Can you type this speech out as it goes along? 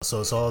So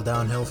it's all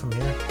downhill from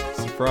here?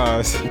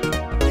 Surprise.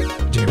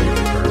 Jimmy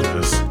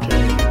Curtis.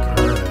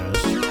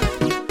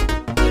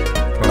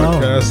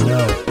 Podcast. Oh,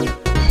 no.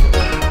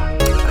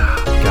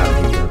 God,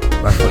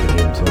 I fucking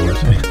hate him so much.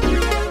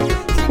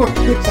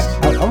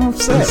 I'm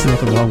upset. There's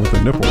nothing wrong with the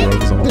nipple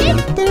rubs all the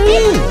time. There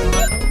is.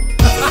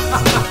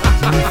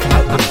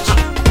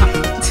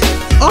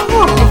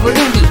 If we're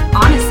gonna be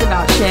honest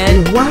about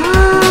shit.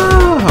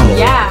 Wow.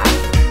 Yeah.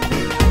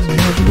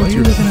 Why are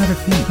you looking at her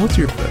feet? What's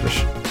your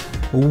fetish?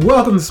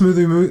 Welcome to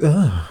Smoothie Movie.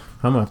 I'm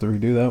gonna have to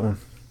redo that one.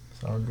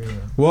 It's all good.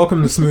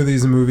 Welcome to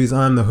Smoothies and Movies.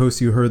 I'm the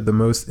host you heard the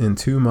most. And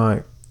to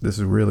my, this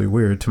is really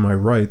weird, to my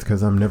right,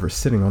 because I'm never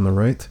sitting on the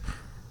right.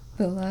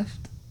 The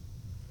left.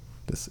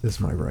 This is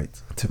my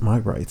right. To my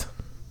right.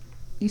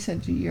 You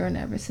said you're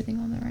never sitting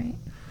on the right.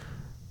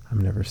 I'm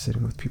never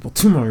sitting with people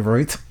to my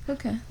right.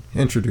 Okay.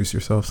 Introduce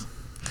yourselves.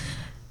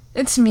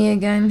 It's me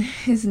again,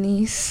 his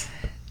niece,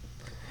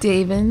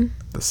 David.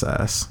 The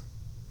sass.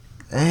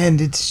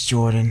 And it's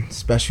Jordan,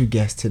 special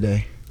guest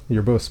today.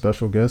 You're both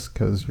special guests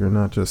because you're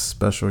not just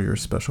special, you're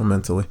special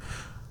mentally.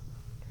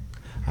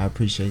 I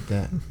appreciate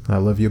that. I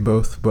love you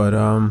both, but you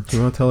want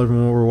to tell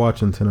everyone what we're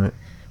watching tonight?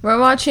 We're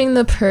watching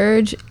The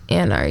Purge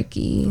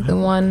Anarchy, the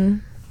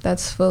one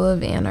that's full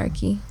of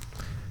anarchy.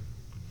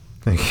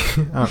 Thank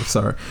you. I'm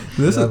sorry.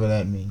 This is, Whatever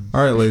that means.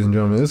 all right, ladies and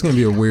gentlemen, this is going to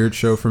be a weird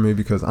show for me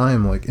because I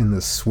am like in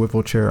this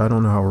swivel chair. I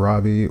don't know how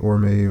Robbie or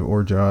Maeve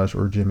or Josh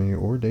or Jimmy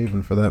or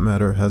David, for that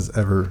matter, has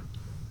ever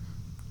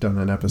done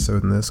an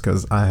episode in this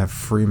because I have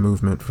free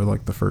movement for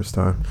like the first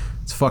time.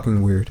 It's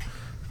fucking weird.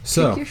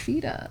 So Kick your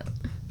feet up.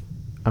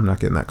 I'm not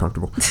getting that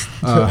comfortable.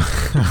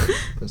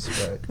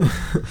 Respect.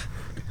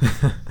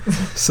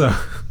 So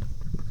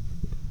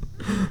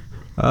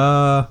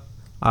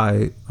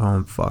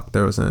fuck,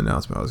 there was an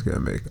announcement I was gonna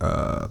make.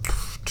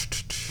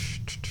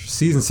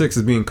 Season 6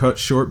 is being cut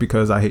short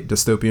because I hate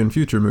dystopian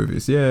future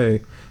movies.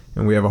 Yay.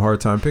 And we have a hard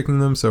time picking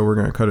them, so we're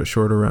gonna cut it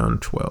short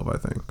around 12, I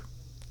think.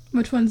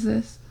 Which one's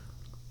this?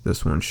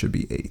 This one should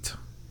be 8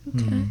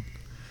 Okay.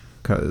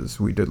 because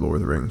we did Lord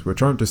of the Rings,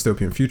 which aren't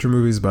dystopian future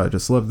movies, but I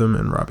just love them,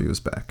 and Robbie was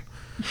back.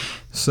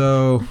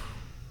 So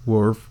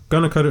we're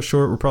gonna cut it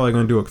short. We're probably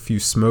gonna do a few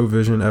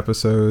Smo-Vision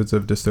episodes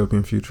of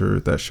dystopian future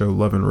that show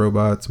Love and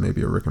Robots,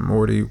 maybe a Rick and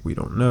Morty. We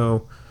don't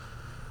know.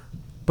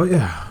 But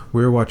yeah,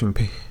 we're watching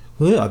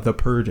The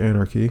Purge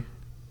Anarchy.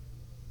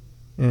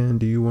 And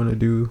do you want to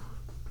do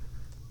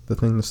the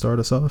thing to start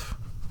us off?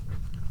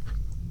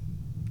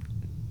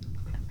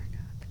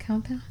 The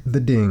countdown? The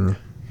ding.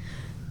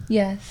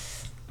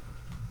 Yes.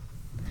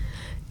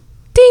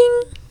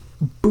 Ding!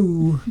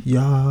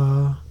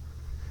 Boo-yah.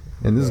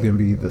 And this is going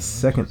to be the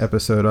second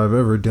episode I've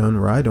ever done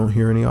where I don't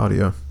hear any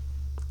audio.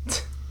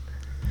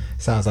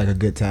 Sounds like a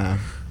good time.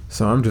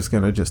 So I'm just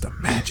going to just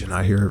imagine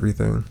I hear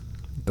everything.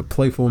 The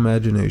playful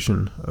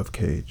imagination of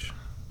Cage.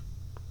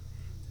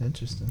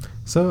 Interesting.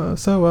 So,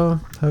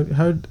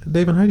 how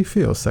David, how do you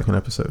feel? Second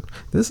episode.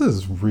 This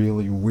is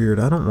really weird.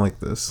 I don't like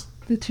this.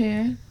 The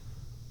chair.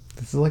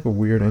 This is like a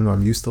weird angle.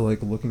 I'm used to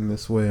like looking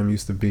this way. I'm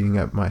used to being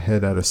at my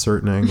head at a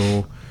certain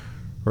angle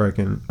where I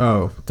can.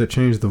 Oh, to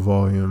change the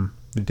volume,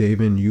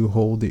 David, you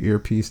hold the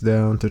earpiece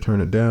down to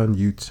turn it down.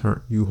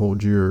 You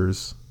hold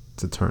yours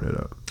to turn it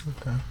up.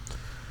 Okay.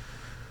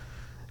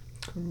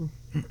 Cool.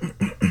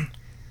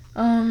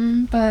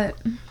 But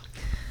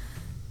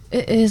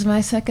it is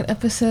my second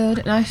episode,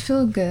 and I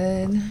feel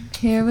good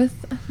here with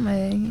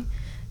my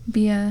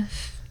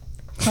BF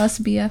plus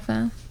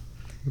BFF.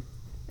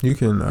 You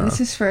can.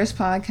 This is first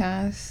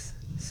podcast,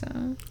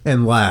 so.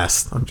 And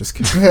last, I'm just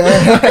kidding.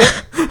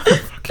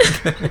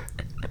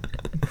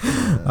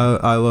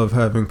 I love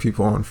having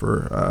people on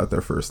for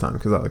their first time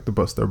because I like to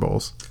bust their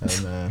balls.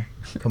 Oh, man.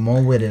 Come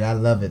on with it. I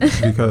love it.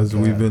 Because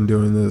Yeah. we've been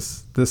doing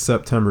this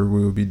September.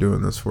 We will be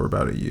doing this for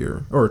about a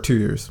year or 2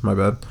 years. My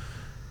bad.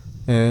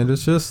 And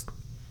it's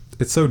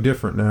so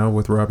different now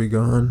with Robbie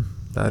gone.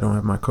 I don't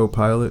have my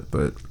co-pilot,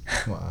 but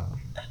Wow.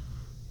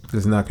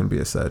 it's not going to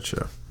be a sad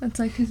show. That's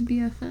like his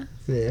BFF.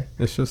 Yeah.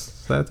 It's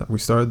just sad. We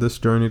started this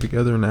journey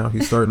together. Now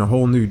he's starting a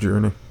whole new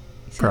journey.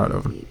 He's Proud having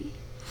of a him. baby.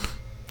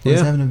 He's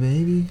Yeah. having a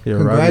baby? Yeah,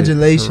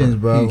 Congratulations, Robbie,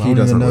 bro. He I don't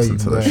doesn't even know listen you,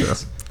 to the but- show.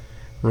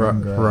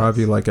 Congrats.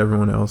 Robbie, like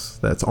everyone else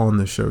that's on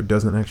the show,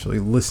 doesn't actually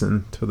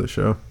listen to the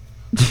show.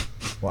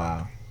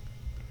 Wow.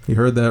 You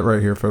heard that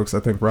right here, folks. I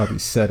think Robbie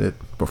said it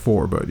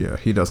before, but yeah,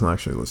 he doesn't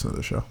actually listen to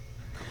the show.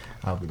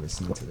 I'll be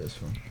listening to this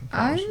one.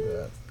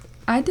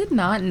 I did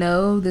not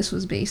know this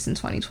was based in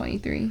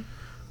 2023.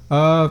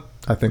 I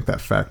think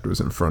that fact was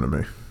in front of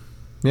me.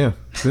 Yeah,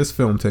 this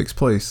film takes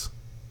place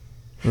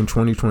in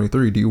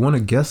 2023. Do you want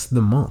to guess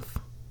the month?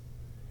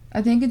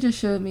 I think it just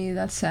showed me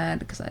that's sad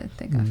because I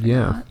think I forgot.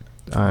 Yeah.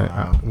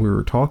 We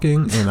were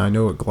talking, and I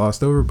know it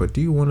glossed over, but do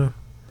you want to?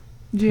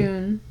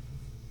 June.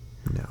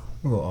 No.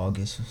 We'll go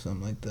August or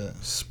something like that.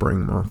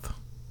 Spring month.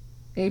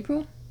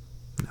 April?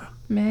 No.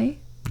 May?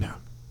 No.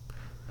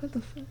 What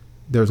the fuck?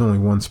 There's only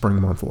one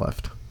spring month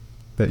left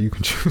that you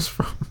can choose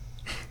from.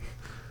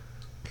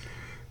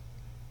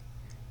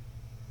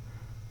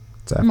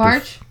 It's after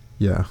March?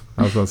 Yeah,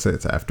 I was about to say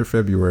it's after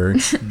February.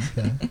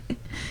 Okay. Can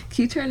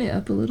you turn it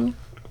up a little?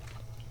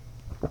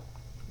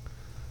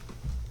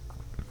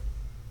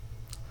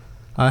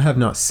 I have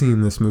not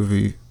seen this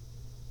movie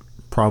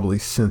probably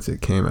since it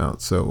came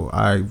out, so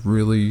I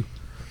really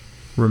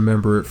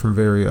remember it from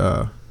very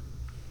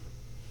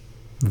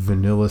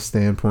vanilla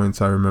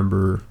standpoints. I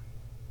remember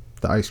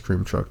the ice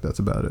cream truck. That's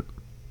about it.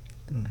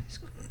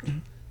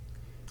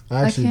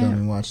 I actually can't- don't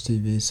even watch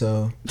TV,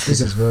 so this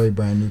is very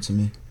brand new to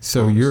me.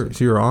 So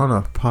Honestly. you're on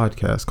a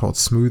podcast called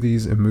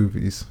Smoothies and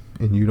Movies,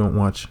 and you don't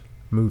watch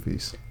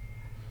movies.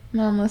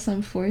 Not unless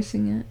I'm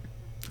forcing it.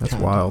 That's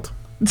Kinda. wild.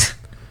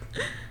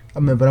 I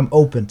mean, but I'm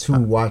open to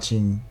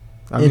watching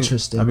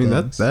interesting I mean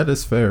things. that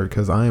is fair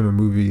because I am a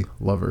movie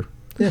lover.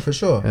 Yeah, for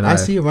sure. And I I-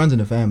 see it runs in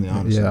the family,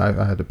 honestly. Yeah,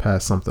 I had to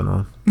pass something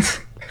on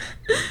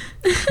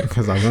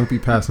because I won't be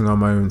passing on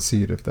my own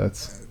seed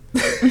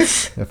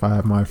if I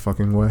have my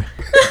fucking way.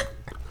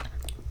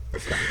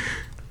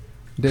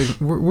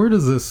 Dave, where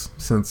does this,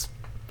 since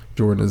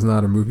Jordan is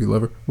not a movie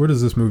lover, where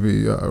does this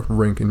movie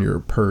rank in your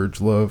purge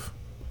love?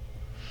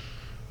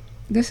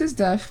 This is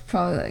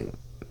probably like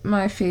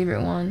my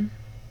favorite one.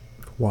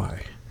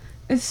 Why?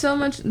 It's so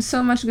much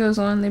goes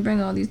on. They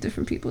bring all these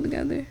different people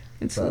together.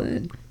 It's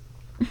lit.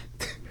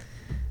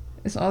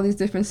 It's all these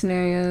different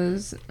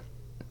scenarios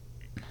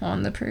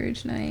on the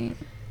purge night.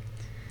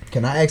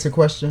 Can I ask a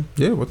question?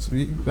 Yeah, this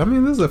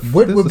is a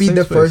What this would is a be safe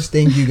the space. first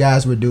thing you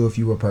guys would do if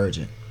you were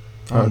purging?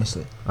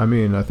 Honestly. I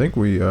mean, I think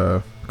we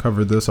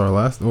covered this our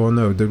last. Well,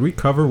 no, did we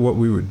cover what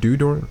we would do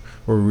during,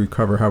 or did we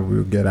cover how we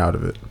would get out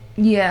of it?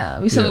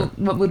 Yeah. So Yeah.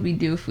 what would we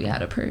do if we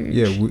had a purge?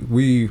 Yeah,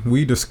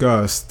 we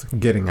discussed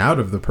getting out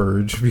of the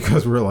purge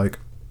because we're like,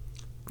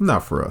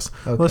 not for us.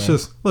 Okay.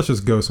 Let's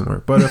just go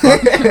somewhere. But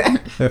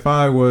if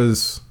I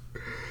was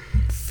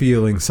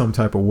feeling some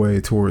type of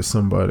way towards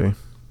somebody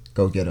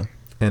Go get them.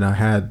 and I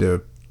had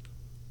to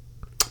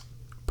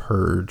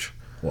purge,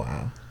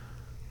 Wow.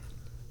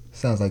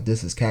 Sounds like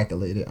this is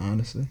calculated,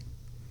 honestly.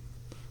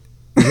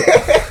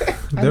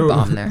 I'd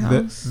bomb their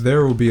house.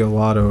 there will be a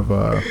lot of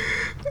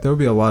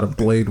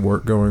blade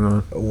work going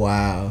on.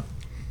 Wow.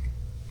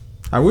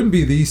 I wouldn't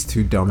be these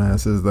two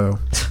dumbasses though.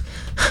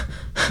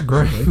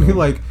 Great.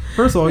 Like,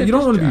 first of all, you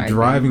don't want to be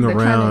driving They're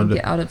trying around. to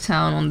get out of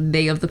town on the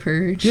day of the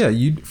purge. Yeah,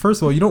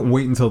 first of all, you don't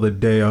wait until the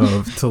day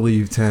of to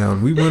leave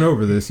town. We went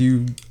over this.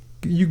 You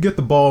get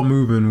the ball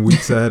moving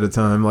weeks ahead of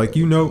time. Like,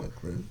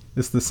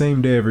 it's the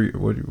same day every.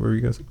 What were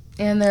you guys?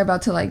 And they're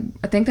about to I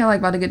think they're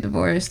about to get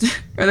divorced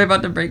or they're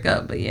about to break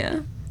up. But yeah,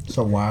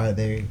 So why are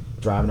they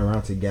driving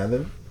around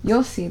together?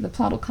 you'll see. The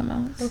plot will come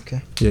out.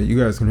 Okay. Yeah, you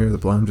guys can hear the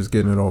plot. I'm just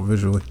getting it all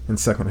visually in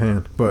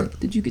secondhand. But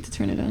Did you get to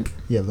turn it on?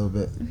 Yeah, a little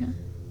bit.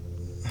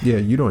 yeah,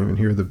 you don't even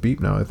hear the beep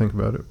now. I think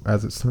about it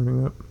as it's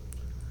turning up.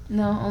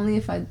 No, only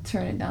if I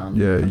turn it down.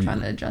 Yeah, I'm you- trying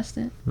to adjust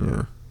it.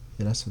 Yeah,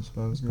 Yeah, that's what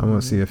I was going I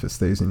want to see if it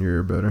stays in your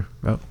ear better.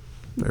 Oh,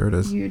 there it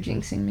is. You're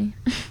jinxing me.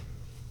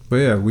 But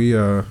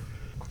yeah,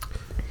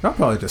 I'll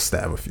probably just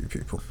stab a few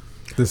people.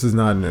 This is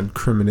not an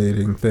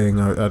incriminating thing.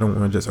 I don't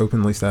want to just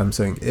openly stab. I'm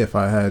saying if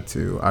I had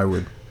to, I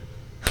would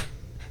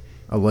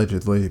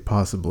allegedly,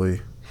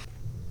 possibly.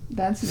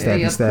 That's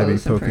very up Stabby,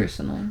 close and poking.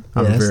 personal.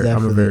 I'm that's a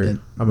definitely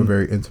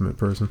very intimate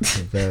person.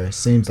 Very.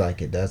 Seems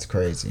like it. That's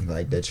crazy.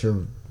 Like, that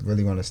you're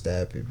really going to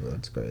stab people.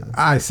 That's crazy.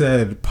 I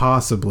said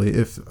possibly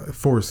if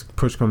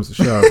push comes to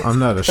shove. I'm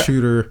not a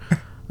shooter.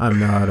 I'm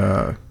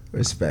not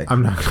Respect.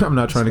 I'm not trying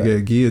to Respect. get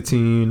a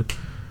guillotine.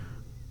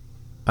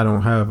 I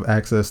don't have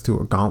access to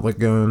a gauntlet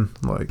gun.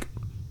 Like,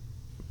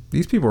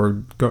 these people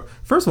are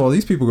first of all,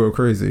 these people go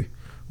crazy.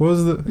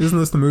 Isn't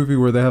this the movie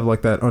where they have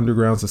like that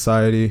underground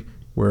society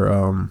where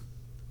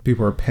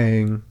people are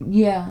paying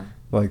Yeah.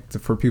 like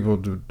for people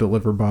to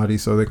deliver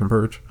bodies so they can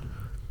purge?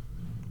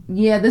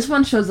 Yeah, this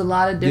one shows a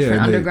lot of different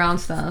Yeah, underground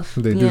stuff.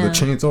 They do the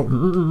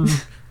chainsaw.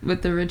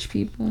 With the rich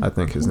people. I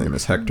think his name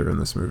is Hector in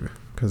this movie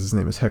because his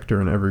name is Hector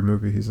in every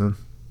movie he's in.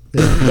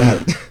 Yeah,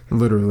 got it.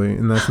 Literally,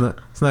 and it's not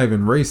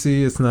even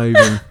racy. It's not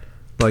even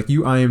like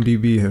you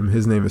IMDb him.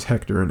 His name is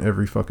Hector in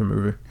every fucking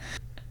movie.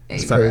 Hey,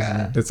 crazy.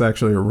 bruh. It's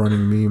actually a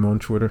running meme on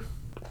Twitter.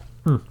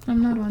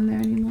 I'm not on there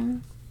anymore.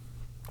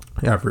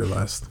 Yeah, I've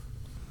realized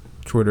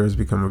Twitter has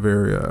become a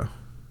very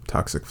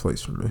toxic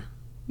place for me.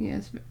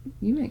 Yes,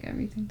 you make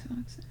everything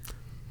toxic.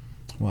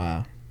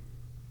 Wow.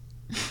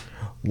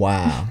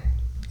 Wow.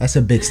 That's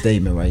a big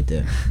statement right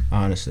there.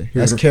 Honestly.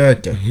 That's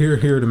character. Here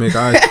to make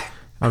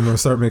I'm gonna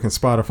start making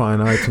Spotify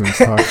and iTunes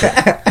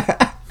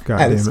toxic. God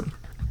damn it!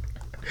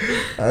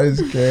 That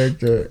is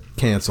character.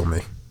 Cancel me.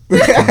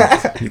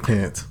 You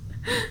can't.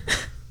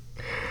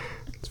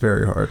 It's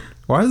very hard.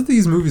 Why does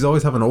these movies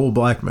always have an old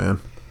black man?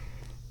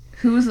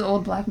 Who was the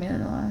old black man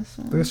in the last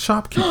one? The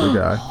shopkeeper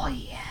guy. Oh,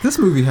 yeah. This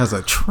movie has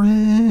a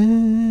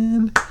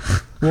trend.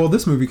 Well,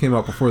 this movie came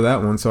out before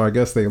that one, so I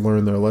guess they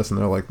learned their lesson.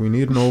 They're like, we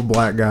need an old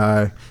black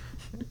guy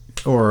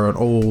or an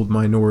old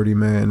minority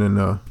man and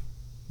a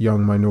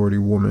young minority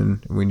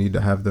woman. And we need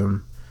to have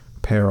them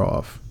pair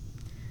off.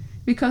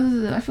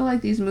 Because I feel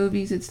like these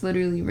movies, it's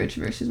literally rich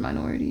versus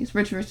minorities,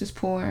 rich versus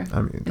poor,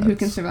 I mean, and who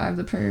can survive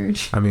the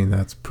purge. I mean,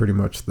 that's pretty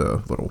much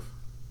the little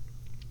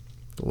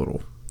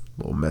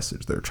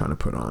message they're trying to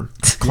put on.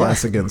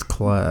 Class against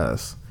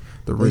class.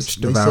 The rich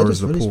They said devours it's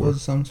the really poor.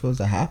 something supposed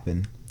to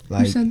happen. Who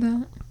Like, said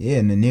that? yeah,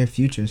 in the near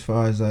future, as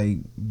far as like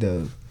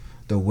the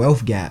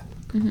wealth gap,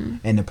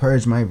 and the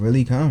purge might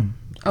really come.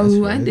 That's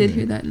Oh, I did crazy.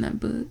 hear that in that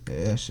book.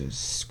 Yeah, that's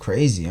just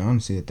crazy,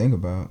 honestly, to think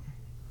about.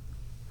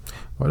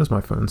 Why does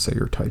my phone say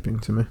you're typing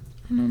to me?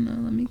 I don't know.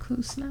 Let me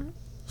close that.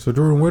 So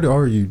Jordan, what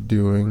are you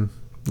doing,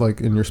 like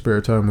in your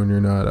spare time when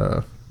you're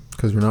not,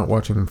 because you're not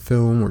watching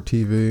film or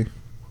TV?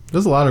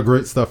 There's a lot of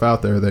great stuff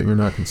out there that you're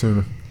not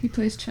consuming. He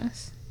plays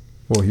chess.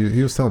 Well,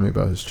 he was telling me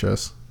about his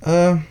chess.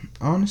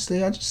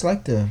 Honestly, I just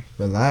like to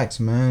relax,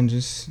 man.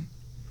 Just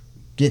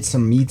get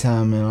some me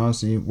time and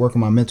honestly work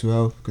on my mental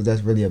health because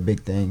that's really a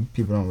big thing.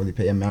 People don't really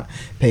pay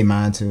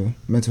mind to.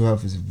 Mental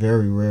health is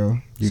very real.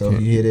 So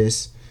if you hear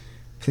this,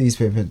 please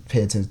pay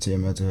attention to your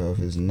mental health.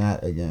 It's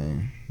not a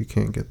game. You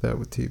can't get that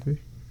with TV.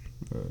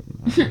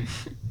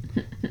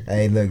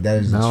 Hey, look, that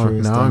is the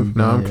truest thing.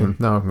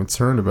 Now I'm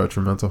concerned about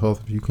your mental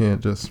health if you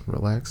can't just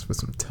relax with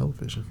some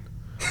television.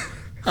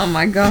 Oh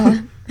my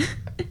god.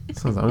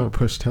 Sounds like I'm gonna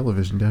push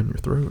television down your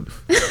throat.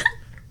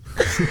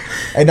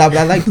 Hey, no, but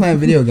I like playing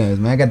video games,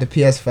 man. I got the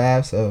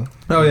PS5, so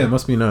Oh yeah, it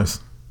must be nice.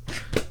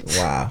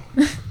 wow.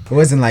 It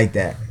wasn't like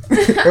that.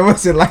 It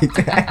wasn't like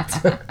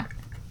that.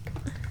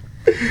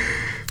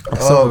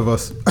 Some of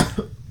us,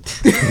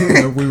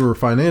 we were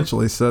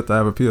financially set to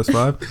have a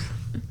PS5.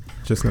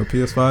 Just no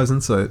PS5s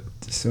in sight.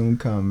 Soon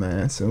come,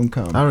 man. Soon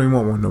come. I don't even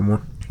want one no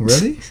more.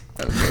 Really?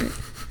 Okay.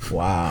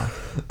 Wow.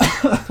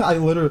 I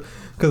literally,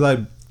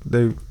 because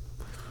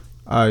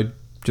I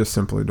just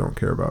simply don't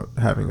care about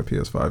having a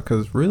PS5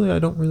 because really I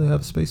don't really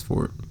have space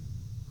for it.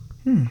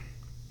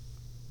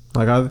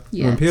 Like when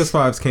Yes.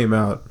 PS5s came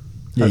out,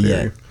 Yeah,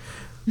 yeah.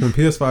 When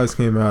PS5s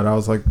came out, I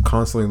was like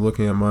constantly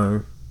looking at my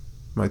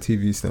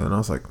TV stand. I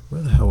was like,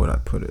 where the hell would I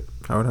put it?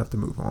 I would have to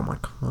move all my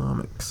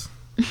comics.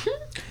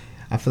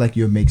 I feel like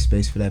you'll make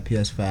space for that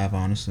PS5,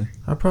 honestly.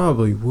 I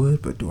probably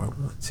would, but do I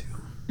want to?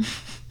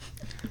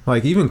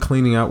 Like even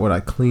cleaning out what I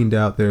cleaned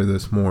out there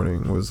this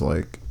morning was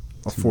like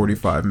a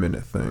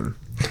 45-minute thing.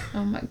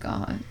 Oh my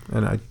god.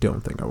 And I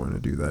don't think I want to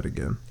do that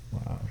again.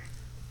 Wow.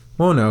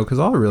 Well, no, because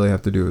all I really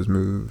have to do is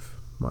move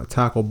my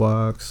tackle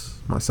box,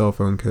 my cell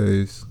phone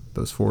case,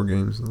 those 4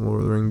 games and the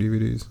Lord of the Ring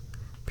DVDs.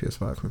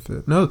 PS5 can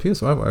fit. No, the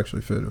PS5 will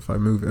actually fit if I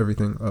move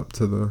everything up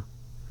to the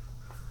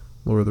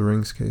Lord of the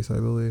Rings case, I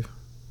believe.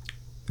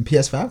 The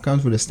PS5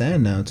 comes with a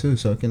stand now, too,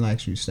 so it can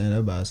actually stand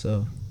up by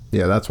itself.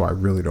 Yeah, that's why I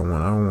really don't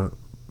want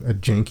a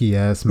janky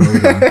ass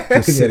modem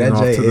just sitting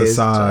off to the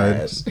side.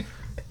 Trash.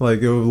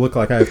 Like it would look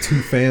like I have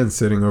 2 fans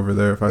sitting over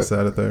there if I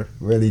sat it there.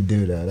 Really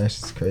do that. That's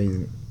just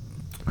crazy.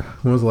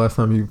 When was the last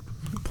time you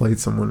played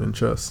someone in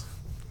chess?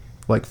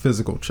 Like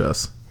physical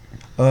chess?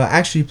 I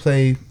actually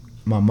play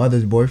my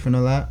mother's boyfriend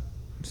a lot.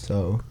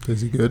 So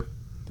Is he good?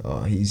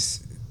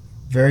 he's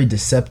very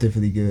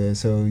deceptively good.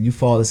 So you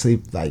fall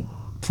asleep like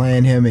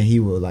playing him and he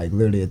will like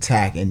literally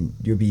attack and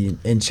you'll be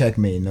in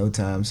checkmate in no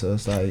time. So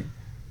it's like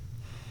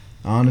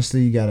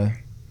honestly you gotta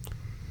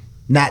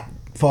not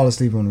fall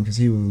asleep on him because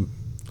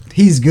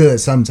he's good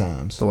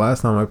sometimes. The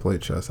last time I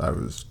played chess, I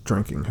was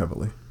drinking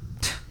heavily.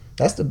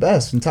 That's the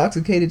best.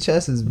 Intoxicated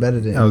chess is better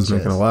than I was chess.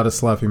 making a lot of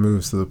sloppy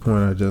moves to the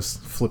point I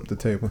just flipped the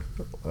table.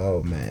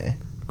 Oh man.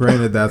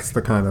 Granted, that's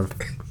the kind of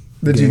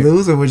Did you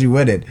lose or would you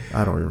win it?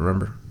 I don't even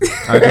remember.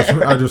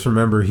 I just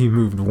remember he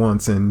moved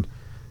once, and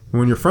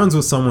when you're friends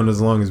with someone as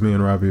long as me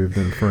and Robbie have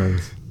been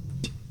friends,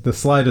 the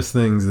slightest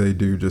things they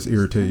do just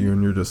irritate you,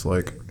 and you're just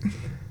like,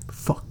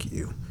 "Fuck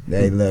you."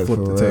 They look Flip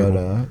for the real table.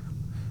 though.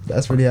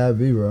 That's really how it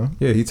be, bro.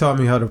 Yeah, he taught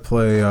me how to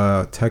play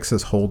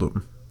Texas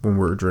Hold'em when we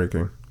were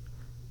drinking,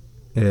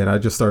 and I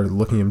just started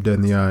looking him dead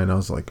in the eye, and I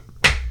was like,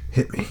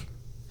 "Hit me."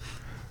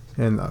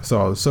 And so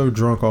I was so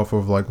drunk off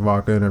of like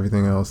vodka and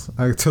everything else,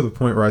 to the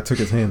point where I took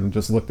his hand and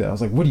just looked at it. I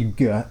was like, "What do you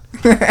got?"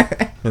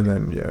 And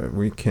then yeah,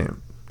 we can't.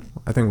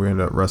 I think we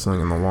ended up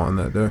wrestling in the lawn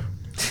that day.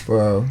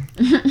 Bro.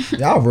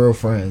 Y'all real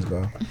friends,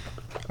 bro.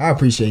 I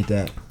appreciate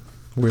that.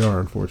 We are,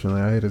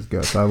 unfortunately. I hate his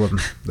guts. I love him.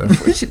 Though.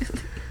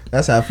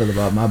 That's how I feel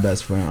about my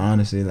best friend,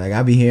 honestly. Like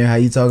I be hearing how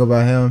you talk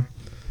about him.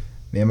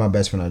 Me and my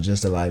best friend are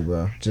just alike,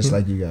 bro. Just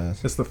like you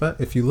guys. It's the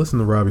fact if you listen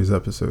to Robbie's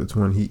episodes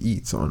when he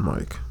eats on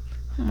mic,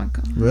 Oh my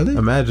god. Really?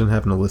 imagine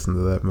having to listen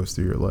to that most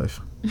of your life.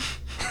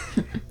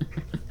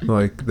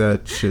 Like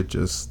that shit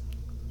just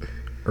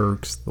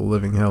irks the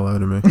living hell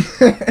out of me.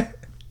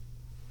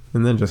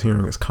 And then just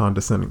hearing his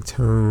condescending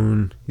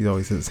tone. He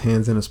always has his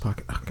hands in his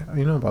pocket. Oh, God,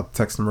 you know, I'm about to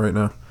text him right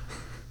now.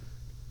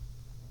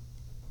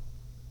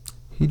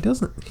 He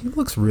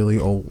looks really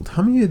old.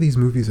 How many of these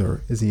movies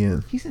is he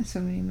in? He's in so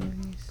many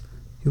movies.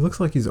 He looks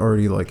like he's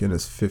already like in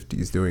his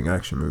 50s doing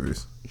action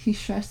movies. He's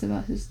stressed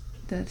about his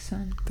dead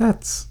son.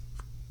 That's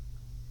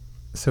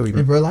so he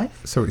In real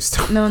life? so he's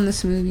still No, in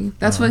this movie.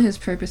 That's what his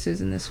purpose is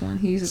in this one.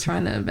 He's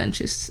trying to avenge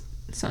his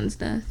son's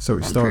death. so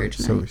he on starved Purge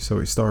Night. so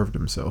he starved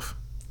himself.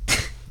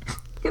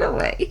 Get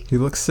away. He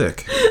looks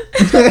sick.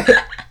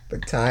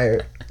 Like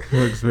tired. He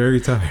looks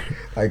very tired.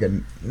 Like a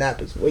nap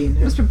is waiting.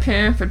 He was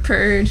preparing for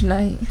Purge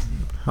Night.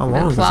 How Been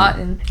long is it?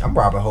 plotting. I'm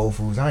robbing Whole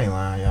Foods. I ain't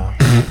lying, y'all.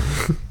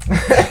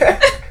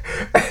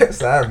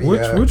 Sorry,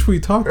 which we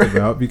talked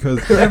about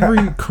because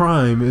every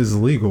crime is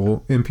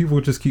legal and people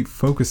just keep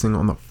focusing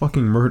on the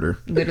fucking murder.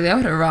 Literally, I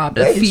would have robbed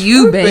a They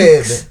few tripping.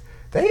 banks.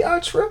 They are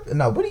tripping.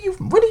 No, what are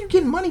you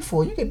getting money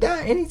for? You can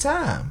die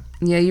anytime.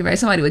 Yeah, you're right.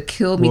 Somebody would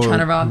kill me trying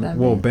to rob that.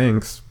 Well, bank.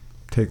 banks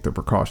take the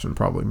precaution,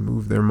 probably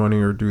move their money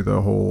or do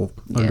the whole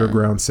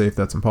underground safe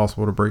that's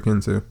impossible to break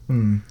into.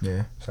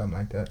 Yeah, something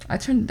like that. I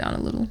turned it down a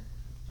little.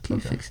 Can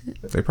you fix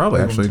it? They probably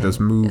Wait, actually one just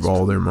time. move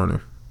all their money.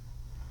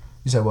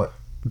 You said what?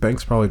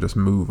 Banks probably just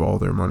move all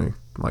their money.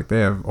 Like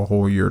they have a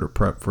whole year to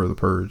prep for the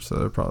purge, so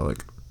they're probably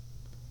like,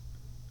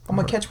 I'm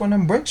gonna catch one of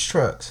them Brinks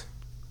trucks.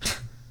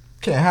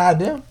 Can't hide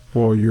them.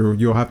 well,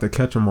 you'll have to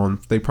catch them on.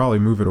 They probably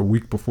move it a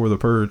week before the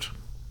purge.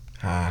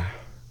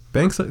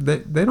 Banks,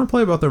 they don't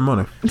play about their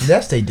money.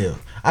 Yes, they do.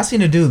 I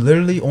seen a dude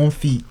literally on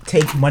feet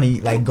take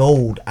money like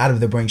gold out of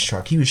the Brinks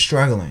truck. He was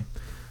struggling.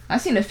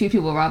 I've seen a few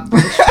people rob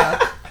Brinks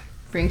truck.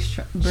 Brinks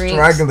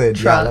Struggling,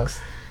 trucks.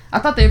 I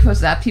thought they were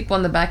supposed to have people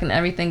in the back and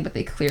everything, but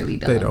they clearly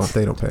don't.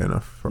 They don't pay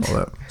enough for all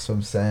that. That's what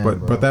I'm saying. But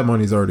bro. but that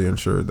money's already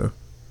insured though.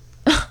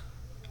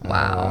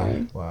 Wow.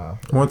 Wow.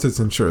 Once it's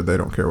insured, they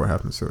don't care what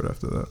happens to it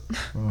after that.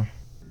 Oh.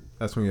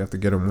 That's when you have to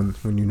get them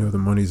when you know the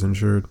money's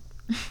insured.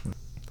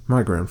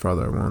 My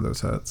grandfather had one of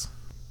those hats.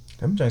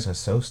 Them drinks are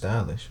so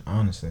stylish,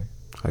 honestly.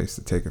 I used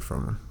to take it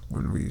from him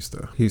when he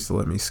used to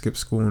let me skip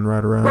school and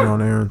ride around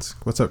on errands.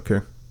 What's up,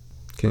 King?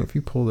 King, if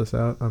you pull this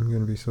out, I'm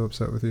gonna be so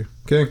upset with you.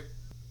 King.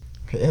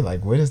 Yeah,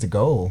 like where is the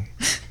goal?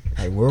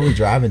 Like where are we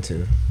driving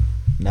to?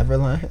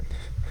 Neverland?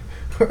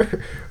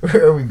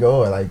 Where are we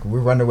going? Like we're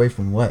running away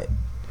from what?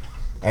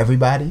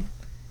 Everybody?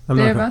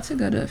 They're about to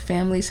go to a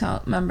family's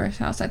house, member's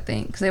house, I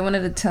think, because they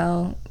wanted to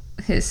tell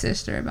his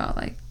sister about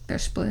like their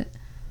split.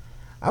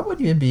 I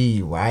wouldn't even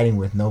be riding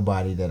with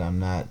nobody that I'm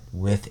not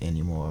with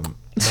anymore.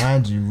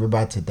 Mind you, we're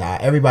about to die.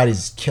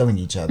 Everybody's killing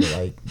each other.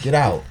 Like, get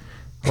out.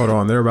 Hold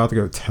on, they're about to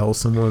go tell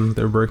someone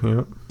they're breaking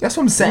up. That's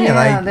what I'm saying. Yeah,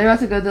 Like, they're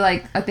about to go to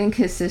like I think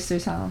his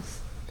sister's house.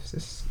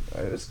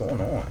 what's going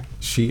on?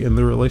 She in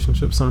the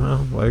relationship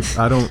somehow. Like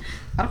I don't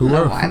I don't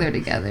know why they're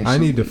together. I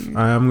need to. Weird.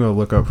 I'm gonna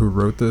look up who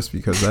wrote this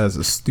because that is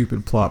a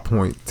stupid plot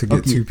point to get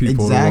Okay, two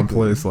people in exactly.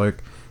 one place.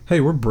 Like, hey,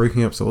 we're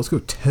breaking up, so let's go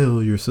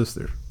tell your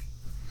sister.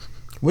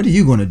 What are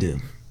you gonna do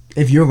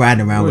if you're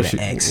riding around What with is an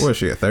she? ex? What is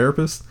she? A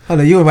therapist? Oh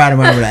no, you're riding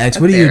around with an ex.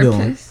 What are you doing?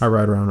 Therapist. I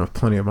ride around with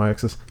plenty of my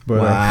exes,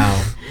 but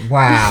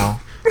Wow.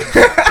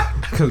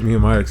 because me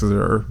and my exes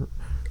are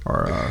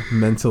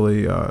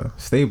mentally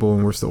stable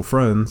and we're still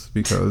friends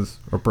because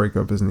a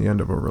breakup isn't the end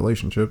of a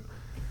relationship.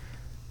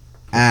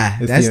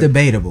 It's That's the-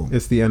 debatable.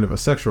 It's the end of a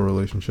sexual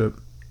relationship.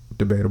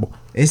 Debatable.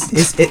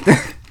 It's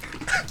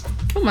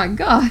Oh my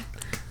god.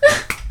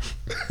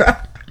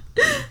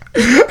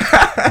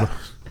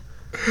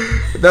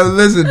 No,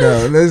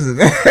 listen.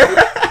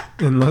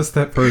 Unless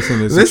that person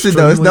is Listen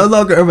though, it's no extremely-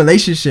 longer a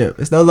relationship.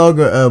 It's no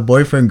longer a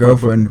boyfriend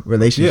girlfriend Yeah,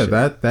 relationship.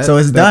 that so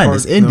it's that done. part-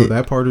 It's ended. No,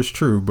 that part is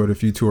true. But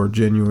if you two are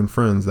genuine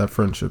friends, that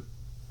friendship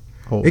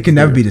holds. It can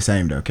never dear. be the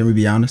same though. Can we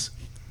be honest?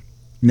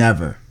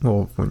 Never.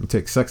 Well, when you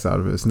take sex out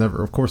of it, it's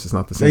never. Of course, it's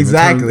not the same.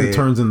 Exactly. It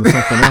turns into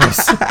something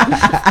else.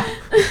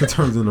 It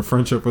turns into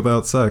friendship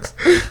without sex.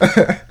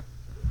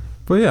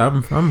 But yeah,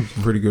 I'm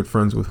pretty good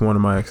friends with one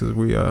of my exes.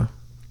 We're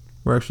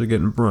actually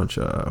getting brunch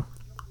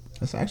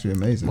That's actually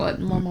amazing. What?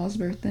 Mama's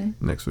birthday.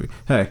 next week.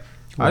 Hey,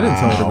 I didn't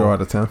tell her to go Wow.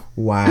 out of town.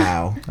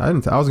 Wow. I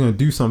was gonna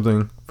do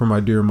something for my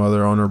dear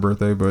mother on her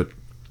birthday, but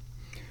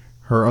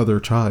her other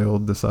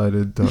child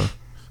decided to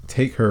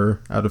take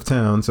her out of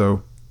town.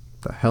 So,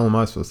 the hell am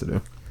I supposed to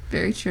do?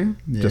 Very true.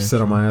 Yeah, Just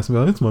sit on my ass and be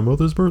like, "It's my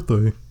mother's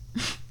birthday."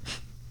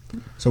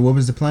 So what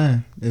was the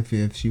plan if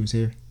she was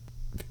here?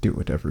 Do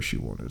whatever she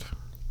wanted,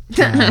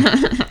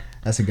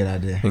 That's a good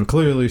idea. and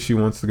clearly she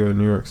wants to go to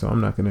New York, so I'm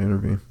not gonna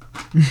intervene.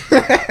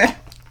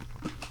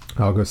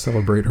 I'll go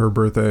celebrate her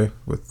birthday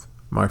with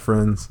my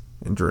friends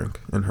and drink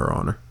in her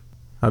honor.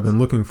 I've been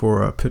looking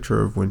for a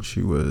picture of when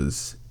she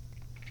was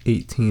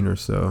 18 or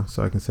so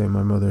I can say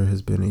my mother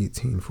has been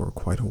 18 for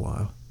quite a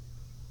while.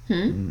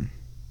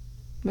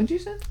 What'd you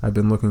say? I've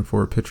been looking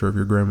for a picture of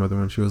your grandmother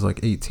when she was like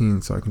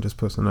 18 so I can just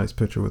post a nice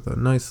picture with a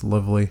nice,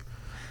 lovely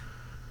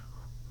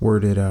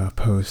worded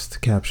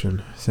post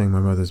caption saying my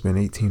mother's been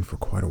 18 for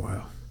quite a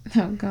while.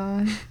 Oh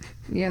god.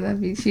 Yeah,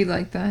 she'd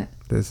like that.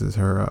 This is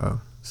her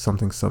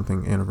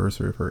something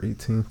anniversary of her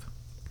 18th.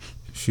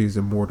 She's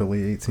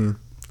immortally 18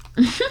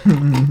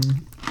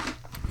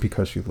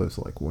 because she lives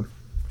like one.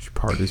 She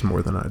parties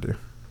more than I do.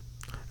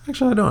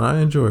 Actually, I don't. I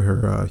enjoy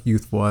her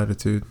youthful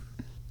attitude.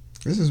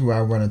 This is where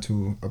I run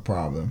into a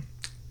problem.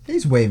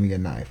 He's waving a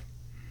knife.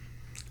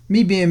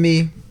 Me being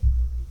me,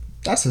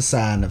 that's a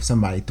sign of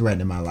somebody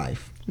threatening my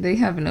life. They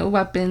have no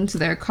weapons.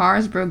 Their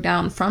cars broke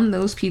down from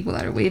those people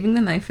that are waving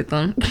the knife at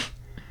them.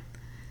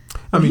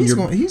 I mean, he's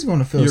going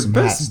to feel your some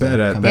best hot bet stuff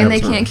at coming that And up. they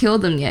time. can't kill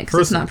them yet because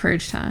it's First- not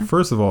purge time.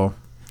 First of all,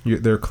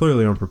 they're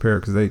clearly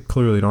unprepared because they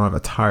clearly don't have a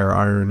tire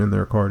iron in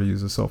their car to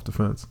use as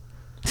self-defense.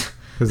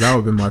 Because that would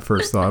have been my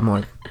first thought. I'm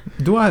like,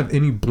 do I have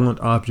any blunt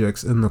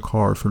objects in the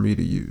car for me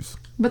to use?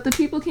 But the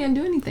people can't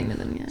do anything to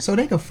them yet. So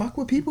they can fuck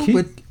with people Keep-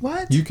 with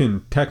what? You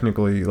can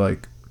technically,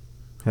 like,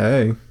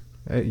 hey,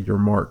 Hey, you're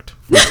marked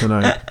for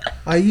tonight.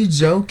 Are you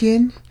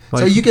joking? So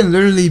Like- you can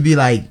literally be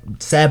like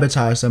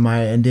sabotage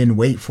somebody and then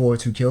wait for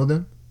it to kill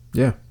them?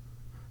 Yeah.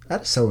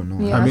 That's so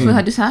annoying. Yeah, I that's mean-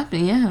 what just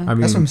happened. Yeah. I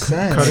mean, That's what I'm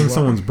saying. cutting Like,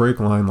 someone's brake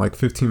line like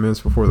 15 minutes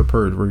before the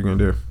purge. What are you gonna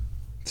do?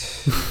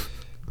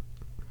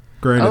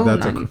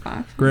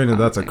 Granted,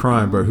 that's a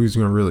crime, but who's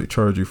gonna really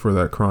charge you for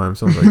that crime?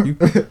 So like,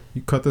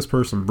 you cut this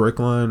person brake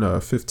line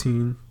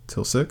 15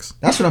 till 6.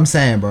 That's what I'm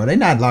saying, bro. They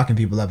not locking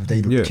people up if they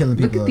Yeah. killing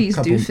Look people at a these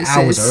couple doofuses.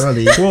 hours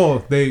early.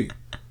 Well, they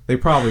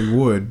probably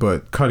would,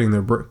 but cutting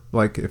their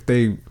like if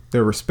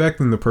they're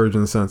respecting the purge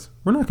in the sense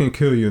we're not gonna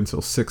kill you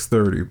until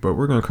 6:30, but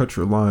we're gonna cut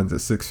your lines at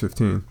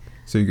 6:15,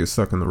 so you get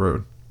stuck in the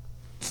road.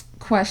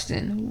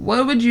 Question: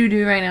 what would you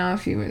do right now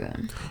if you were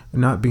them?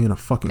 Not being a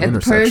fucking If the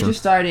purge intersection. was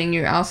starting,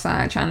 you're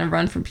outside trying to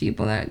run from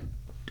people that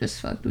just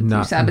fucked with you,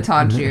 Not-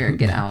 sabotage you, or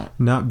get out.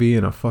 Not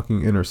being a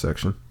fucking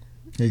intersection.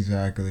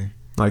 Exactly.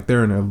 Like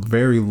they're in a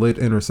very lit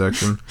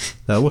intersection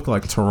that looked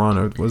like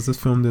Toronto. Was this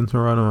filmed in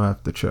Toronto? I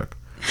have to check.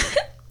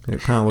 It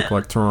kind of looked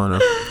like Toronto.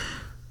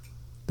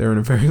 They're in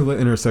a very lit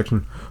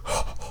intersection.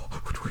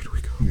 Which way do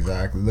we go?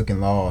 Exactly. Looking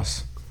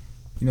lost.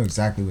 You know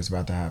exactly what's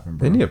about to happen,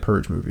 bro. They need a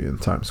purge movie in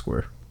Times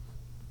Square.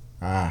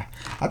 I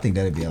think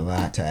that'd be a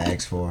lot to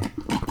ask for.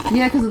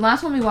 Yeah, because the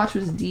last one we watched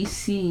was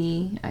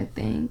DC, I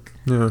think.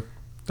 Yeah,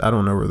 I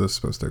don't know where this is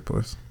supposed to take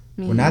place.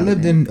 Me When I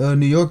lived neither. in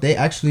New York, they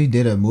actually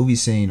did a movie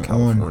scene on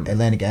California.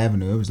 Atlantic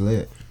Avenue. It was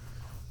lit.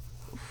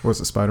 Was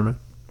it Spider-Man?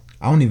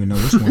 I don't even know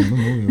which one the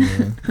movie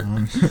was.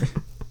 Honestly.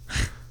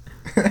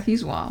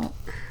 He's wild.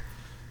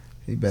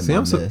 He better See, not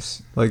I'm so-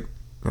 miss. Like,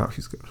 oh,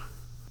 he's good.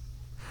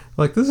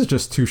 Like, this is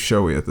just too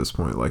showy at this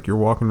point. Like, you're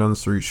walking down the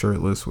street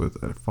shirtless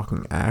with a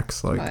fucking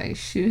axe. Like, Like,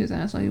 shoot his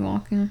ass while you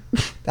walking.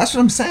 That's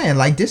what I'm saying.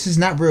 Like, this is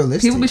not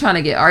realistic. People be trying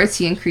to get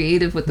artsy and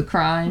creative with the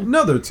crime.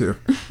 another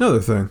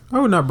thing. I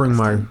would not bring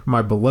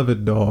my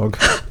beloved dog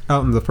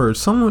out in the purge.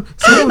 Someone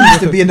King needs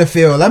to be in the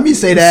field. Let me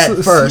say that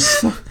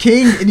first.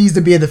 King needs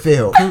to be in the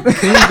field.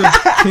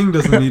 King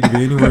doesn't need to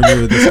be anywhere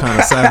near this kind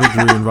of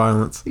savagery and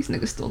violence. These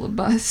niggas stole a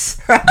bus.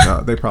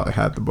 They probably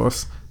had the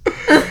bus.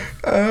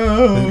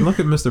 Oh. And look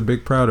at Mr.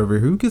 Big Proud over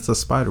here. Who gets a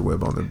spider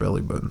web on their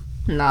belly button?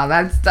 Nah,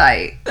 that's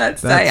tight.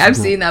 That's That's tight. I've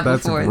gro- seen that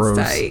that's before. gross.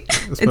 It's tight.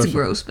 It's Especially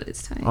gross, but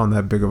it's tight. on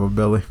that big of a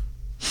belly.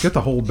 Get the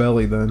whole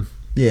belly then.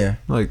 Yeah.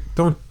 Like,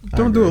 don't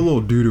do a agree.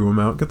 little doo-doo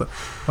amount. Get the,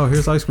 oh,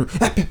 here's ice cream.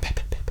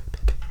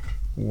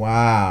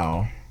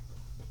 Wow.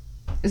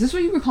 Is this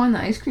what you were calling the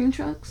ice cream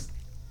trucks?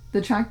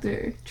 The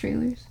tractor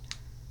trailers?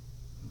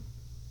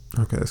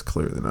 Okay, that's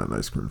clearly not an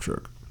ice cream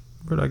truck.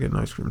 Where'd I get an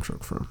ice cream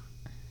truck from?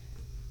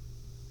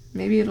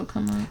 Maybe it'll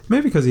come up.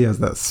 Maybe because he has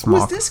that Who's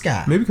smock. this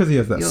guy? Maybe because he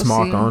has that You'll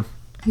smock see. on.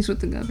 He's with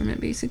the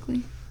government,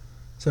 basically.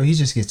 So he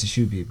just gets to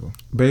shoot people.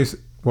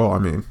 Well, I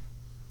mean,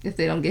 If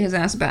they don't get his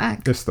ass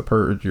back. it's the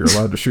purge. You're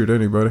allowed to shoot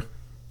anybody.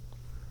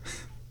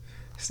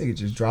 This nigga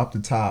just dropped the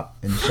top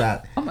and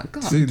shot. Oh my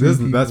god. See, Two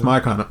that's people. my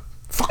kind of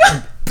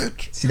fucking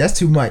bitch. See, that's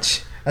too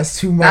much. That's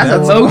too much.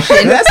 That's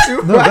emotion. That's too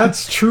No, much.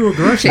 that's true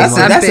aggression. Chase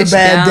Like, that That's a bitch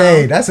bad down.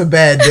 day. That's a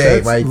bad day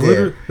right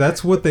there.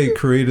 That's what they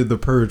created the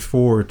purge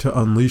for, to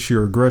unleash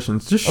your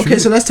aggressions. Just shoot. Okay,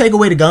 so let's take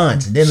away the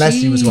guns. And then let's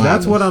see what's going on.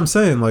 That's what I'm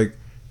saying. Like,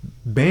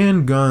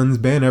 ban guns,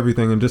 ban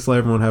everything, and just let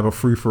everyone have a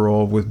free for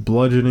all with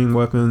bludgeoning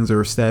weapons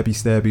or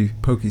stabby,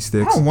 pokey I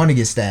sticks. don't want to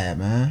get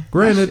stabbed, man.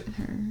 Granted,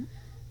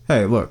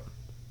 hey, look,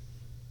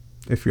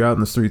 if you're out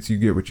in the streets, you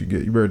get what you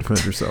get. You better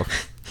defend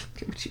yourself.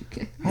 Get what you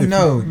get. I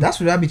know.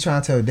 That's what I be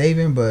trying to tell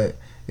David, but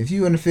if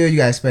you in the field, you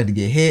gotta expect to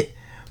get hit.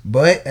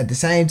 But at the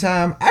same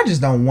time, I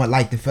just don't want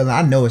like the feeling.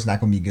 I know it's not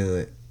gonna be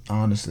good.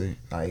 Honestly,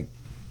 like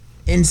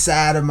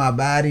inside of my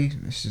body,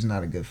 it's just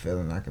not a good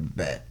feeling. I can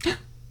bet.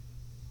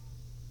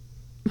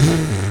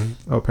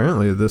 Oh,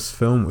 apparently, this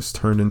film was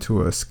turned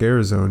into a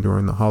scare zone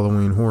during the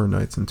Halloween Horror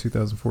Nights in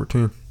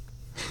 2014.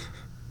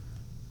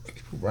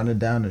 People running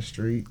down the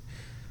street.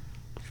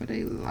 For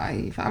their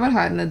life. I would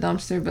hide in a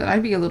dumpster, but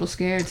I'd be a little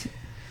scared.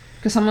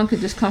 Because someone could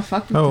just come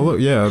fuck with Oh, me. look,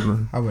 yeah.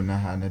 I would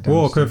not hide in the dumpster.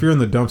 Well, 'cause if you're in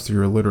the dumpster,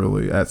 you're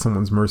literally at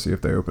someone's mercy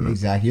if they open it.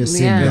 Exactly, you're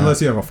sitting Yeah. there.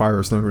 Unless you have a fire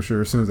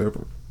extinguisher as soon as they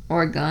open it.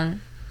 Or a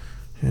gun.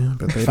 Yeah,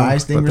 but they Fire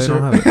don't, but they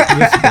don't have extinguisher. it. You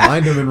just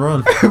blind them and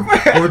run.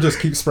 Or just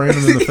keep spraying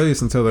them in the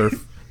face until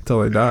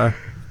they die.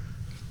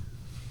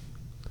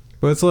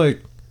 But it's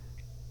like,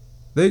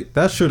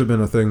 that should have been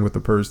a thing with the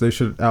purge. They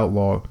should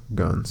outlaw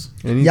guns.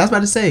 Any Yeah, I was about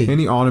to say.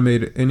 any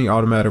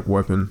automatic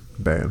weapon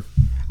ban.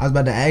 I was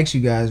about to ask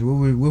you guys, what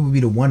would be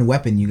the one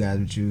weapon you guys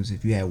would choose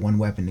if you had one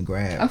weapon to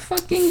grab? A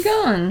fucking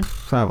gun.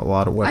 I have a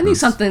lot of weapons. I need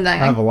something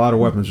that I have a lot of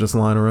weapons just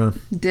lying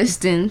around.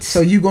 distance. So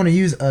you gonna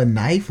use a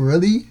knife,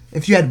 really?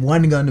 If you had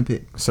one gun to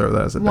pick, Sir,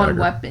 that is a one dagger.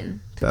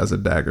 weapon. That is a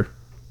dagger.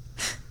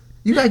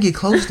 you gotta get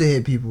close to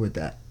hit people with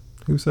that.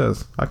 Who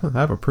says? I can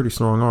have a pretty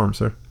strong arm,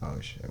 sir. Oh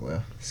shit.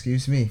 Well,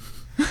 excuse me.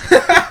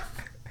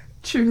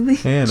 Truly.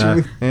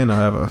 And I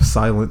have a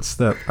silent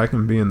step. I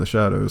can be in the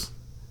shadows.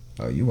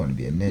 Oh, you want to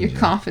be a ninja? You're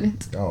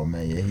confident. Oh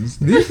man, yeah, he's.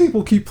 These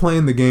people keep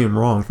playing the game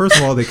wrong. First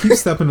of all, they keep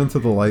stepping into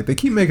the light. They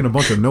keep making a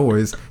bunch of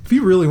noise. If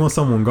you really want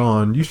someone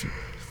gone, you should.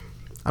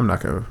 I'm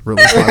not gonna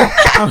release my.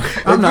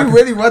 I'm If you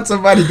really want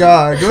somebody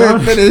gone, go ahead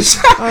and finish.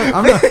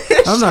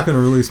 I'm not gonna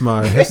release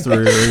my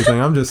history or anything.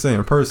 I'm just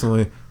saying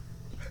personally,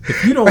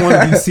 if you don't want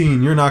to be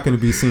seen, you're not gonna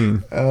be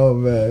seen, Oh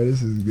man,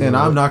 this is good. and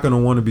I'm not gonna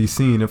want to be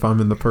seen if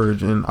I'm in the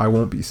purge, and I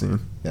won't be seen.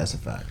 That's a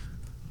fact.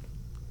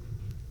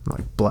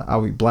 Like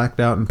I'll be blacked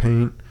out in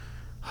paint,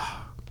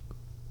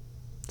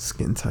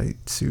 skin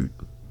tight suit.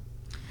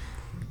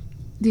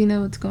 Do you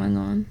know what's going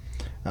on?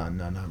 Oh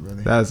no, not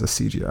really. That is a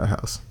CGI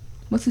house.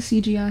 What's a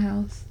CGI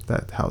house?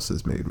 That house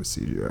is made with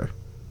CGI,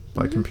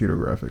 like Mhm. computer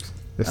graphics.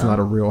 It's Oh. not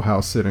a real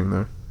house sitting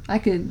there. I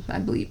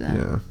believe that.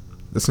 Yeah.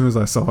 As soon as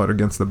I saw it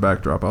against the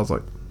backdrop, I was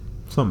like,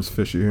 something's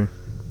fishy here.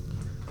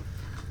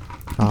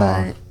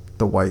 But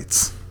The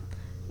whites.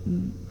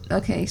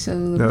 okay, so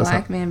the No, it's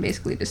black man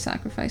basically just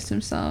sacrificed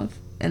himself,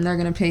 and they're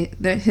gonna pay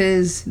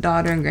his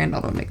daughter and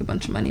granddaughter will make a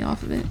bunch of money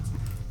off of it.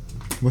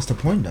 What's the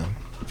point though?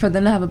 For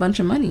them to have a bunch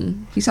of money,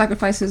 he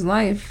sacrificed his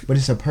life. But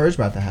it's a purge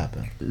about to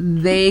happen.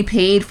 They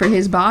paid for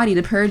his body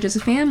to purge as a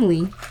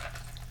family,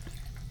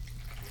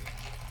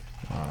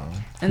 Wow.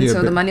 and Yeah, so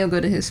the but- money will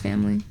go to his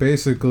family.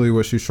 Basically,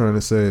 what she's trying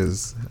to say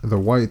is the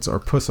whites are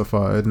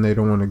pussified and they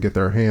don't want to get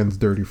their hands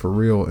dirty for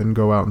real and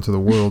go out into the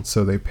world,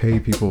 so they pay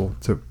people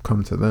to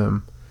come to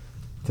them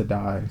to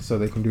die so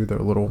they can do their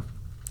little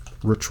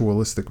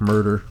ritualistic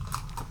murder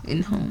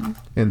In home.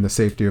 in the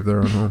safety of their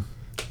own home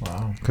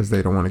Wow. because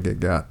they don't want to get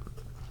got.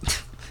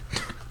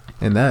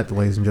 And that,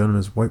 ladies and gentlemen,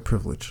 is white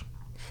privilege.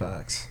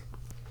 Facts.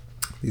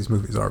 These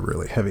movies are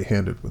really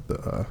heavy-handed with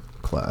the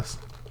class.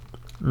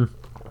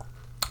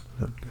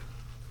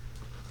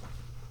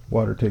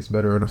 Water tastes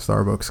better in a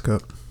Starbucks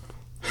cup.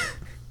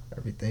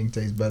 Everything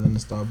tastes better in the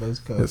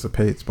Starbucks cup. It's a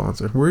paid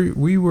sponsor.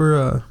 We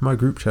were my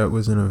group chat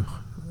was in a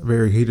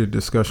very heated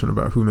discussion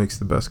about who makes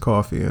the best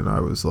coffee, and I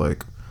was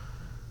like,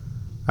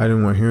 I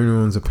didn't want to hear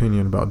anyone's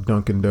opinion about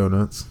Dunkin'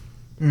 Donuts.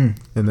 Mm.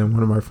 And then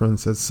one of my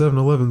friends said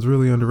 7-Eleven's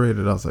really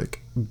underrated. I was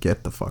like,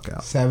 get the fuck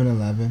out.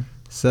 7-Eleven.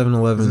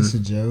 7-Eleven. Is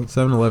this a joke?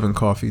 7-Eleven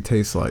coffee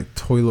tastes like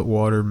toilet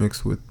water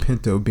mixed with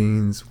pinto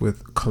beans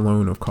with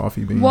cologne of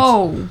coffee beans.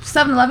 Whoa,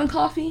 7-Eleven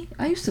coffee?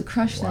 I used to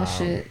crush Wow. that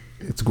shit.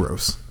 It's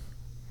gross.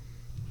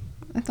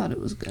 I thought it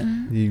was good.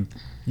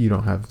 You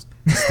don't have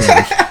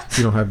distinguished,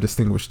 you don't have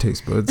distinguished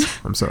taste buds.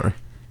 I'm sorry.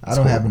 I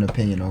don't have an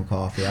opinion on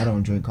coffee. I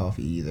don't drink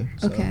coffee either.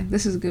 So. Okay,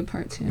 this is a good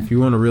part too. If you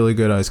want a really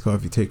good iced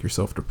coffee, take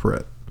yourself to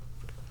Pret.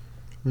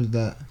 Where's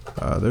that?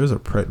 There's a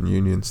Pret in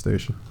Union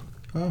Station.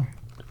 Oh.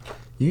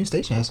 Union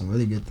Station has some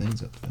really good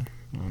things up there,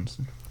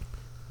 honestly.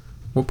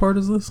 What part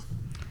is this?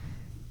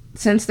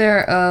 Since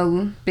they're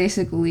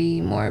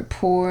basically more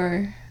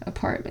poor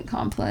apartment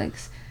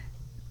complex,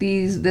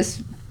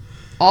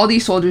 all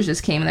these soldiers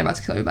just came and they're about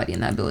to kill everybody in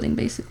that building,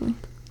 basically.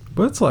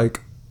 But it's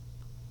like,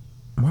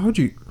 why would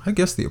you? I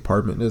guess the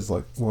apartment is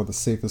like one of the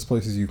safest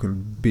places you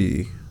can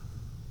be.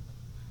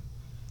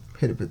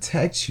 Here to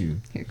protect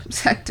you. Here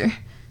comes Hector.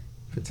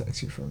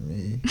 Protect you from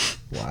me.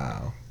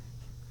 Wow.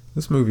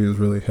 This movie is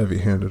really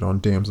heavy-handed on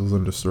damsels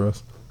in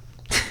distress.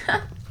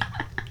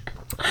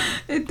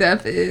 It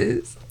def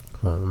is.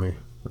 Hold on,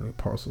 let me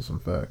parcel some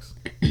facts.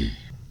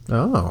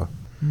 Oh,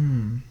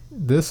 Hmm.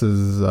 this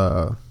is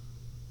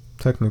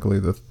technically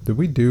did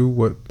we do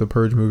what the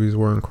Purge movies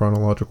were in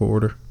chronological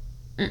order?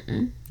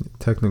 Mm-mm.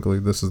 Technically,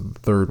 this is the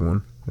third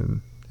one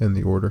in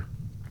the order.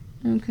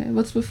 Okay,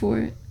 what's before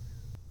it?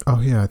 Oh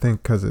yeah, I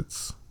think because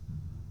it's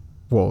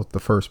the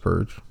first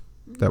Purge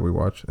that we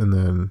watched, and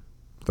then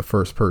the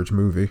first Purge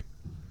movie.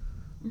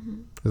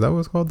 Mm-hmm. Is that what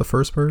it's called? The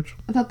first Purge?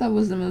 I thought that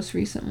was the most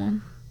recent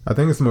one. I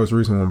think it's the most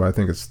recent one, but I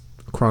think it's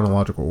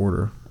chronological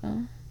order.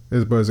 Oh.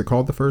 Is it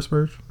called the first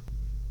Purge?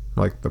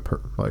 Like the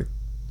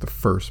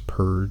first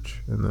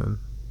Purge, and then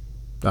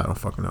I don't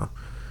fucking know.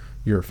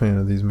 You're a fan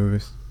of these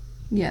movies?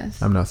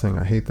 Yes. I'm not saying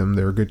I hate them.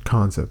 They're a good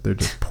concept. They're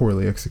just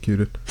poorly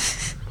executed.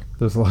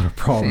 There's a lot of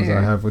problems Fair.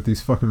 I have with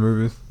these fucking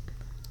movies.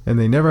 And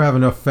they never have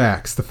enough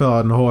facts to fill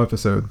out in a whole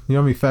episode. You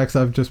know how many facts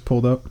I've just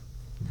pulled up?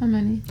 How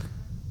many?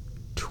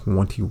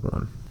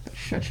 21.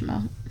 Stretch them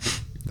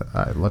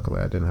out.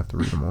 Luckily, I didn't have to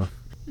read them all.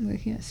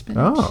 Like, yeah,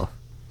 spinach. Oh.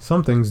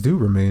 Some things do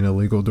remain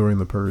illegal during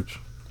the Purge.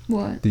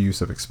 What? The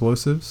use of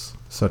explosives,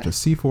 such as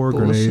C4, Bullshit.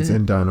 grenades,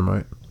 and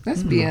dynamite.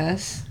 That's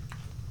BS.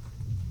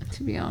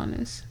 To be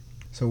honest.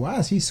 So why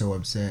is he so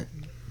upset?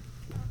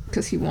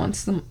 Because he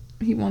wants them.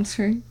 He wants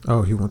her.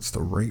 Oh, he wants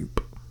to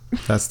rape.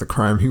 That's the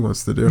crime he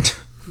wants to do.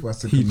 What's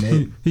to he,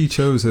 commit? he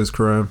chose his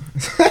crime.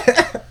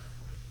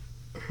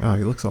 Oh,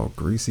 he looks all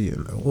greasy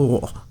and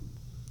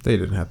they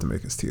didn't have to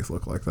make his teeth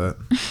look like that.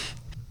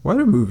 Why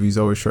do movies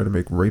always try to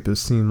make rapists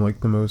seem like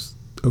the most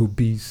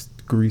obese,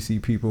 greasy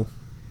people?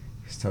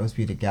 Those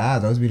be the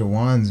guys. Those be the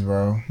ones,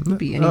 bro.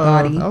 Be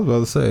anybody. I was about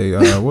to say,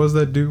 what was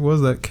that dude? What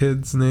was that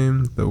kid's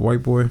name? The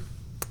white boy?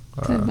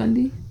 Ted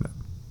Bundy.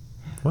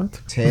 What?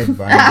 Ted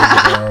Bundy,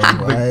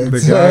 bro. What?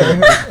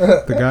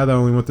 The guy that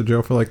only went to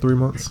jail for like 3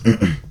 months?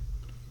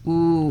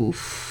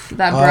 Oof.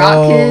 That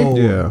Brock kid.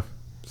 Yeah.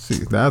 See,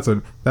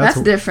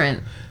 that's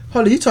Different.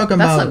 Hold on, you talking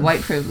That's about? like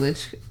white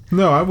privilege.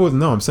 No, I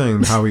wasn't. No, I'm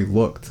saying how he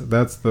looked.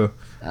 That's the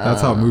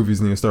That's how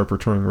movies need to start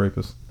portraying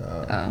rapists.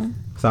 Oh.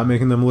 Stop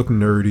making them look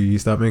nerdy.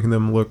 Stop making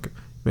them look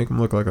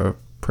like a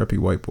preppy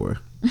white boy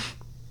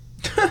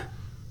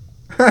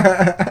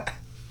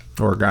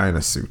or a guy in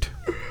a suit.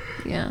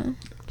 Yeah.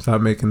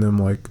 Stop making them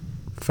like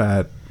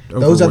fat.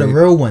 Those are the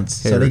overweight. real ones.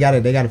 So Hairy.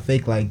 they gotta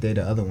fake like they're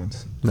the other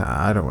ones.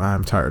 Nah, I don't.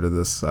 I'm tired of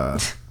this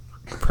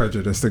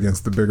prejudice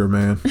against the bigger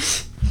man.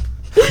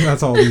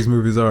 That's all these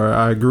movies are.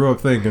 I grew up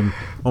thinking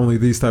only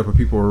these type of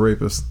people were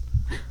rapists.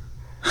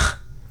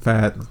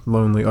 Fat,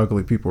 lonely,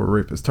 ugly people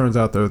were rapists. Turns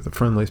out they're the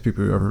friendliest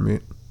people you ever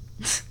meet.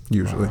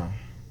 Usually,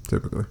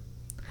 typically.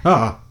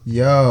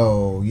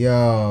 Yo. You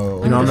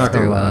know, I'm not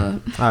gonna Threw lie.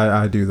 up.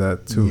 I do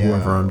that to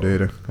whoever I'm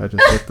dating. I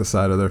just lick the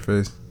side of their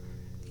face.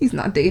 He's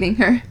not dating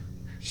her.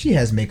 She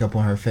has makeup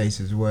on her face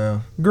as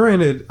well.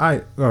 Granted,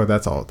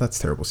 that's all. That's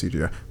terrible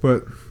CGI.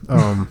 But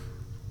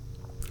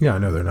yeah, I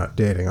know they're not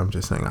dating. I'm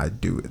just saying I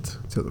do it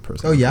to the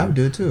person. Oh yeah, I would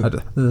do it too. I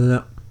just,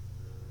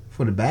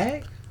 For the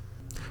bag?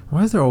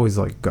 why is there always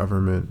like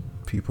government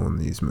people in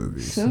these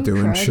movies So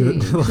doing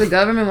cruddy. shit? The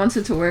government wants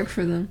it to work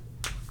for them.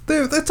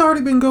 That's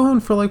already been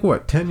going for like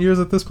what, 10 years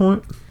at this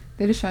point?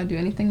 They just try to do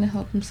anything to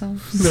help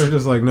themselves. They're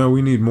just like, no,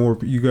 we need more.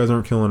 You guys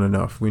aren't killing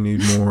enough. We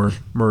need more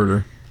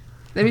murder.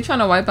 They be trying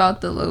to wipe out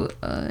the low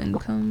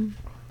income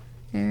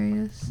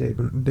areas.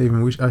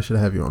 David, I should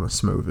have you on a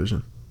Smo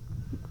Vision.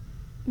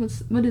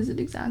 What is it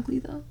exactly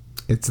though?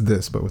 It's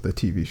this, but with a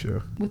TV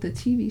show. With a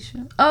TV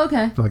show. Oh,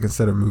 okay. Like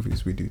instead of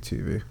movies, we do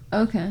TV.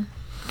 Okay.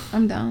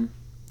 I'm down.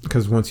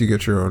 Because once you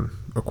get your own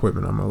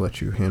equipment, I'm gonna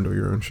let you handle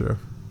your own show.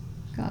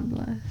 God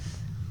bless.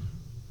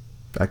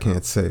 I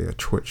can't say a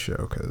Twitch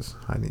show because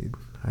I need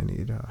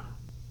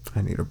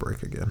a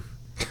break again.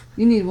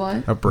 You need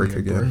what? A break Take a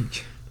again.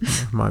 break.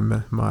 My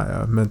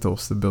mental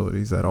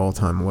stability is at all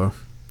time low.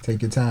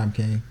 Take your time,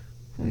 King.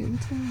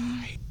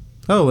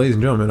 Oh, ladies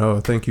and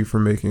gentlemen, thank you for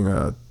making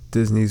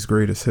Disney's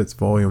Greatest Hits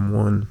Volume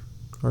 1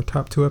 our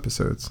top 2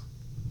 episodes.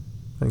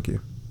 Thank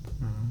you.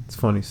 It's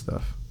funny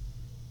stuff.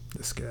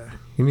 This guy,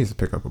 he needs to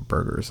pick up a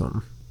burger or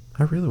something.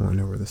 I really want to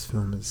know where this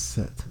film is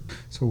set.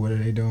 So what are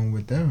they doing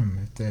with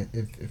them?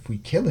 If we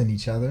killing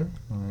each other,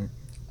 like,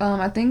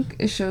 I think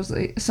it shows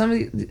like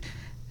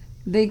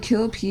they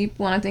kill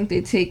people, and I think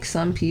they take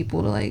some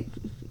people to like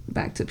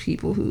back to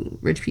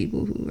rich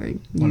people who are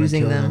wanna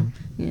using kill them.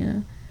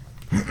 Yeah,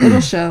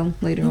 it'll show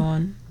later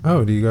on.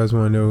 Oh, do you guys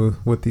want to know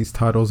what these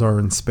titles are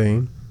in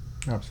Spain?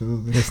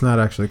 Absolutely. It's not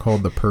actually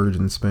called The Purge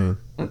in Spain.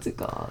 What's it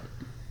called?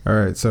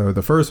 Alright, so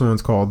the first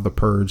one's called The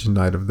Purge,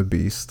 Night of the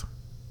Beast.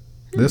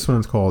 This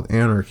one's called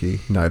Anarchy,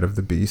 Night of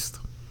the Beast.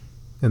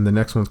 And the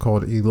next one's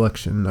called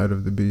Election, Night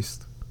of the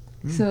Beast.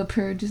 So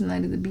Purge is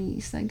Night of the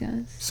Beast, I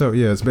guess. So,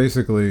 yeah, it's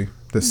basically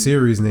the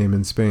series name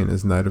in Spain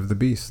is Night of the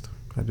Beast.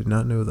 I did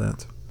not know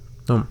that.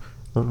 One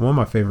of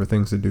my favorite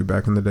things to do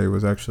back in the day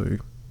was actually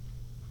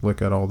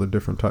look at all the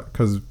different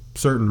because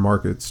certain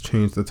markets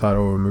change the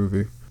title of a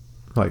movie.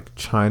 Like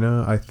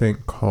China, I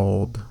think,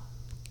 called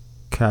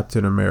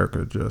Captain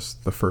America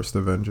just the First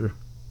Avenger.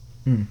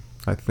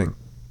 I think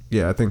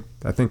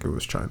it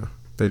was China.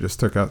 They just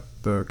took out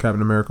the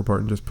Captain America part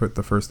and just put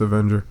the First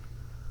Avenger.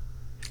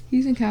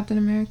 He's in Captain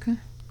America.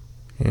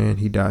 And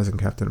he dies in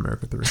Captain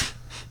America 3.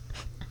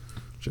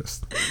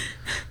 just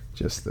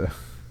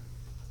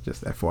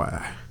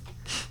FYI.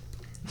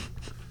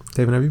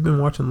 David, have you been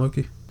watching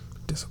Loki?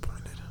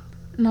 Disappointed.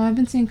 No, I've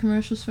been seeing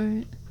commercials for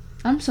it.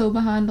 I'm so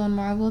behind on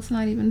Marvel, it's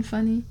not even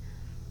funny.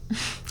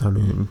 I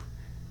mean,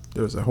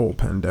 there's a whole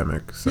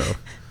pandemic, so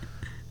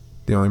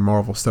the only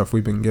Marvel stuff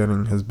we've been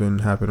getting has been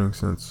happening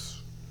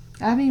since...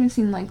 I haven't even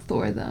seen like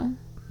Thor though.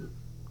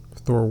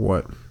 Thor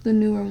what? The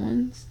newer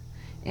ones.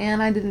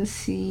 And I didn't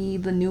see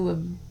the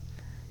new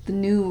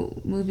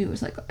movie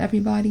was like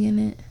everybody in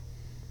it.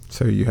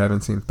 So you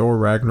haven't seen Thor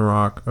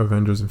Ragnarok,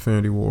 Avengers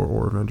Infinity War,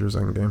 or Avengers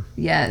Endgame?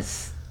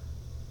 Yes.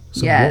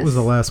 So yes. what was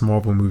the last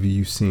Marvel movie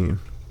you've seen?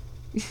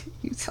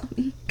 You tell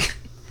me.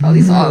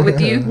 Probably saw it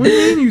with you. What do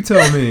you mean you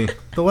tell me?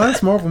 The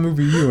last Marvel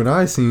movie you and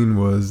I seen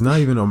was not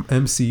even an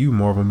MCU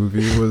Marvel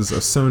movie. It was a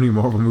Sony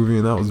Marvel movie,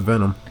 and that was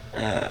Venom.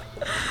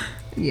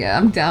 Yeah,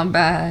 I'm down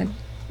bad.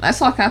 I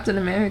saw Captain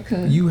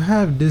America. You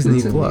have Disney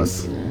Who took me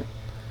Plus. to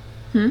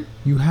that?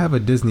 You have a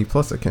Disney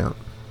Plus account.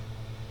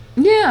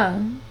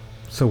 Yeah.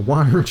 So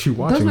why aren't you Those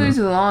watching movies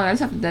them? are long. I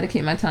just have to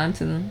dedicate my time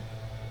to them.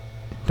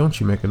 Don't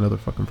you make another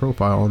fucking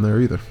profile on there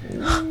either.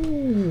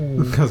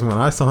 Because when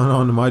I sign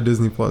on to my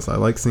Disney Plus, I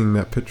like seeing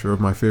that picture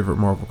of my favorite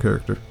Marvel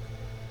character.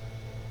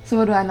 So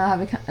what, do I not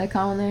have a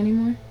account on there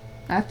anymore?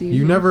 I have to use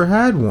You it. never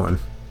had one.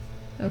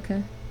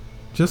 Okay.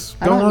 Just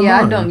I go don't. online.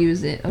 Yeah, I don't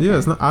use it. Okay. Yeah,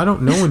 it's not.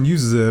 No one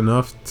uses it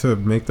enough to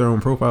make their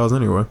own profiles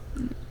anyway.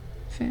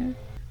 Fair.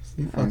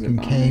 He fucking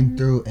came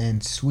through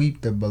and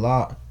sweep the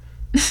block.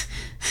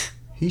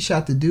 He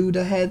shot the dude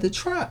that had the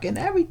truck and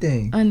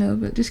everything. I know,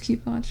 but just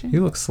keep watching. He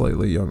looks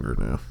slightly younger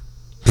now.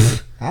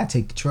 I'd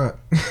take the truck.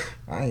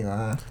 I ain't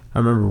lying. I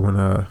remember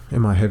when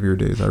in my heavier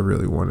days, I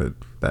really wanted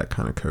that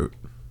kind of coat.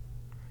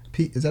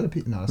 Is that a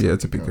peacoat? No, Yeah,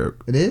 it's a peacoat.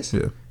 It is?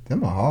 Yeah.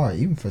 Them are hard,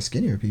 even for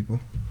skinnier people.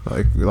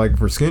 Like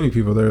for skinny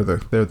people, they're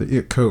the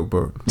it coat.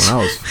 But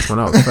when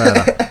I was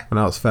fat, when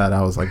I was fat,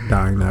 I was like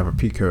dying to have a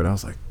pea coat. I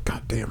was like,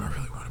 God damn, I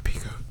really want a pea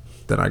coat.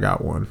 Then I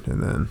got one,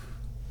 and then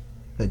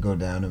They go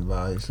down in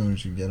value as soon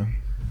as you get them.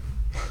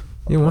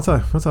 yeah, once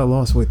I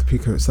lost weight, the pea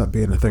coat stopped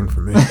being a thing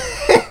for me.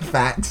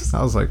 Facts.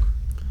 I was like,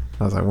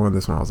 wanted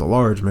this when I was a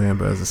large man,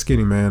 but as a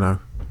skinny man, I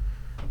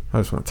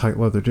just want tight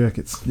leather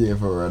jackets. Yeah,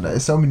 for real.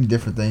 There's so many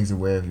different things to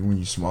wear when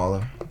you're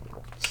smaller.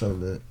 So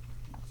lit.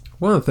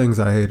 One of the things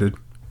I hated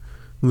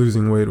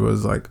losing weight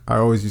was like I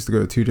always used to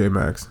go to TJ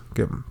Maxx,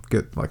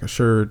 get like a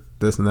shirt,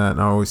 this and that,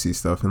 and I always see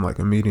stuff in like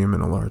a medium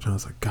and a large. And I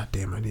was like, God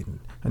damn, I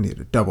need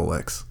a double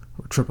X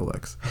or triple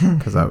X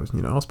because I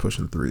was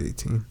pushing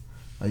 318.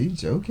 Are you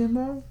joking,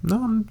 bro?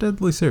 No, I'm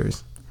deadly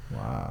serious.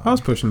 Wow. I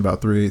was pushing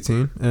about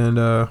 318, and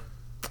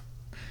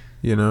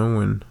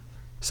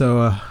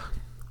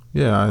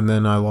yeah, and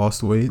then I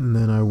lost weight, and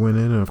then I went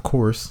in, and of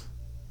course,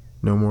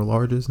 no more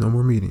larges, no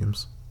more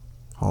mediums,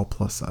 all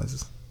plus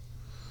sizes.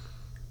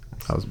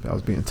 I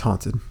was being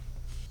taunted.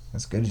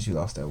 That's good that you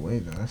lost that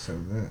weight, though. That's so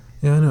good.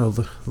 Yeah, I know.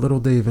 Little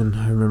Davin,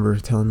 I remember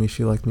telling me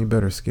she liked me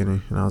better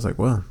skinny, and I was like,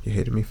 well, you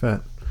hated me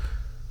fat.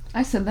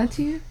 I said that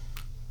to you?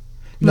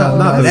 No,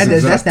 not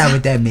those that's not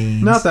what that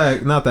means. Not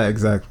that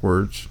exact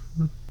words.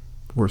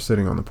 We're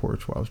sitting on the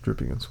porch while I was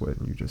dripping in sweat,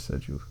 and you just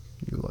said you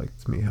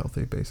liked me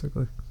healthy,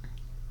 basically.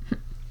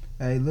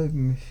 Hey, look,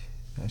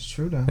 that's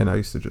true though. And I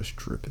used to just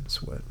drip in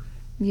sweat.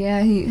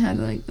 Yeah, he had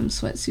like them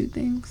sweatsuit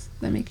things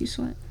that make you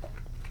sweat.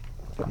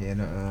 Yeah,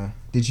 no,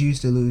 did you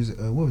used to lose,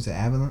 what was it,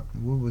 Avalon?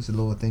 What was the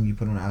little thing you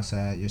put on the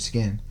outside your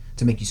skin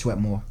to make you sweat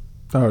more?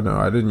 Oh, no,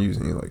 I didn't use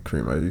any, like,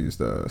 cream. I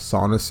used a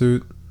sauna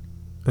suit,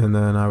 and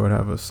then I would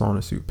have a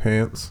sauna suit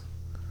pants.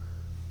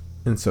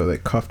 And so they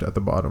cuffed at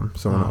the bottom.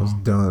 So when I was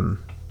done,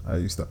 I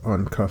used to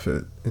uncuff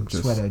it and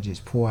just... Sweater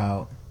just pour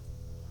out.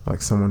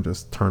 Like someone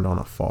just turned on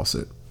a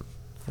faucet.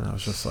 And I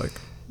was just like...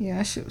 Yeah,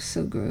 that shit was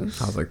so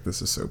gross. I was like,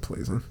 this is so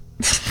pleasing.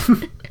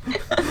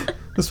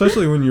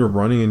 Especially when you're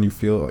running and you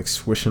feel it like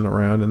swishing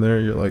around in there.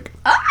 You're like,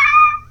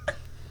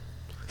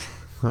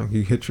 like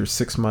you hit your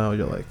 6 mile.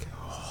 You're like,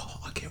 oh,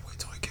 I can't wait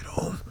till I get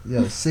home.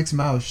 Yeah, 6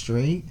 miles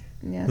straight.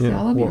 Yeah, see,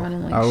 I'll be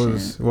running like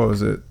shit. What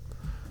was it?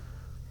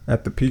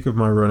 At the peak of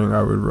my running,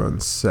 I would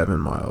run 7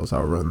 miles. I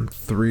would run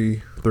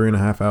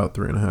 3.5 out,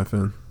 3.5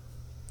 in,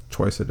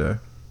 twice a day.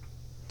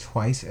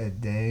 Twice a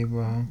day,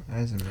 bro.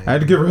 That's amazing. I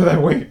had to get rid of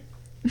that weight.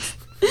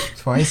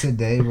 Twice a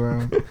day,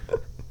 bro.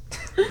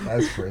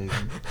 That's crazy.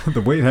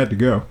 The weight had to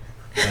go.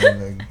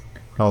 Like,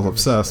 I was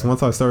obsessed.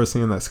 Once I started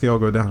seeing that scale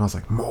go down, I was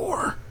like,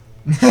 more.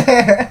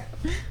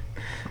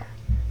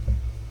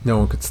 No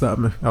one could stop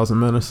me. I was a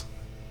menace.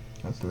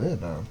 that's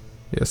lit, though.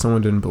 Yeah,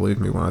 someone didn't believe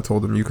me when I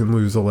told them you can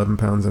lose 11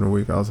 pounds in a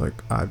week. I was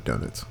like, I've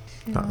done it.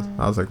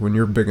 I was like, when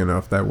you're big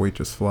enough, that weight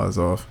just flies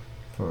off.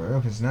 For real,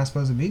 because it's not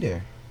supposed to be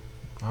there.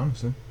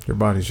 Honestly. Your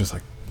body's just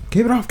like,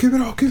 keep it off, keep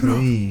it off, keep it off.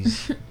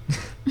 Please.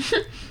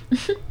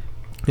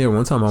 Yeah,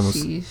 one time I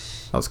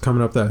Sheesh. was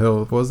coming up that hill.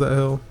 What was that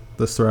hill?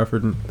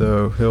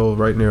 The hill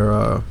right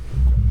near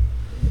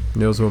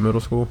Neilsville Middle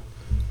School.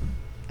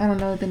 I don't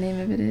know what the name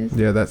of it is.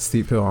 Yeah, that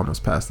steep hill. I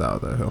almost passed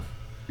out that hill.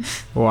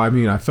 Well, I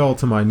mean, I fell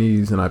to my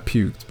knees and I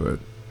puked, but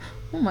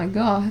Oh my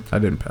god. I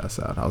didn't pass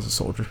out. I was a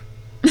soldier.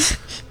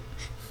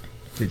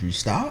 Did you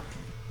stop?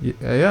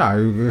 Yeah,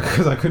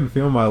 because I couldn't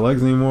feel my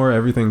legs anymore.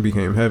 Everything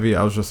became heavy.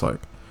 I was just like,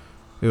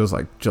 it was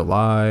like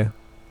July,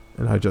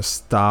 and I just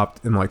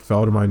stopped and like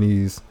fell to my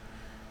knees.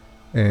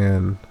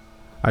 And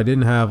I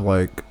didn't have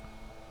like,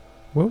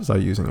 what was I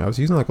using? I was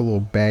using like a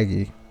little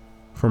baggie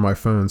for my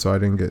phone, so I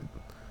didn't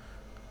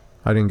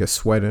get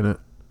sweat in it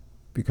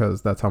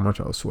because that's how much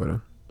I was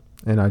sweating.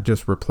 And I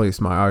just replaced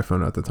my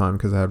iPhone at the time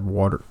because I had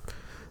water.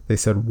 They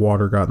said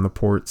water got in the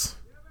ports.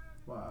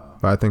 Wow.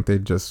 But I think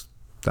that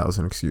was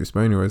an excuse.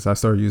 But anyways, I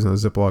started using a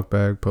Ziploc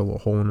bag, put a little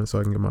hole in it so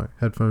I can get my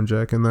headphone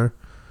jack in there.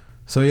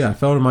 So yeah, I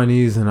fell to my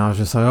knees and I was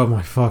just like, oh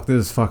my fuck,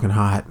 this is fucking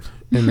hot.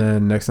 And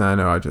then next thing I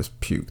know, I just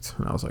puked.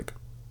 And I was like,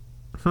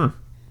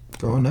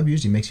 Throwing up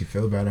usually makes you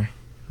feel better.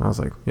 I was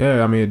like,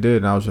 yeah, I mean, it did.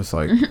 And I was just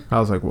like,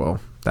 well,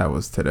 that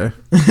was today.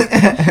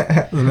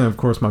 And then, of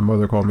course, my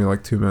mother called me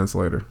like 2 minutes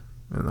later.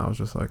 And I was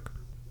just like,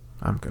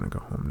 I'm going to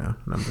go home now.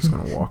 And I'm just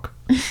going to walk.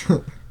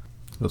 It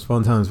was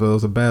fun times, but it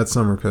was a bad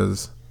summer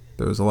because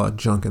there was a lot of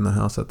junk in the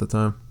house at the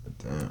time.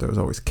 Damn. There was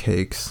always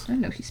cakes, I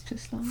know he's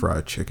pissed off.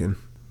 fried chicken.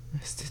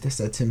 That's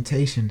that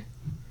temptation.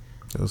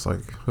 It was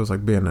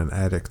like being an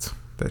addict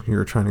that you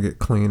were trying to get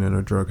clean in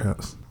a drug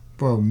house.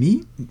 Bro,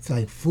 me, it's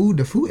like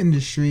the food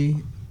industry,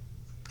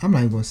 I'm not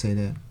even going to say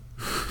that.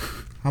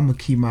 I'm going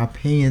to keep my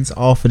opinions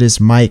off of this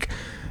mic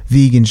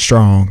vegan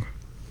strong.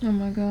 Oh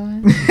my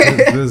god.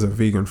 This is a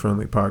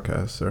vegan-friendly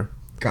podcast, sir.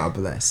 God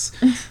bless.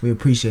 We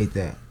appreciate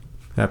that.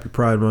 Happy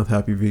Pride Month,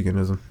 happy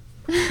veganism.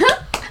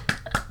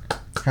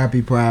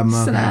 Happy Pride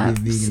Month, Snaps.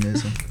 happy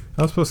veganism.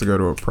 I was supposed to go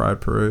to a Pride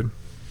parade.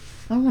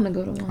 I want to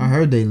go to one. I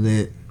heard they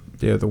lit.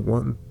 Yeah,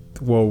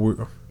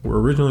 we're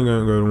originally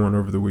going to go to one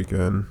over the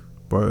weekend,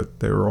 but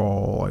they were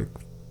all like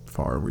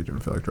far and we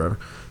didn't feel like driving.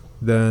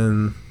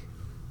 Then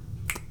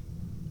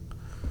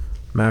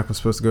Mac was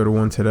supposed to go to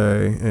one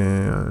today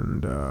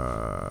and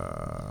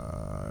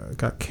it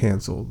got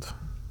canceled.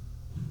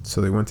 So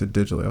they went to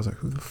digitally. I was like,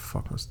 who the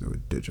fuck wants to do a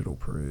digital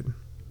parade?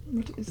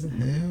 What is What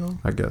the that? hell?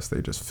 I guess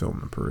they just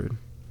filmed the parade.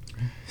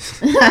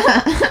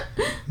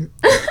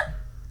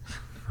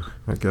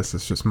 I guess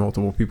it's just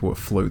multiple people with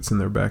floats in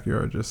their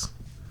backyard. Just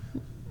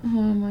Oh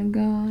my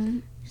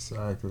god.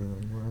 Exactly.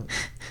 Like what?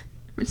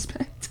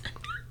 Respect.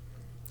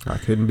 I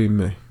couldn't be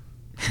me.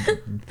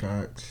 In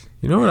fact,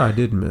 You know what I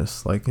did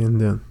miss? Like in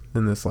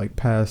this like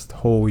past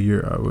whole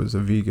year, I was a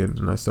vegan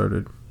and I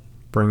started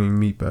bringing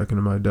meat back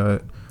into my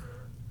diet.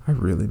 I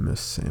really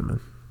miss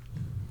salmon.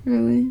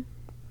 Really?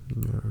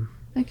 Yeah.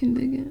 I can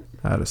dig it.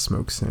 I had a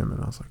smoked salmon.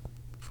 I was like,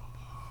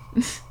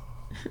 fuck.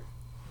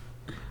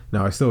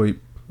 Now I still eat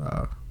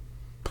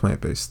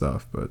plant-based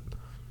stuff, but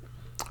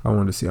I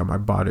wanted to see how my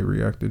body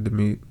reacted to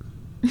meat.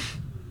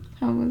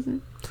 How was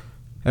it?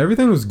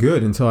 Everything was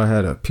good until I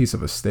had a piece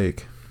of a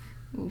steak.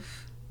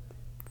 Oof.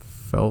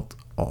 Felt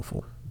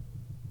awful.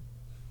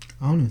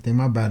 I don't even think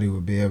my body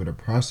would be able to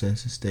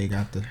process a steak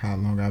after how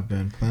long I've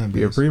been plant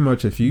Yeah, based. pretty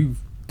much. If you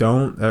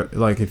don't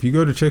like, if you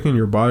go to chicken,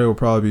 your body will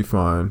probably be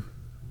fine.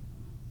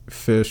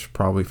 Fish,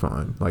 probably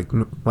fine.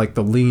 Like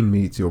the lean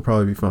meats, you'll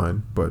probably be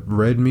fine. But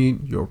red meat,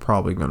 you're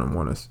probably gonna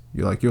want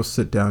to. You'll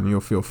sit down and you'll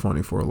feel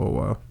funny for a little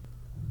while.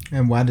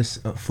 And why does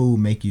food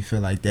make you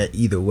feel like that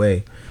either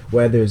way?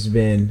 Whether it's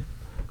been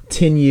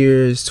 10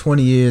 years,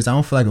 20 years, I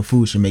don't feel like a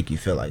food should make you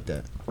feel like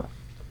that.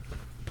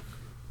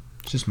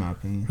 It's just my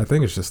opinion. I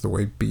think it's just the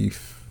way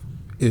beef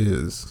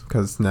is,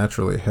 because it's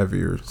naturally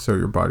heavier, so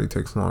your body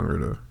takes longer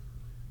to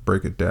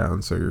break it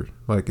down. So you're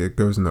like, it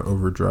goes into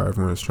overdrive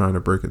when it's trying to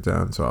break it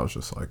down. So I was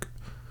just like,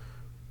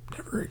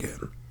 never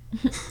again.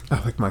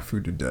 I like my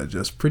food to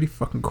digest pretty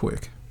fucking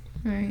quick.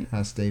 Right.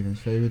 That's Steven's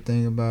favorite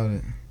thing about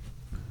it.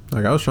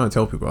 Like I was trying to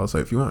tell people, I was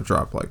like, if you want to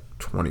drop like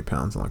 20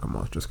 pounds in like a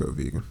month, just go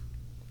vegan.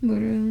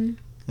 Literally.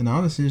 And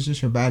honestly, it's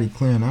just your body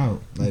clearing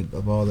out, like,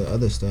 of all the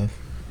other stuff.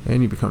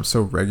 And you become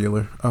so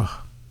regular.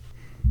 Oh,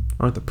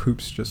 aren't the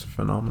poops just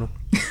phenomenal?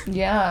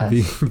 Yeah.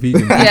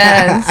 Vegan.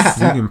 Yes.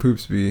 Vegan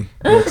poops be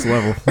next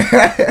level.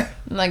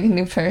 Like a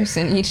new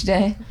person each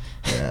day.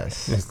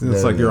 Yes.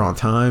 It's like you're on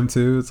time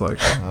too. It's like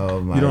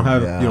Oh my you don't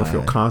God.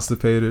 feel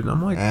constipated. And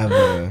I'm like,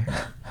 Ever.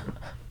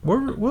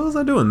 what was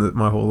I doing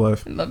my whole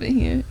life? Love it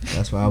here.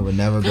 That's why I would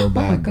never go my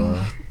back, bro.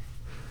 God.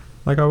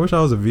 Like I wish I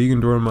was a vegan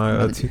during my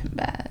Love it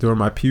bad. during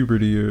my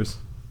puberty years.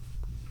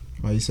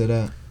 Why you say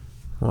that?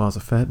 Well, I was a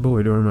fat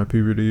boy during my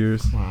puberty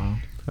years. Wow.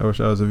 I wish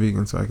I was a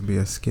vegan so I could be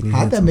a skinny.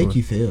 How'd that handsome make boy.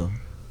 you feel?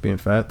 Being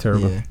fat,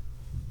 terrible. Yeah. It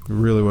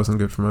really wasn't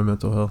good for my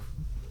mental health.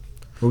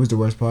 What was the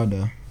worst part,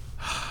 though?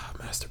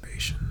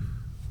 Masturbation.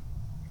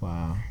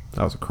 Wow.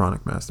 I was a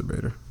chronic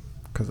masturbator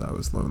because I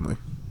was lonely.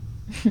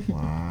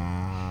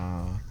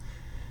 Wow.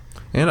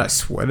 And I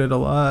sweated a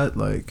lot.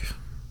 Like,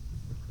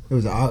 It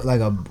was like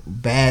a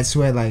bad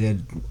sweat, like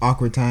an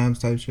awkward times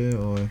type shit,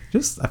 or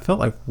I felt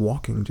like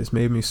walking just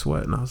made me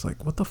sweat. And I was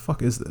like, what the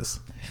fuck is this?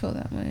 I feel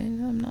that way.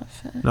 I'm not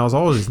fat. And I was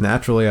always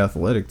naturally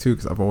athletic too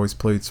because I've always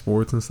played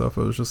sports and stuff.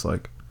 It was just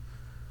like,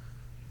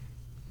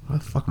 why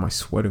the fuck am I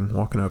sweating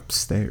walking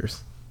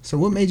upstairs? so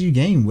what made you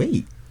gain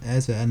weight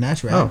as a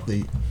natural Oh.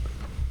 athlete?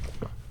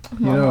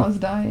 My know- mom's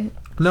diet.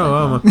 No,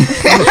 I'm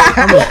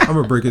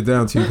gonna break it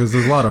down to you because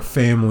there's a lot of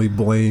family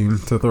blame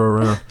to throw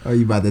around. Oh,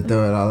 you about to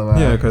throw it all around?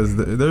 Yeah, because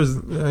there's,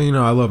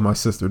 I love my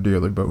sister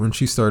dearly, but when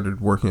she started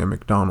working at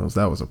McDonald's,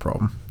 that was a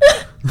problem.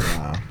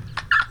 Wow.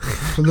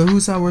 So then who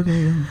started working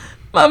here?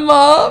 My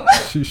mom.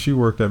 She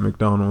worked at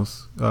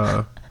McDonald's.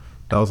 That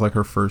was like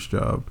her first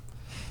job,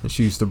 and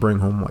she used to bring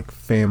home like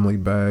family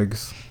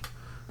bags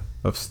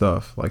of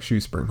stuff. Like she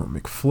used to bring home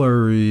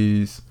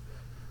McFlurries,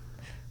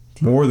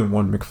 more than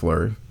one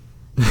McFlurry.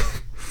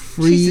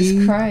 Jesus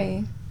Free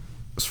Christ.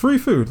 It's free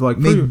food. Like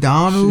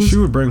McDonald's? She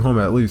would bring home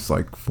at least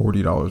like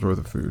 $40 worth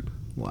of food,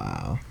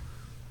 Wow.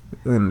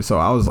 and so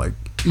I was like,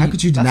 How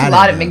could you deny That's a that?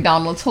 lot of though?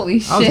 McDonald's. Holy I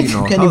was shit. eating You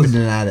all- can't I even was-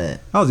 deny that.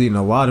 I was eating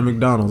a lot of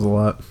McDonald's a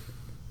lot.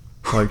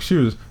 Like she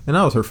was, and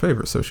that was her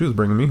favorite, so she was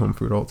bringing me home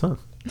food all the time.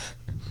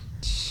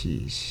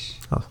 Sheesh.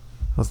 I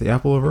was the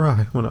apple of her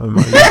eye when I was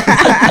my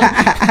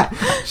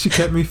youth. She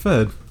kept me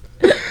fed.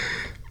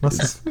 My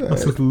sister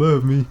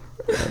loved me.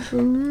 For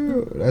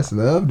real. That's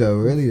love, though.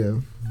 Really,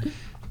 though.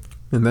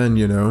 And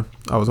then,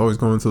 I was always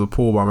going to the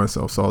pool by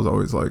myself, so I was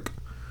always like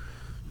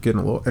getting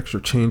a little extra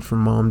change from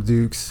Mom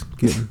Dukes,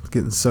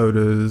 getting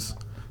sodas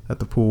at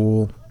the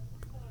pool.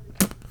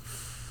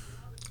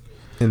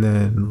 And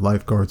then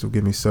lifeguards would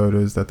give me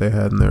sodas that they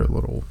had in their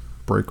little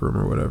break room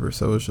or whatever.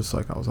 So it was just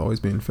like I was always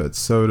being fed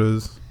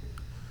sodas.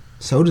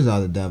 Sodas are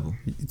the devil.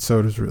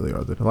 Sodas really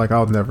are the, like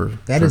I'll never.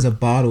 That is a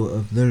bottle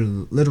of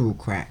literal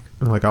crack.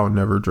 Like I'll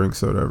never drink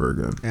soda ever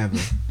again.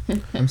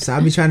 Ever. I'm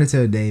sorry. I be trying to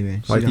tell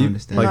David. She Like don't you-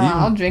 understand. like Nah, even-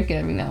 I'll drink it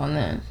every now and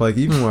then. Like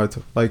even when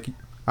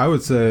I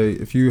would say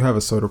if you have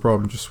a soda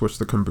problem, just switch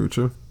to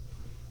kombucha.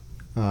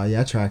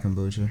 Yeah, I tried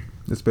kombucha.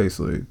 It's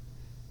basically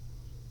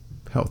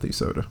healthy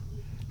soda.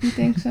 You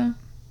think so?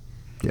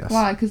 Yes.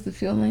 Why? Because the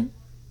feeling?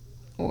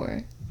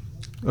 Or?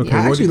 Okay.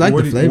 I actually like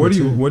the flavor, what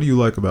too. What do you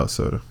like about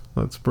soda?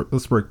 Let's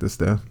break this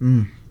down.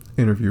 Mm.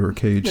 Interviewer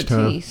cage The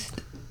time.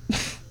 taste.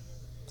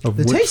 Of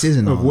The taste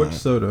isn't of all which that.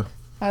 soda.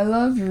 I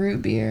love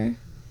root beer.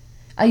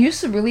 I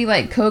used to really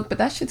like Coke, but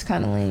that shit's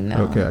kind of lame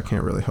now. Okay, I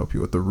can't really help you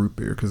with the root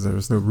beer because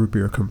there's no root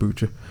beer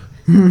kombucha.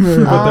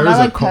 I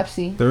like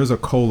Pepsi. There is a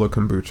cola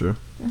kombucha.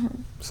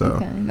 So,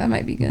 Okay, that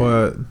might be good.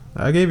 but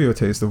I gave you a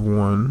taste of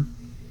one.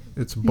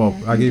 It's Yeah,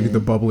 I you gave you the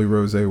did. bubbly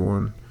rosé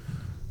one.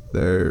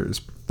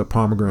 There's the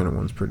pomegranate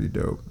one's pretty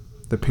dope.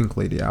 The pink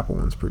lady apple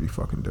one's pretty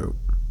fucking dope.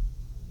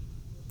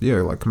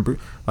 Yeah, like kombucha.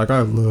 Like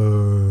I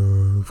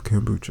love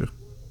kombucha.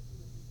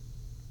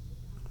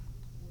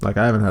 Like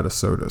I haven't had a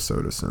soda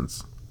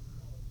since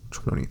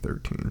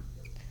 2013.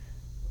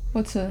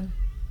 What's a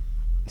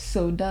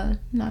soda?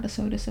 Not a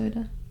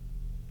soda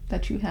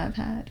that you have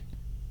had.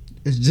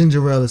 It's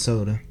ginger ale or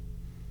soda.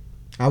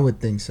 I would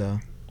think so.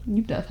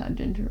 You've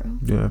definitely had ginger ale.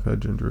 Yeah, I've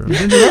had ginger ale.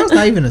 Ginger ale's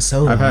not even a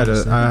soda. I've had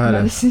a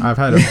Medicine. I've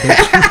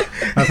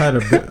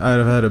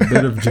had a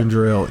bit of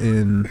ginger ale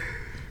in.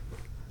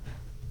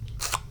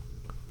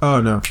 Oh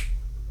no,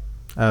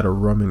 I had a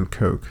rum and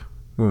coke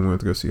when we went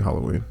to go see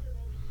Halloween.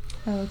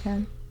 Oh,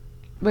 okay.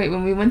 Wait,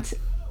 when we went to...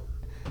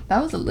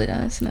 That was a lit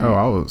ass night. Oh,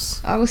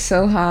 I was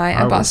so high.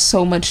 I I bought was-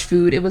 so much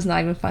food. It was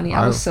not even funny.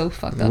 I was so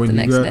fucked up the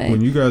next day.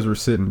 When you guys were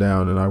sitting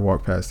down and I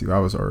walked past you, I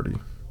was already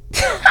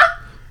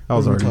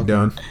What were we talking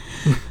done.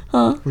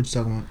 Huh? What you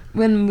talking about?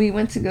 When we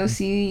went to go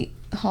see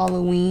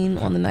Halloween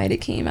on the night it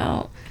came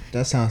out,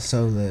 That sounds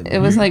so lit. it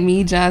was like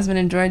me, Jasmine,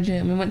 and Georgia,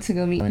 and we went to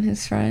go meet one of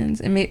his friends,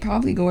 and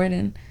probably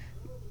Gordon.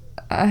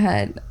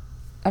 I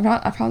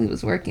probably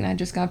was working. I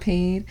just got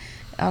paid.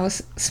 I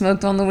was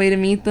smoked on the way to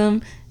meet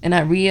them, and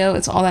at Rio,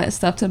 it's all that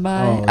stuff to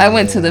buy. Oh, I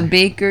went to yeah. the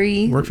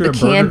bakery, Weren't you the at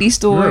candy You were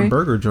store. at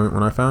Burger Joint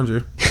when I found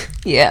you.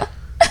 Yeah.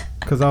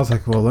 Because I was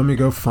like, well, let me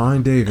go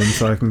find David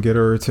so I can get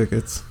her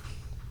tickets.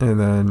 And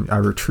then I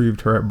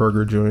retrieved her at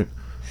Burger Joint,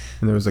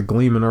 and there was a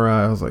gleam in her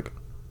eye. I was like,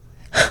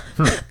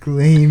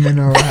 Gleaming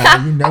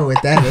around. You know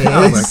what that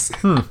I was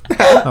is.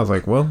 like, I was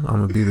like, well, I'm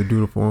gonna be the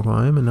dutiful uncle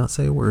I am and not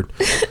say a word.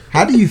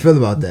 How do you feel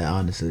about that,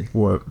 honestly?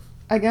 What?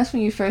 I guess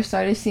when you first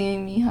started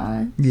seeing me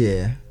high,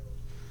 Yeah.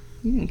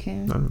 you didn't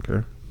care. I don't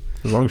care.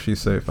 As long as she's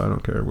safe, I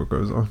don't care what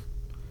goes on.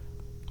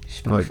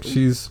 Like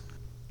she's,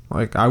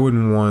 like I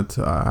wouldn't want.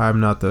 I'm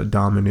not the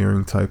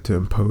domineering type to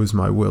impose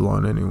my will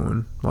on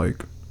anyone.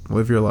 Like,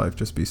 live your life,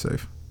 just be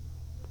safe.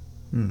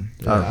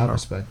 Yeah, I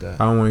respect that.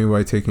 I don't want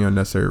anybody taking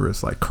unnecessary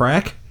risks. Like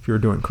crack. If you're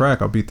doing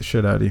crack, I'll beat the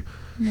shit out of you.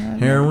 No, I've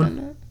never Heroin?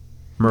 done that.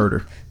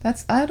 Murder.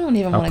 I don't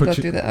even I'll want to put go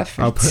you- through the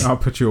effort. I'll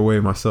put you away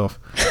myself.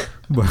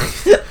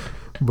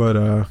 But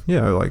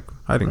yeah, like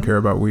I didn't care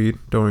about weed.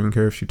 Don't even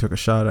care if she took a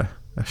shot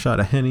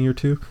of Henny or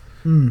two.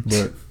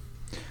 But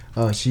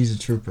Oh, she's a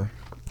trooper.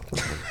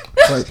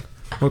 like,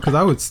 well, because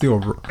I would steal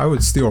rum. I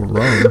would steal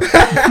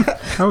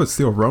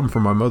rum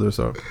from my mother.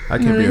 So I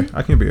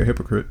can't be a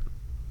hypocrite.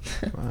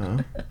 Wow.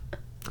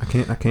 I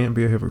can't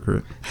be a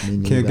hypocrite.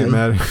 Me Can't get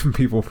neither. mad at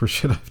people for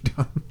shit I've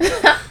done.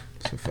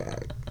 It's a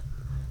fact.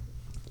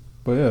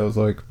 But yeah, it was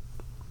like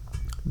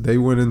they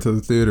went into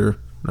the theater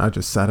and I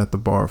just sat at the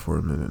bar for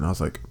a minute and I was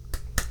like,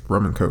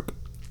 rum and coke.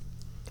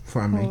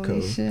 Farming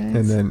Holy code. shit.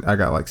 And then I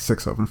got like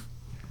 6 of them.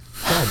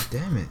 God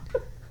damn it.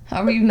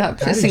 How are you not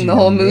How did pissing you the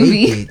whole make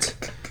movie?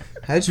 it?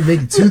 How did you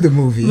make it to the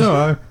movie?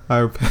 No,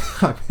 I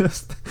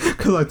pissed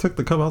because I took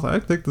the cup. I was like, I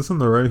can take this in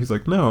the right. He's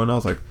like, no, and I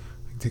was like,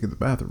 I can take it to the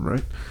bathroom,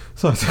 right?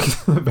 So I took it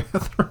to the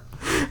bathroom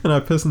and I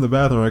pissed in the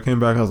bathroom. I came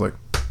back. I was like,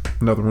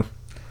 another one.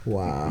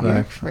 Wow. And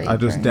You're crazy. I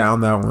just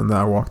downed that one. Then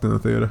I walked in the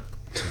theater.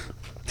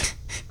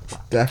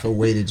 That's what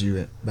waited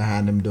you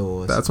behind them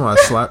doors. That's why I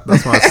slapped.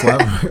 That's why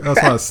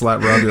I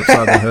slapped Robbie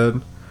upside the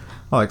head.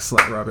 I like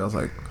slapped Robbie. I was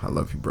like, I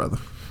love you, brother.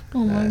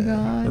 Oh my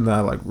god. And then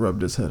I like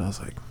rubbed his head. I was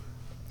like,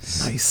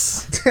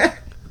 nice.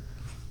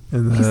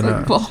 And He's then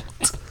like, bald.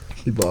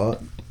 He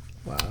bought.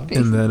 Wow.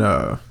 and then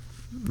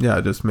yeah,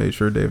 I just made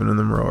sure David and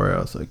them were alright.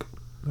 I was like,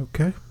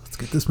 okay, let's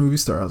get this movie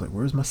started. I was like,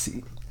 where's my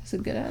seat? It's a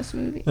good ass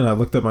movie. And I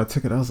looked at my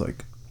ticket. I was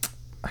like,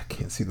 I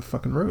can't see the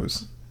fucking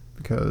rows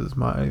because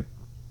my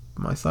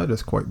sight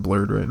is quite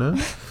blurred right now.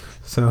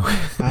 So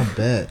I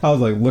bet. I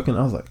was like looking.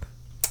 I was like,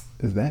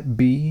 is that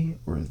B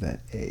or is that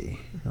A?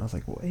 And I was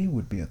like, well, A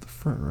would be at the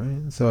front,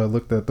 right? So I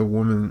looked at the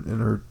woman and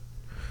her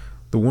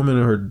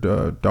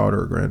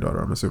daughter or granddaughter,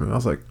 I'm assuming. I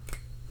was like,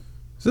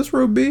 is this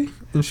row B?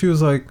 And she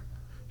was like,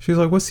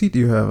 what seat do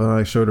you have? And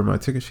I showed her my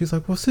ticket. She's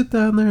like, well, sit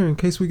down there in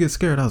case we get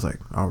scared. I was like,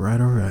 all right.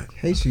 In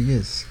case you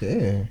get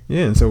scared.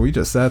 Yeah, and so we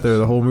just sat there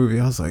the whole movie.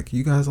 I was like,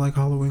 you guys like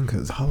Halloween?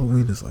 Because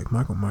Halloween is like,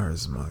 Michael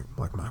Myers is my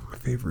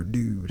favorite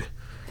dude.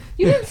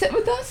 You didn't sit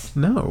with us?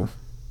 No.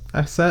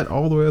 I sat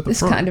all the way at the This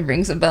front. kind of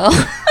rings a bell.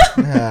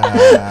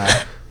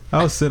 Ah,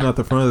 I was sitting at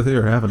the front of the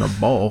theater having a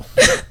ball.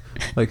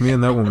 Like, me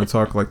and that woman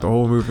talked like the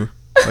whole movie.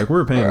 Like, we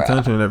were paying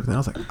attention and everything. I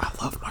was like, I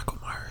love Michael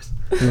Myers.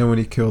 And then when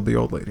he killed the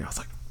old lady, I was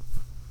like,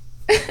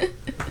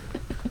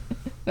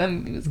 That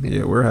movie was good.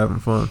 yeah, we're having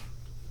fun.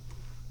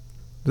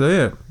 So,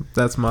 yeah,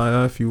 that's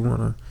my, if you want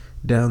to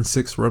down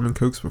 6 rum and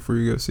cokes before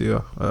you go see a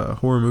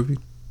horror movie,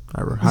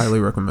 I would highly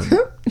recommend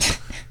it.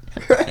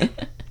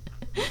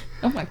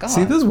 Oh my god.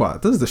 See, this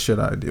is the shit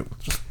I deal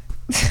with.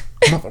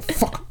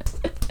 Motherfucker.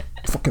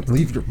 Fucking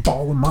leave your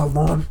ball in my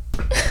lawn.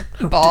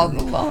 Ball in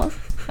the lawn.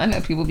 I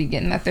know people be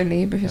getting at their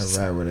neighbors.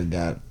 That rat would have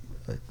got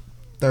a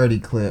 30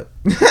 clip.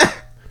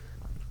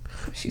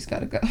 She's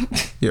gotta go.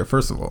 Yeah,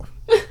 first of all,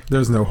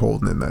 there's no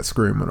holding in that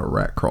scream when a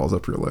rat crawls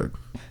up your leg.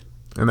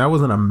 And that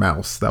wasn't a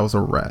mouse, that was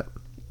a rat.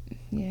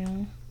 Yeah.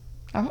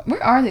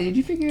 Where are they? Did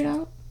you figure it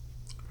out?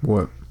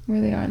 What?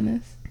 Where they are in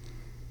this?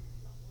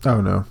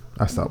 Oh no,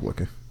 I stopped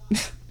looking.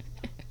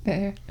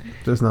 There.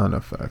 There's not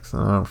enough facts.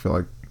 And I don't feel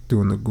like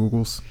doing the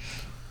Googles.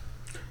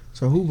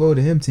 So who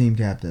voted him team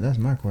captain? That's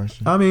my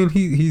question. I mean,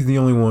 he's the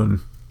only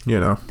one, you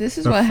know. This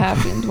is what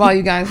happened while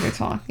you guys were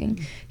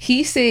talking.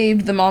 He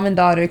saved the mom and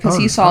daughter because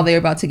he saw they were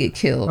about to get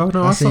killed. Oh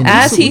no, I I saw seen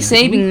As this. he's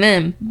saving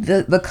them,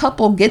 the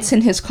couple gets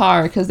in his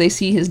car because they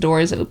see his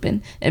doors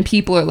open and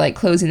people are like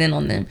closing in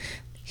on them.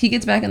 He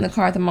gets back in the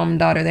car with the mom and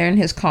daughter. They're in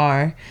his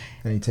car,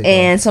 And he take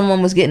and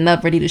someone was getting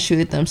up ready to shoot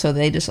at them, so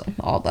they just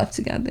all left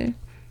together.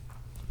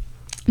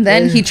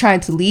 Then he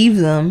tried to leave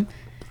them,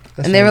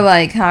 and they were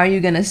like, "How are you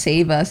gonna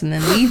save us and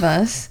then leave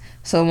us?"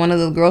 So one of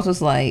the girls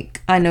was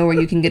like, "I know where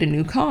you can get a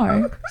new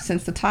car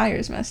since the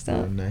tires messed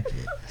up."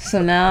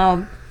 So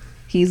now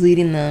he's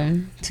leading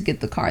them to get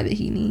the car that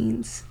he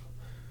needs.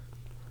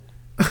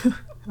 I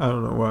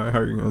don't know why. How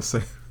are you gonna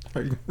say?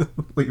 How are you gonna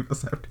leave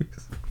us after you?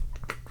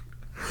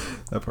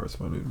 That part's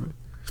funny to me.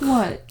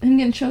 What? Him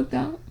getting choked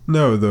out?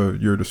 No,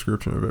 your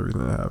description of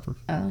everything that happened.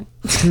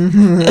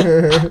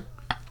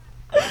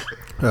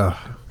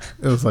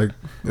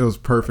 It was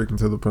perfect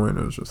until the point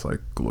it was just like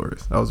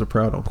glorious. That was a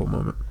proud uncle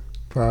moment.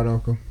 Proud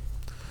uncle.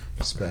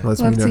 Respect. Lets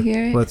Love me know, to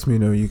hear it. Lets me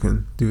know you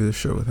can do this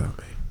show without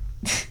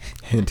me.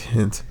 Hint,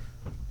 hint.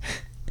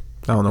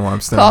 I don't know why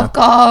I'm staring. Cough,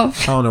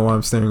 cough. I don't know why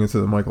I'm staring into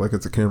the mic like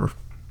it's a camera.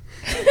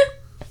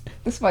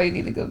 That's why you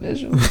need to go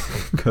visual.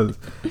 Because,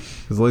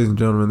 ladies and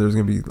gentlemen, there's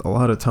going to be a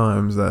lot of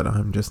times that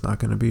I'm just not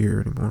going to be here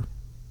anymore.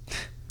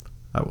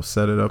 I will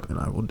set it up and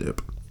I will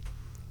dip.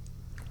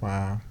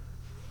 Wow.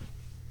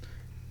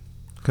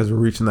 Because we're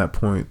reaching that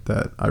point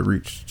that I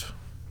reached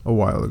a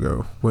while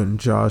ago when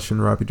Josh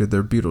and Robbie did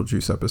their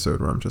Beetlejuice episode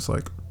where I'm just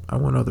like, I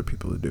want other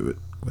people to do it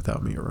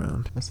without me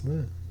around. That's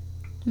lit.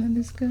 That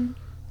is good.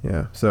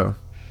 Yeah, so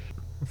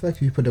I feel like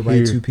if you put the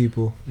right two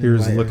people. in the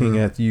here's right looking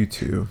area, at you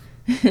two.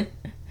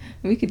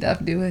 We could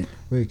definitely do it.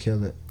 we'd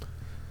kill it.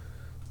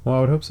 Well, I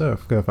would hope so.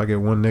 'Cause if I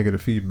get one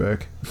negative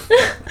feedback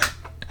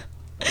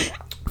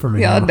from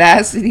The any,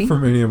 audacity.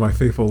 from any of my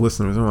faithful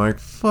listeners, I'm like,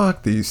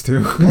 fuck these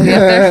two. If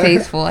they're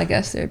faithful, I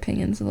guess their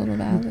opinion's a little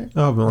valid.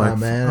 I'll be like,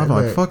 man, I'm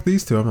like, look. fuck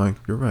these two. I'm like,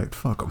 you're right,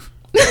 fuck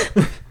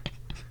them.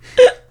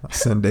 I'll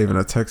send David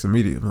a text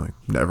immediately. I'm like,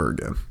 never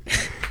again.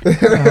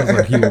 I was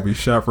like, he will be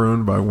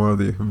chaperoned by one of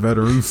the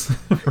veterans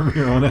from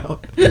here on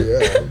out.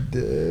 Yeah, I'm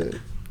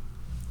dead.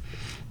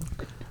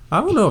 I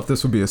don't know if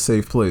this would be a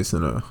safe place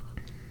in a.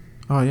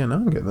 Oh yeah, now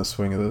I'm getting the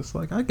swing of this.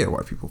 Like, I get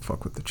why people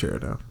fuck with the chair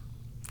now.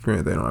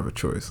 Granted, they don't have a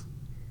choice.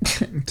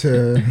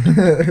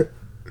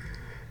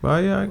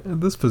 But yeah,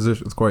 this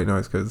position's quite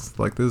nice because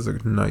like this is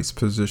a nice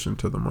position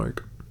to the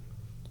mic.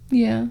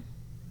 Yeah.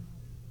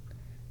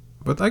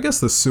 But I guess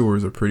the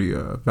sewer's a pretty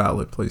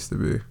valid place to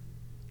be.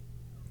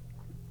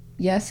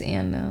 Yes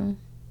and no.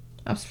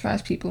 I'm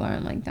surprised people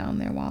aren't like down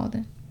there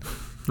wilding.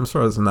 I'm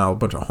surprised there's now a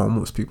bunch of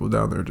homeless people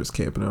down there just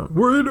camping out.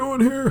 What are you doing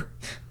here?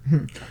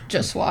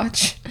 Just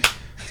watch.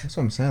 That's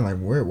what I'm saying. Like,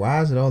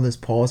 why is it all this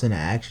pause into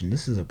action?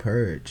 This is a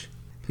purge.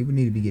 People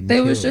need to be getting They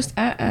killed. was just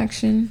at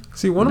action.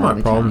 See, one Now of my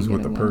they're problems trying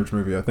with to the get away. Purge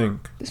movie, I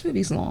think, This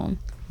movie's long.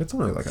 it's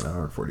only like an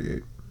hour and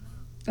 48.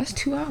 That's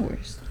 2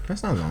 hours.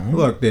 That's not long.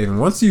 Look, David,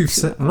 once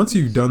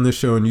you've done this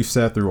show and you've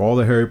sat through all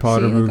the Harry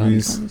Potter See, look, all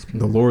movies, these the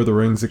people. Lord of the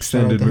Rings Shout out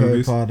extended to Harry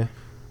movies. Potter.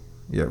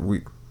 Yeah,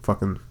 we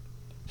fucking.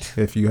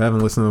 If you haven't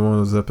listened to one of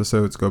those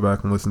episodes, go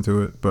back and listen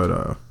to it.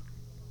 But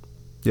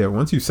yeah,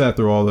 once you've sat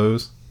through all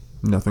those,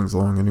 nothing's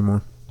long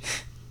anymore.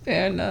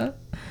 Fair enough.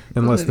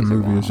 Unless the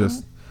movies are movie is long.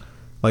 just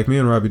like me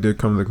and Robbie did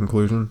come to the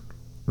conclusion.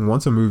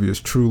 Once a movie is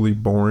truly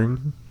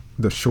boring,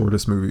 the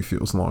shortest movie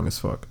feels long as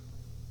fuck.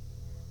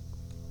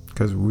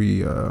 Because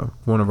we,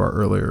 one of our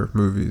earlier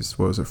movies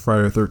was a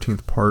Friday the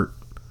 13th Part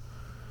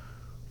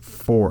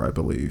 4, I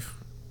believe.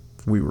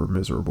 We were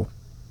miserable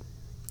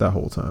that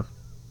whole time.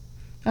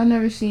 I've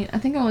never seen. I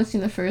think I only seen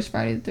the first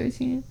Friday the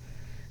 13th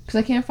because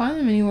I can't find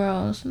them anywhere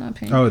else. I'm not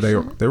paying. Oh,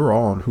 for they were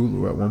all on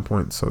Hulu at one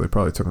point, so they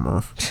probably took them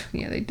off. shit.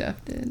 Yeah, they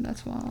def did.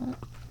 That's wild.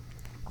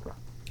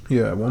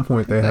 Yeah, at one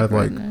point they had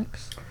like.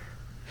 rednecks.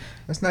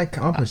 That's not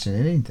accomplishing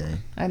anything.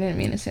 I didn't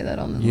mean to say that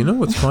on the. You know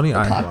what's funny?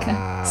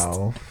 Podcast.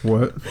 Wow.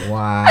 What?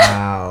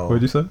 Wow.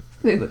 What'd you say?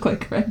 They look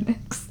like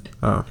rednecks.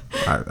 Oh,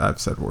 I've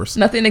said worse.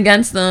 Nothing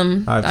against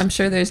them. I've- I'm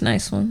sure there's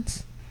nice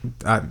ones.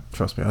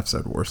 Trust me, I've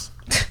said worse.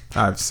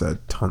 I've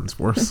said tons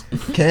worse.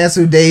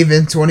 Cancel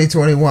David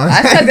 2021.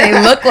 I said they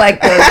look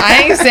like them.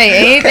 I ain't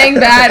say anything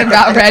bad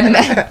about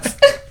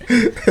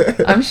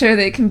rednecks. I'm sure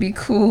they can be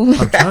cool.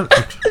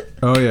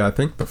 Oh yeah, I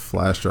think the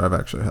flash drive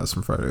actually has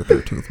some Friday the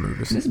 13th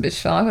movies. This bitch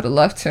fell. I would have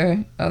left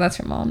her. Oh, that's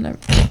her mom. Never.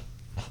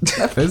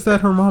 Is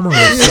that her mom or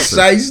her sister?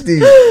 Shiesty.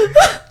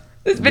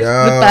 This bitch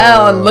Yo.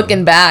 fell and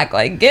looking back,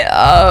 like, get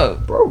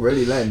up. Bro,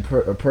 really letting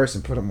a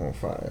person put him on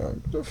fire.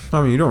 Like, the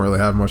I mean, you don't really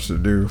have much to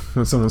do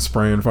when someone's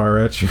spraying fire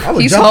at you. I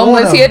would He's jump on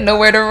homeless. him. He had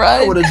nowhere to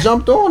I would run. have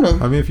jumped on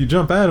him. I mean, if you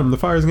jump at him, the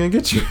fire's gonna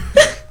get you.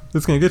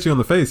 It's gonna get you in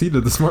the face. He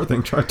did the smart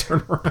thing. Try to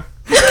turn around.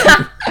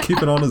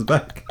 Keep it on his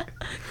back.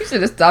 You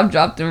should have stopped,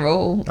 dropped, and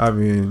rolled. I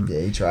mean,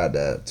 Yeah, he tried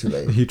that. Too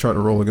late. he tried to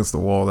roll against the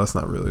wall. That's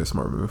not really a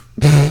smart move.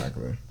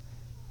 Exactly.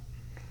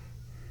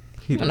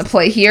 He, I'm gonna does,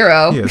 play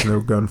hero. he has no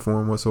gun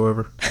for him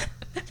whatsoever.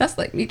 That's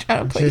like me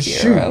trying to play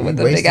Just hero shoot. with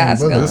You a big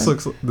ass wasting gun.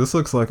 bullets. This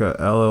looks like a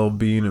LL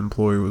Bean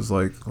employee was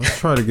like, let's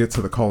try to get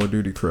to the Call of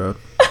Duty crowd.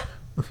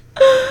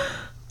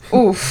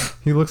 Oof.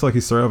 He looks like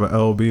he's straight out of a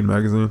LL Bean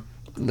magazine.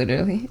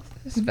 Literally.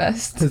 His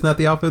vest. Isn't that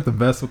the outfit? The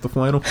vest with the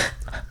flannel?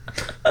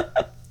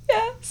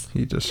 Yes.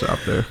 He just shot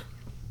there.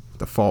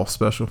 The fall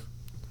special.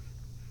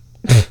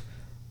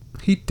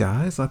 He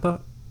dies, I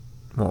thought.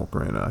 Well,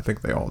 granted, I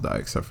think they all die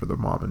except for the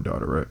mom and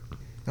daughter, right?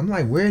 I'm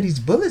like, where are these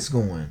bullets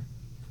going?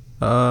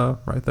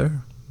 Right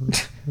there.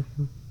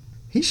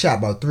 He shot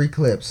about 3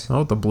 clips.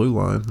 Oh, the blue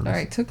line. All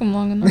right, took him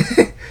long enough.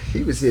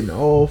 He was hitting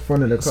all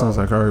front of the car. Sounds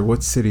like, all right,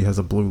 what city has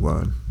a blue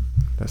line?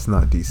 That's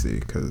not DC,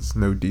 because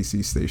no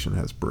DC station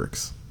has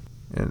bricks.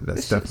 And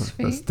This shit's that's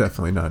fake.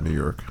 definitely not New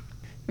York.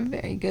 A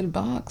very good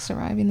box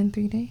arriving in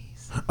 3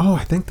 days. Oh,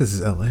 I think this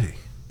is LA.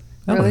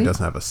 LA Really?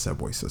 doesn't have a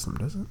subway system,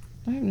 does it?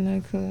 I have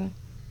no clue.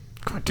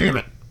 God damn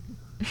it.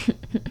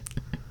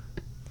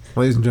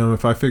 Ladies and gentlemen,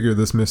 if I figure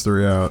this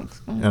mystery out,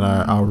 and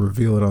I'll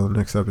reveal it on the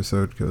next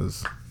episode,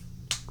 because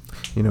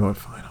you know what?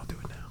 Fine, I'll do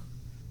it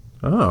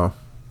now.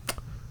 Oh.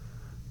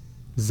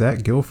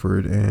 Zach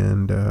Gilford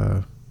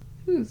and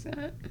Who's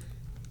that?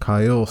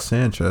 Kyle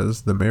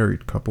Sanchez, the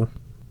married couple,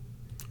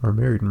 are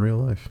married in real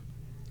life.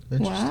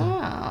 Interesting.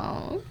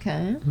 Wow.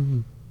 Okay.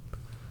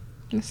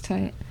 That's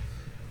tight.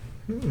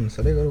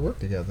 So they go to work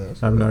together.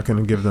 That's I'm good. not going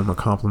to give them a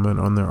compliment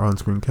on their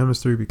on-screen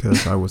chemistry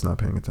because I was not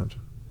paying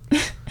attention.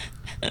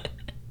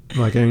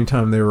 Like,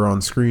 anytime they were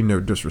on screen, no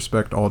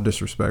disrespect, all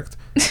disrespect,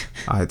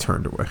 I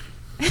turned away.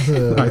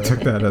 I took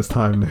that as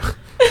time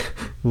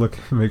to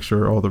make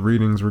sure all the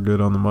readings were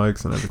good on the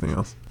mics and everything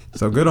else.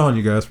 So good on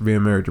you guys for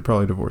being married. You're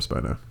probably divorced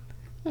by now.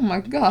 Oh my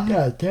god.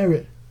 God damn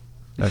it.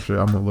 Actually,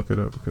 I'm gonna look it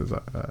up because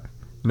I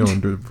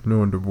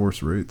knowing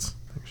divorce rates.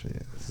 Actually,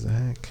 yeah,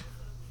 Zach.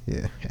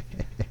 Yeah.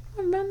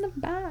 Around the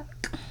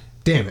back.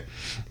 Damn it.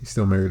 He's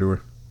still married to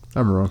her.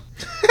 I'm wrong.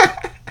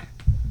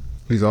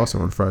 He's also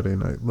on Friday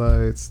Night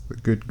Lights, The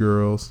Good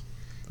Girls.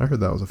 I heard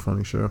that was a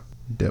funny show.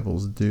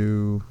 Devil's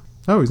Due.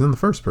 Oh, he's in the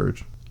first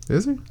Purge.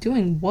 Is he?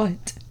 Doing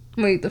what?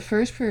 Wait, the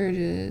first purge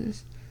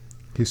is.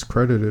 He's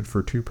credited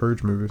for 2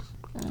 Purge movies.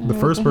 The What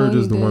first hell Purge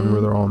is he the one did?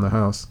 where they're all in the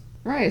house.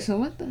 Right, so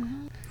what the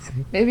hell?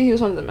 Maybe he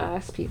was one of the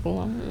masked people.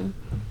 I don't know.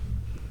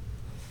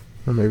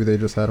 Or maybe they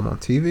just had him on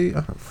TV.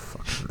 I don't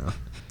fucking know.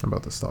 I'm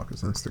about to stalk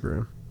his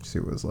Instagram. See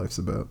what his life's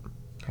about.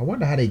 I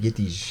wonder how they get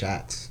these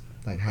shots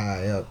like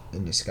high up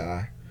in the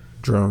sky.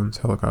 Drones,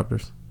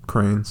 helicopters,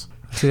 cranes.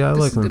 See, I This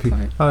like is when the people.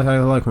 part. I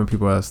like when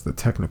people ask the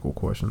technical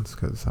questions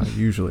because I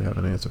usually have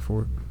an answer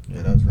for it.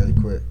 Yeah, that was really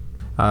quick.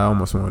 I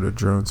almost wanted a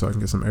drone so I can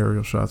get some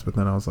aerial shots, but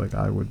then I was like,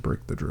 I would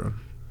break the drone.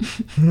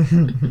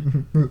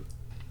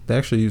 They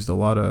actually used a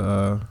lot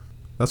of.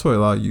 That's what a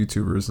lot of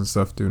YouTubers and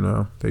stuff do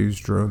now. They use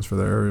drones for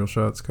their aerial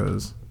shots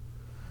because,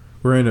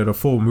 granted, a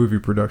full movie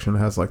production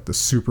has like the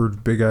super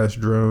big ass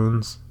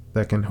drones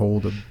that can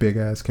hold a big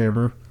ass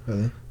camera.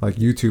 Really? Like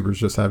YouTubers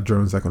just have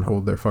drones that can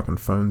hold their fucking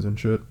phones and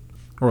shit,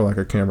 or like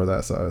a camera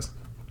that size.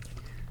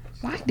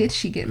 Why did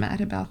she get mad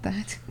about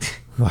that?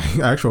 Like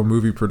actual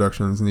movie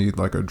productions need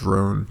like a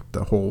drone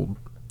to hold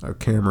a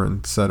camera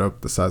and set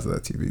up the size of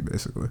that TV,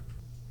 basically.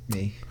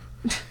 Me.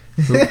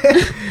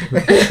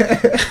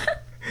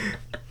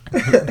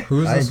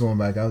 Who's I ain't this? going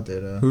back out there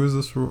though. Who is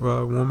this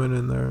woman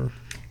in there?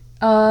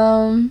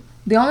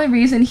 The only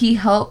reason he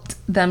helped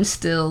them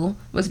still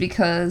was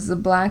because the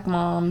black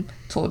mom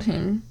told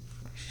him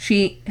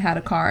she had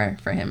a car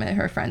for him at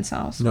her friend's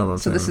house. No, I'm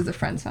so this saying- is the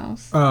friend's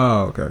house.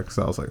 Oh, okay. Because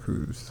I was like,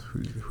 who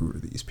are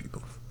these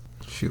people?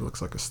 She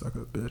looks like a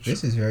stuck-up bitch.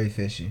 This is very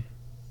fishy.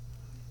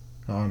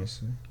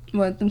 Honestly.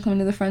 What, them coming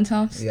to the friend's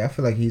house? Yeah, I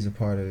feel like he's a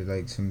part of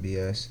like some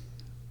BS.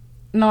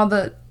 No,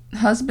 the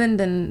husband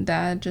and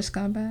dad just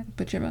got back,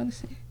 but you're about to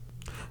see.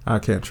 I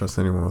can't trust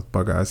anyone with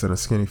bug eyes and a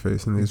skinny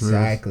face in these movies.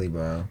 Exactly,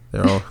 bro.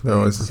 They're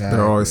always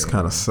Exactly.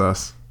 kind of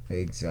sus.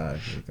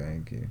 Exactly.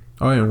 Thank you.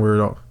 Oh, and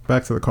weird.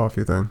 Back to the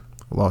coffee thing.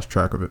 I lost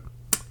track of it.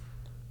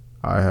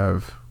 I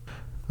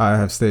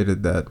have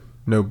stated that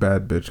no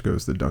bad bitch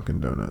goes to Dunkin'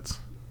 Donuts.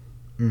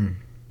 Mm.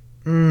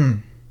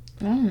 I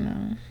don't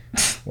know.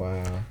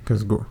 Wow.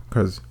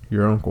 Because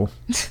your uncle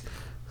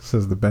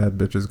says the bad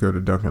bitches go to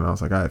Dunkin'. I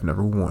was like, I have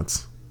never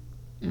once.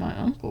 My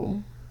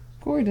uncle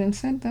Gordon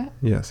said that.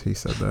 Yes, he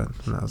said that.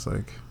 And I was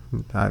like,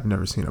 I've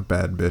never seen a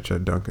bad bitch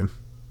at Dunkin'.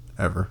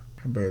 Ever.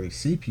 I barely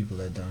see people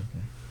at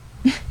Dunkin'.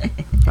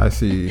 I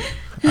see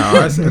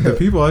the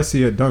people I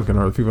see at Dunkin'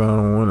 are the people I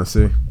don't want to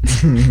see.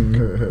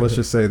 Let's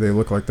just say they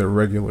look like they're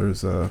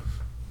regulars on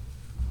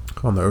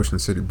the Ocean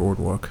City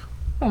Boardwalk.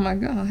 Oh my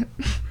god.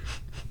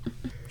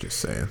 Just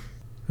saying.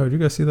 Oh, did you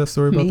guys see that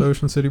story about Me. the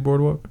Ocean City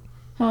Boardwalk?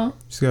 Huh?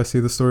 Did you guys see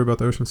the story about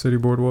the Ocean City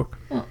Boardwalk?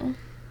 Uh-uh.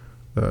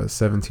 The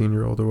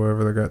 17-year-old or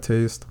whatever that got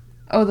tased?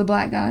 Oh, the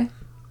black guy.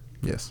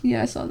 Yes.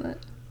 Yeah, I saw that.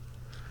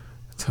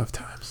 Tough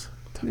times.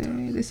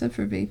 They said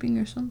for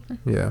vaping or something.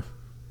 Yeah.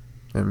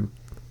 And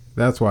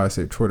that's why I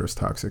say Twitter's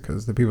toxic,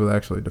 because the people that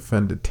actually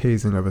defended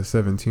tasing of a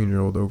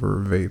 17-year-old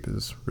over a vape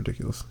is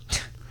ridiculous.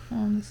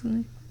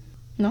 Honestly.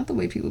 Not the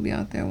way people be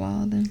out there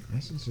wilding.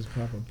 This is just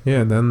proper. Yeah,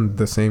 and then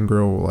the same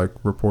girl like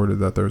reported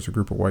that there was a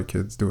group of white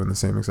kids doing the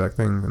same exact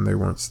thing and they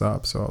weren't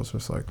stopped. So I was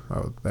just like,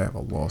 oh, they have a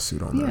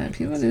lawsuit on Yeah, that.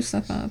 people do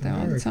stuff out there all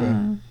the America.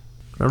 time.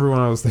 Remember when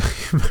I was there?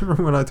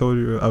 Remember when I told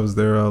you I was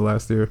there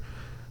last year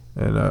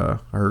and I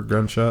heard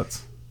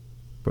gunshots,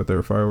 but they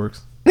were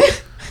fireworks?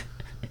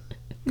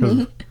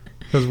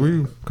 Because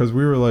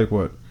we were like,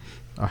 what,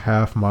 a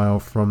half mile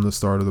from the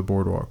start of the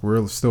boardwalk. We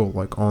were still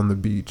like on the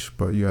beach,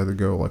 but you had to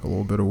go like a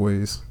little bit of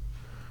ways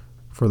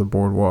for the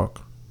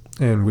boardwalk.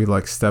 And we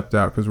like stepped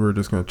out because we were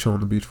just going to chill on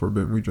the beach for a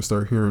bit. And we just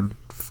started hearing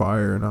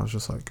fire, and I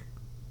was like,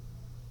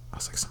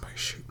 somebody's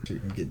shooting. So you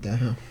can get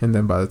down. And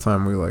then by the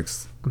time we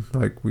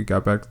we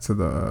got back to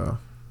the,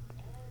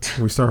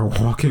 we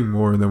started walking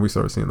more, and then we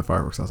started seeing the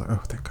fireworks. I was like,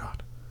 oh, thank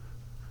God.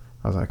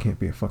 I was like, I can't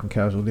be a fucking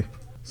casualty.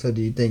 So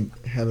do you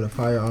think having a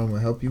firearm will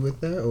help you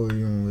with that, or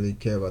you don't really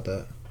care about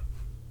that?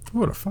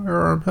 Would a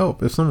firearm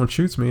help if someone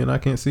shoots me and I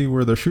can't see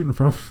where they're shooting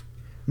from?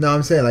 No,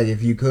 I'm saying like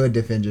if you could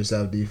defend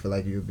yourself, do you feel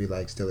like you would be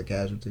like still a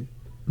casualty?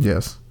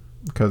 Yes,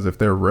 because if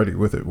they're ready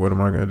with it, what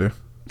am I gonna do?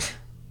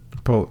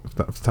 By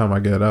the time I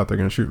get out, they're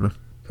gonna shoot me.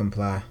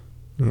 Comply.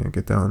 Yeah,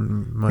 get down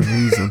on my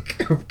knees and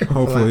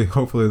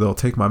hopefully they'll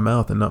take my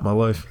mouth and not my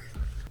life.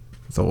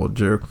 It's an old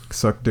joke.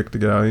 Suck dick to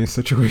get out of any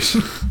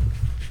situation.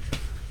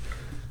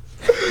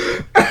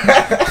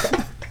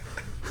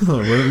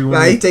 Whatever you want.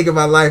 Nah, you taking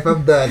my life.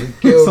 I'm done.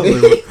 Kill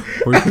me.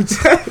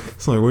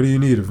 It's like, what do you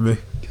need of me?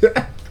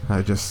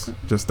 I just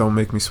don't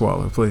make me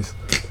swallow, please.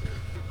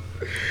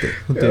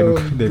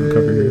 David,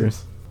 cover your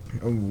ears.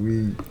 I'm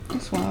weak.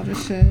 That's wild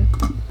as shit.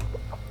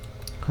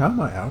 How am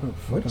I out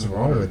of? What's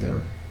wrong with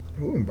her?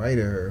 Who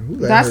invited her? Who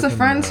let That's her the come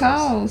friend's to the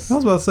house. I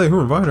was about to say, who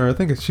invited her? I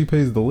think she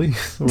pays the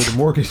lease or the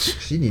mortgage.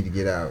 She need to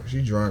get out.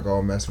 She drunk,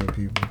 all messing with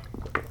people.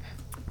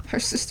 Her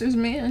sister's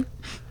man.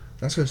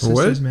 That's her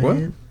sister's man.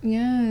 What?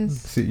 Yes.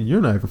 See, you're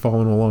not even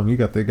following along. You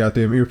got the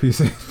goddamn earpiece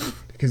in.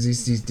 Because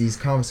these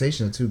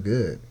conversations are too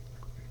good.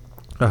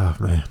 Oh,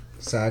 man.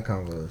 Side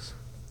convos.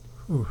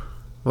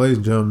 Ladies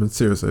and gentlemen,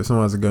 seriously, if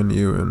someone has a gun to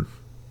you and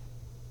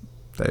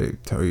they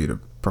tell you to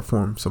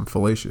perform some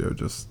fellatio,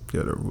 just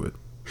get over with.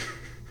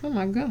 Oh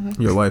my God.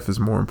 Your life is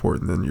more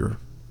important than your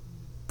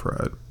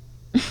pride.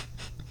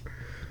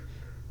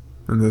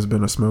 And there's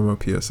been a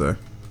SMOMO PSA.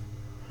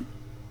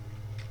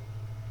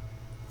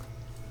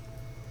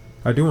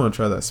 I do want to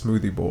try that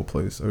smoothie bowl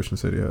place Ocean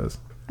City has.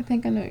 I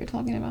think I know what you're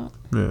talking about.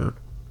 Yeah.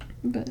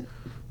 But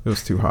It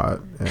was too hot,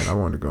 and I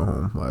wanted to go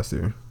home last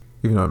year.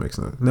 Even though it makes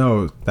sense.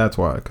 No, that's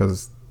why.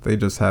 Because they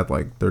just had,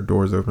 like, their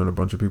doors open. A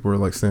bunch of people were,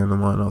 like, standing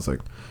in line. I was like,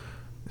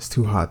 it's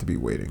too hot to be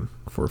waiting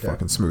for a Yeah.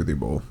 fucking smoothie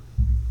bowl.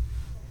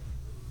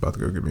 About to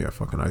go get me a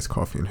fucking iced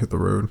coffee and hit the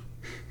road.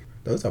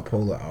 Those are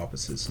polar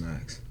opposite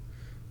snacks.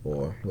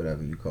 Or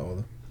whatever you call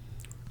them.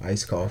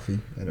 Iced coffee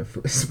and a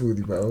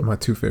smoothie bowl. My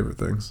two favorite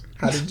things.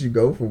 How did you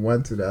go from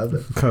one to the other?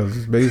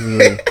 Because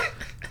basically,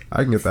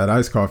 I can get that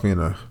iced coffee in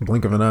a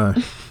blink of an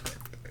eye.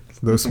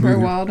 Those her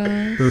smoothie, wild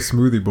eyes. those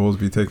smoothie bowls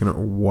be taking it.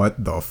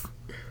 What the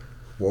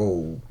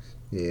Whoa.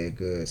 Yeah,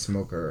 good.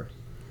 Smoker.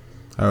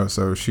 Oh,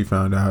 so she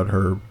found out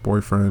her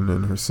boyfriend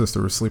and her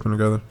sister were sleeping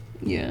together,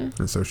 Yeah.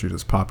 and so she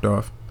just popped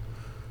off.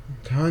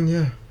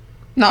 Tanya.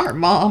 Not her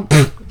mom.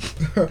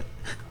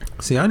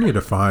 See, I need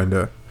to find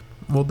a.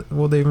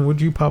 Well, David, would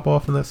you pop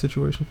off in that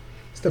situation?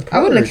 It's the I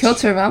wouldn't have purge.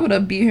 killed her, but I would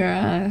have beat her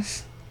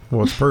ass.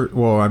 Well,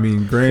 well, I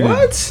mean, granted,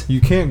 What? you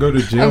can't go to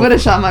jail. I would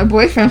have shot my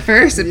boyfriend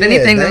first, if Yeah,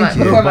 anything, thank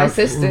you. before my But-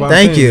 sister. but I'm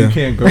Thank saying you.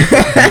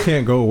 You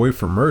can't go away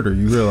from murder.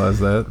 You realize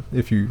that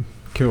if you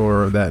kill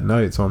her that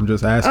night. So I'm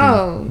just asking.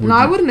 Oh, would no,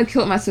 I you- wouldn't have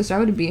killed my sister. I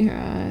would have beat her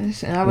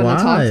ass. And I wouldn't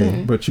have talked to Why?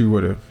 her. But you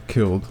would have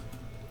killed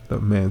the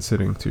man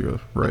sitting to your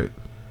right.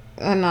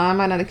 No, I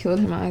might not have killed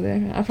him either.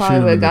 I Shoot probably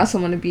him would in have the- got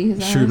someone to beat his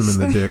ass. Shoot him in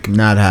the dick.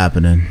 Not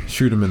happening.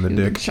 Shoot him in the He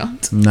would've dick.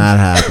 jumped. Not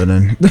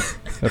happening.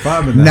 If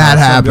I'm in the Not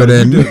house, I'm gonna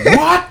happening. do this.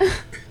 What?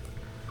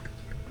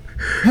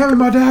 Hand me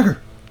my dagger.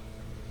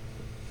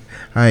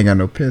 I ain't got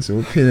no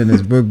pencil. Pen in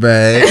this book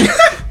bag.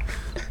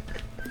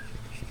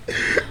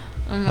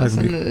 I'm That'd not be-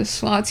 sending the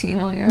SWAT team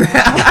on your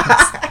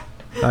ass.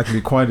 That can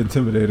be quite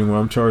intimidating when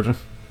I'm charging.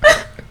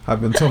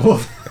 I've been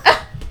told.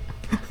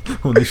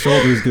 When the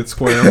shoulders get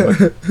square.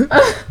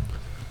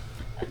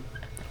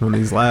 I'm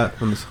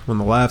like- when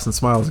the laughs and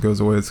smiles goes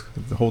away, it's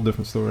a whole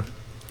different story.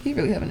 He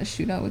really having a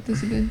shootout with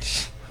this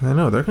bitch. I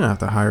know they're gonna have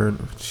to hire.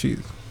 She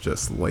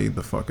just laid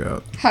the fuck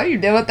out. How you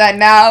deal with that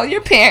now?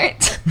 Your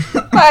parents.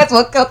 Might as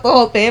well cut the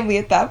whole family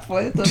at that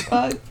point. The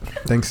fuck?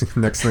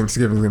 Next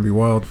Thanksgiving's gonna be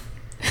wild.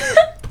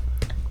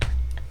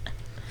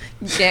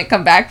 You can't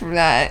come back from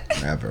that.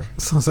 Never.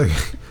 Sounds like,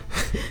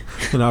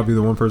 and I'll be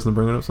the one person to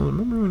bring it up. So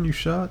remember when you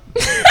shot?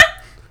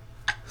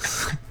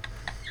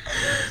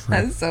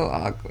 That's so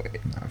awkward.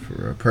 Nah, for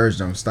real. Purge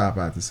don't stop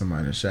after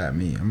somebody that shot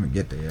me. I'm gonna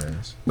get their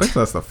ass. I think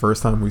that's the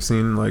first time we've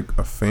seen like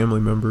a family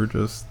member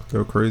just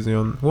go crazy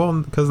on.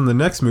 Well, because in the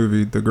next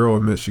movie, the girl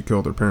admits she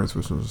killed her parents,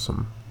 which was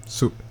some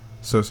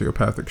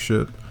sociopathic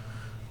shit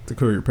to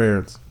kill your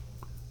parents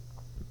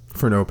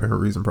for no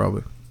apparent reason.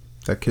 Probably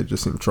that kid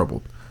just seemed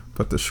troubled.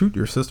 But to shoot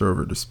your sister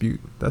over a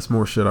dispute—that's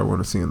more shit I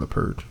want to see in The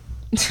Purge.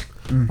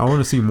 I want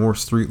to see more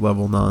street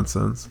level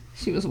nonsense.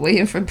 She was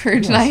waiting for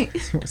Purge night.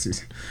 What's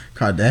this?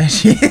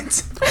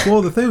 Kardashians.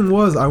 Well, the thing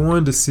was, I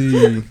wanted to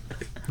see,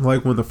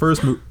 like, when the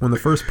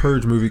first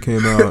Purge movie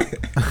came out,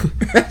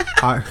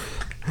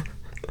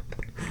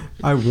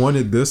 I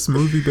wanted this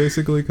movie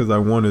basically because I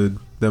wanted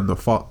them to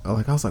follow.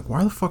 Like, I was like,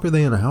 why the fuck are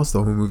they in a house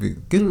the whole movie?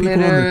 Get people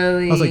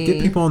Literally. I was like,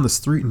 get people on the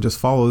street and just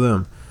follow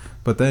them.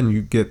 But then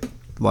you get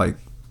like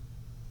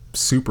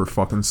super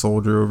fucking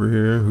soldier over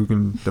here who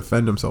can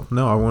defend himself.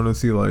 No, I want to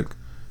see like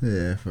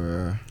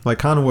For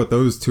kind of what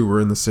those two were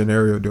in the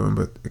scenario doing,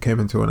 but it came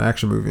into an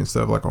action movie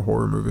instead of like a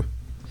horror movie.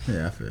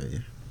 I feel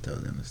you.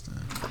 Totally understand.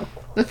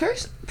 The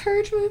first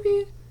Purge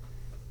movie,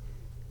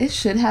 it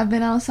should have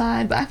been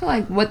outside, but I feel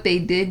like what they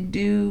did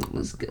do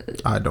was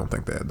good. I don't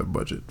think they had the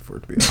budget for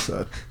it to be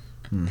outside.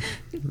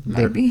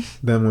 Maybe.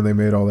 Then when they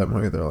made all that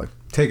money, they're like,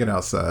 take it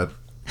outside.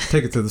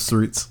 Take it to the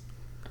streets.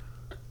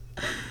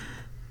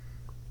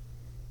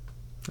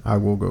 I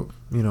will go,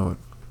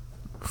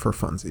 for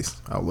funsies.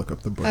 I'll look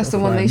up the book. That's the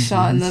one they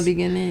shot in the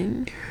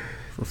beginning.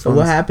 So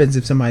what happens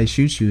if somebody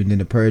shoots you and then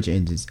the purge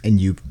ends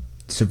and you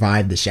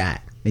survive the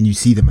shot and you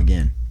see them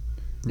again?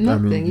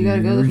 Nothing. You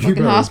gotta go to the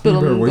fucking hospital.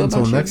 You better and wait go until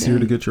about next your year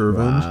to day. get your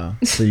revenge. Wow.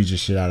 So you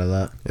just shit out of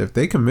luck. If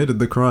they committed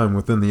the crime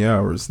within the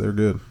hours, they're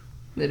good.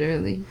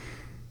 Literally.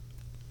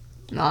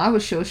 No, I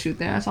would shoot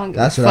there. That's all.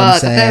 That's what I'm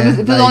saying. If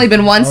it's Like, only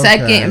been 1 okay.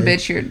 second, and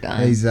bitch, you're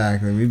done.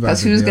 Exactly.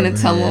 Because who's gonna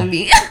tell on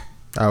me?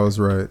 I was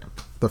right.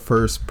 The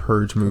first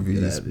Purge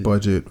movie's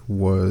budget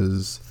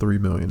was $3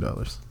 million.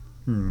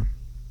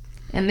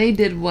 And they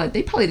did what?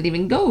 They probably didn't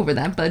even go over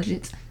that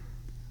budget.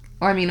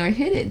 Or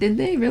hit it. Did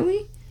they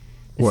really?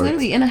 It's What?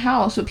 literally in a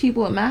house with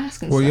people with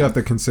masks and Well, stuff. you have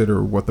to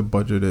consider what the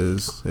budget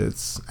is.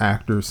 It's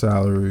actor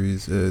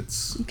salaries.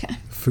 It's Okay.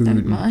 Never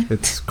food. mind.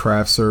 It's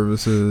craft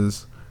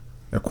services,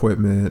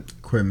 equipment,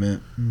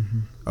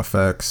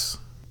 effects.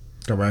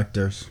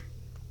 Directors.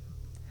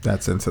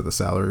 That's into the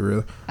salary,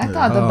 really. I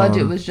thought the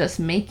budget was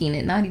just making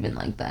it, not even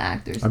like the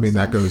actors. I mean, and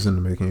that stuff. goes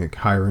into making it,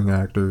 hiring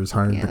actors,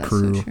 hiring Yeah, the that's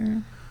crew. so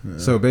true.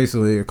 So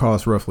basically, it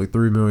costs roughly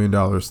 $3 million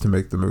to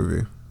make the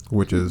movie,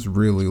 which is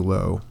really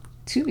low.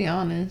 To be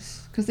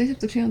honest, because they have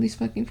to pay all these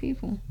fucking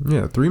people.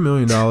 Yeah, $3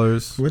 million.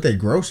 What they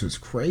gross is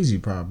crazy,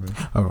 probably.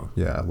 Oh,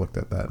 yeah, I looked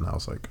at that and I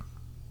was like,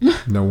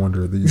 no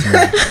wonder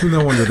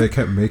no wonder they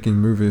kept making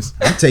movies.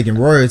 I'm taking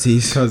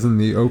royalties. Because in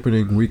the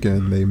opening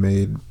weekend, they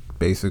made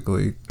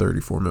basically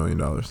 $34 million.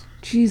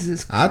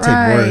 Jesus Christ.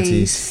 I'll take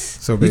royalties.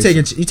 So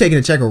You taking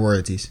a check or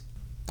royalties?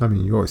 I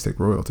mean, you always take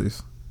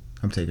royalties.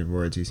 I'm taking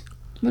royalties.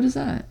 What is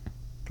that?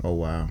 Oh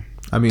wow.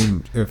 I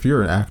mean, if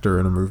you're an actor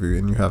in a movie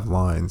and you have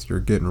lines, you're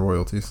getting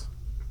royalties.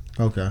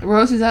 Okay.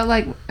 Rose, is that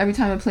like every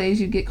time it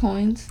plays you get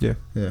coins? Yeah.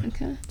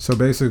 Okay. So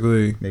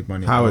basically, Make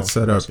money how off it's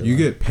set the up, rest of you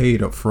your life. get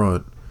paid up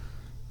front,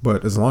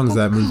 but as long as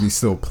that movie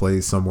still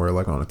plays somewhere,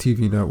 like on a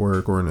TV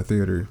network or in a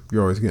theater,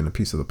 you're always getting a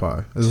piece of the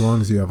pie, as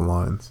long as you have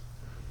lines.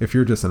 If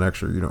you're just an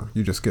extra,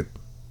 you just get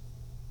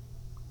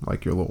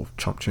like your little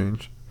chump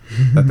change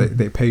that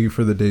they pay you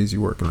for the days you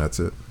work, and that's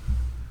it.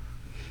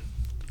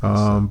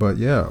 But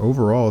yeah,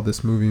 overall,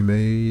 this movie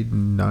made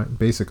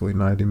basically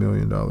 $90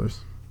 million.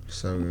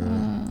 So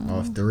good.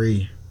 Off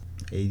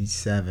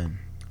 87.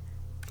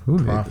 Who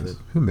made Profit. this?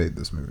 Who made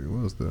this movie?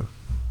 What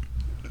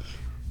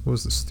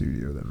was the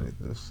studio that made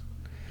this?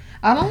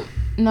 I don't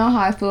know how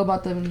I feel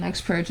about the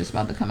next Purge that's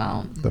about to come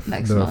out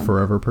next The month.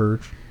 Forever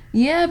Purge.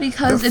 Yeah,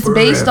 because The it's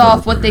based Forever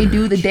off what they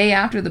do the Purge. day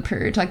after the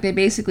Purge. Like, they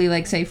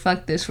basically, say,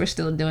 fuck this, we're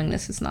still doing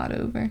this, it's not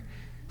over.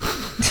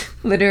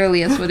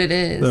 Literally, that's what it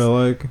is. They're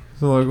like,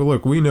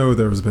 look, we know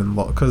there's been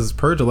because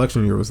Purge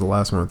election year was the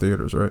last one in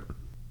theaters, right?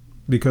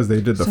 Because they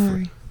did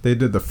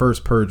the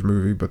first Purge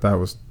movie, but that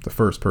was the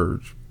first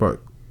Purge. But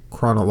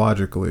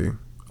chronologically,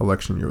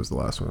 election year was the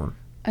last one.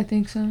 I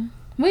think so.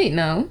 Wait,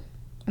 no.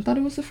 I thought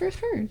it was the first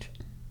Purge.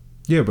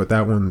 Yeah, but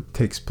that one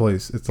takes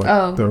place. It's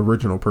like the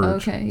original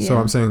Purge. Okay, So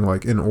yeah. I'm saying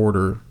in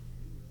order,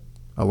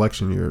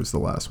 election year is the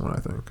last one, I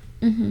think.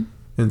 Mm-hmm.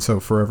 And so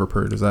Forever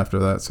Purge is after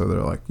that. So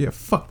they're like, yeah,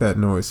 fuck that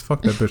noise,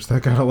 fuck that bitch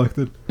that got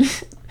elected.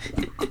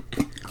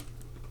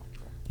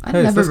 I Hey,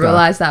 it's never this guy.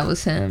 realized that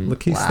was him.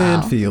 Lakeith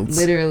Stanfields.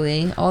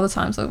 Literally, all the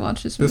times I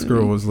watched this movie. This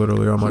girl was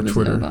literally on he my was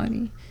Twitter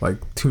nobody.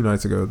 like 2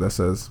 nights ago that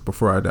says,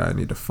 before I die, I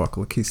need to fuck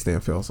Lakeith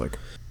Stanfield.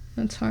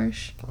 That's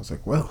harsh. I was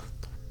like, well,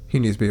 he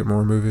needs to be in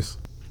more movies.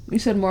 You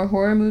said more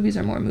horror movies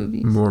or more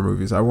movies? More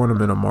movies. I want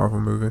him in a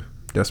Marvel movie.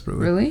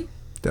 Desperately. Really?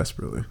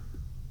 Desperately.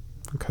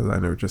 Because I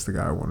know just the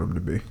guy I want him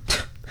to be.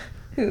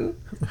 Who?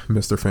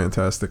 Mr.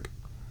 Fantastic.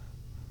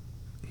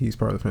 He's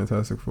part of the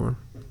Fantastic Four.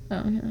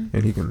 Oh, yeah.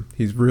 And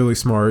he's really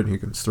smart. He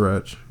can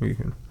stretch.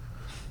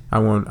 I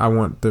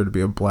want there to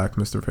be a black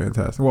Mr.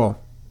 Fantastic. Well,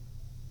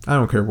 I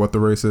don't care what the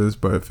race is,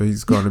 but if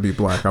he's going to be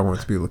black, I want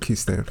it to be Lakeith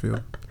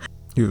Stanfield.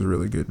 He was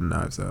really good in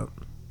Knives Out.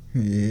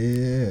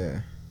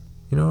 Yeah.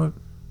 You know what?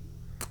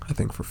 I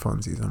think for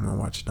funsies, I'm going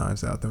to watch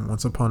Knives Out then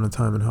Once Upon a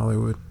Time in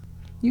Hollywood.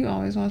 You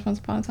always watch Once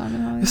Upon a Time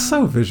in Hollywood. It's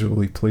so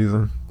visually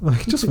pleasing.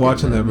 Like, just a good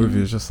watching that movie.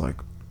 movie is just like,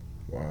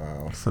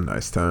 Wow. it's a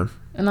nice time.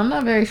 And I'm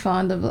not very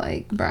fond of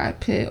like Brad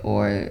Pitt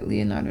or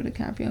Leonardo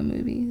DiCaprio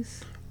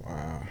movies.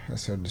 Wow.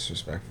 That's so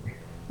disrespectful.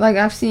 Like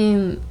I've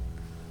seen,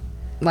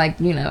 like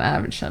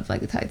average stuff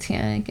like the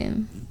Titanic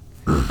and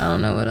I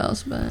don't know what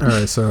else, but All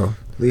right, so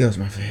Leo's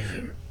my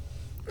favorite.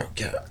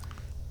 Okay.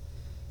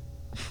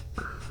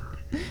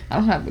 I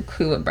don't have a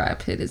clue what Brad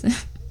Pitt is in.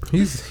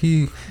 he's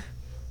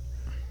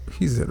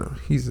in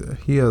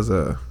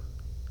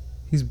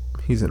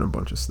a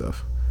bunch of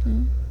stuff.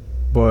 Mm.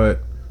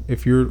 But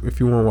if you want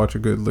to watch a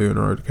good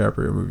Leonardo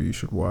DiCaprio movie, you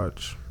should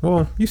watch.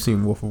 Well, you've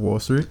seen Wolf of Wall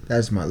Street.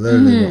 That's my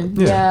literally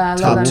Mhm. Yeah, I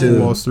Top love that two.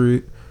 Wolf of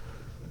movie.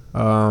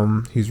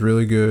 Wall Street. He's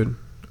really good.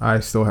 I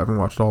still haven't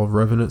watched all of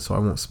Revenant, so I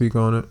won't speak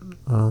on it.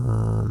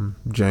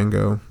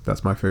 Django,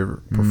 that's my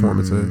favorite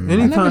performance. Mm. I've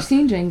never Anytime,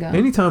 seen Django.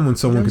 anytime when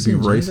someone Never could be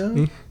seen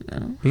Django? racist.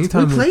 No.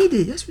 Anytime, We played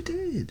it. Yes, we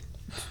did.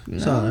 No.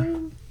 Sorry.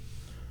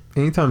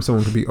 anytime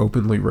someone could be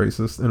openly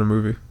racist in a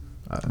movie,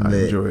 I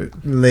Lit. enjoy it.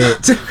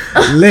 Lit.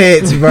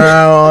 Lit,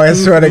 bro. I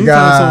swear to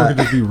Anytime someone God. could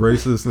just be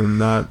racist and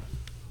not,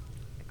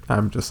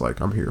 I'm just like,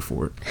 I'm here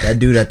for it. That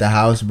dude at the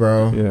house,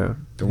 bro. Yeah.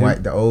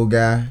 The old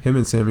guy. Him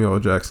and Samuel L.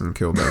 Jackson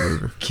killed that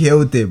movie.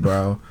 Killed it,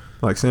 bro.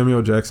 Like Samuel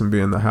L. Jackson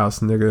being the house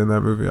nigga in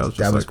that movie, I was just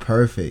That was like,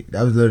 perfect.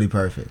 That was literally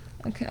perfect.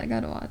 Okay, I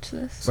gotta watch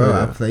this. Bro,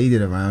 yeah. I played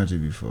it around you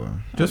before.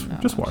 just I'm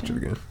not watch it watching.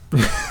 again.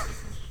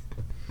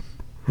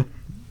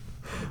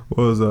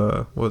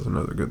 What was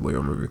another good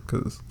Leo movie?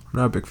 Because I'm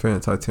not a big fan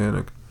of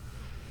Titanic.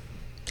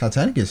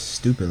 Titanic is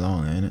stupid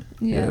long, ain't it?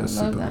 Yeah, Yeah, I it's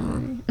love super that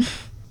long. movie.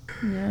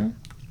 Yeah,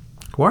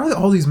 Why are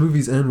all these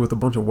movies end with a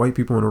bunch of white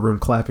people in a room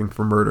clapping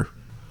for murder?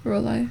 real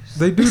life.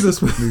 They do this.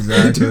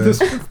 They do this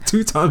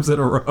 2 times in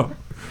a row.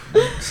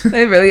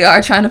 They really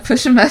are trying to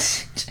push a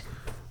message.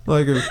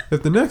 Like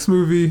if the next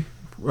movie,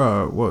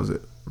 what was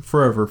it?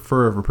 Forever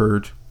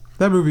Purge.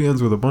 That movie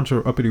ends with a bunch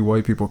of uppity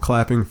white people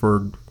clapping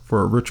for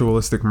a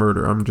ritualistic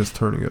murder. I'm just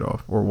turning it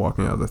off or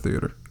walking out of the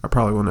theater. I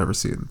probably will never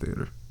see it in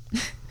theater.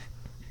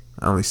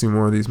 I only see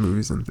more of these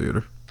movies in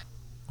theater.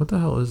 What the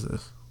hell is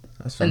this?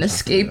 That's what An I'm trying to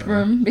escape figure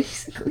out. room,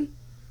 basically.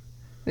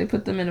 They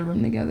put them in a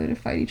room together to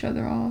fight each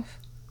other off.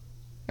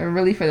 Or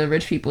really for the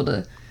rich people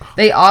to...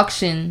 They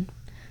auction...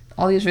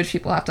 All these rich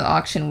people have to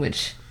auction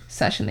which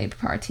session they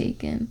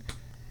partake in.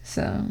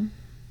 So,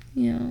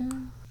 yeah.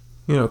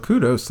 You know,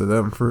 kudos to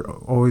them for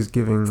always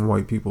giving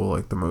white people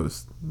like the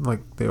most. Like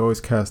they always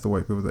cast the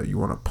white people that you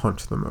want to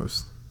punch the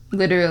most.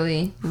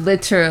 Literally.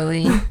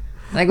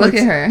 Like, look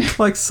at her.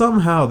 Like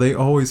somehow they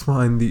always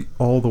find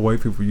all the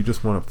white people you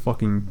just want to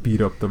fucking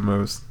beat up the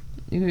most.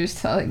 You can just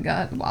tell it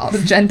got wild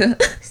agenda.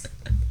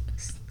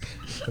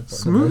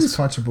 The most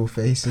punchable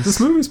faces. This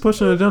movie's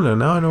pushing an agenda.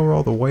 Now I know where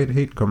all the white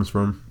hate comes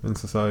from in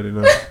society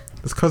now.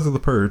 It's because of the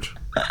purge.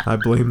 I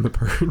blame the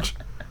purge.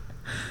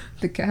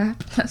 The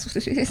Gap. That's what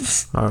it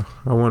is. I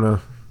want to,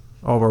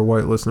 all of our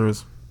white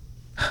listeners,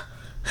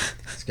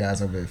 This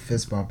guy's over there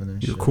fist bumping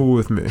and you're shit. cool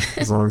with me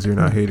as long as you're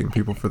not hating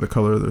people for the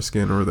color of their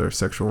skin or their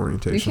sexual You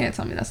orientation. can't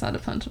tell me that's not a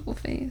punchable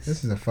face.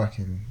 This is a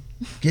fucking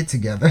get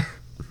together.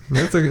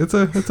 It's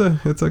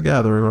a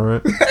gathering, all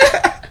right.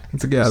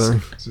 It's a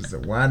gathering. It's just a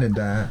wine and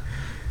dine.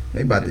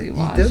 They about to Really eat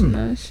watching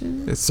them. that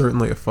shit. It's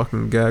certainly a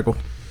fucking gaggle.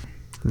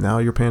 Now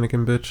you're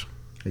panicking, bitch.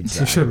 You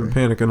should have Exactly. been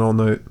panicking all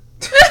night.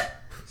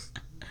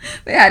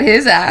 They had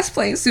his ass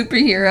playing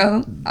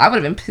superhero. I would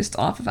have been pissed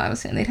off if I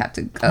was him. They'd have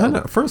to I go.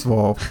 know. First of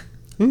all,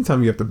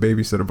 anytime you have to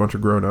babysit a bunch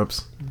of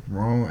grown-ups,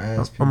 Wrong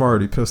ass people. I'm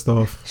already pissed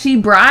off. She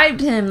bribed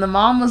him. The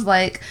mom was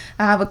like,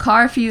 I have a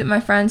car for you at my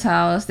friend's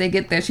house. They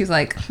get there. She's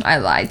like, I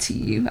lied to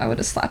you. I would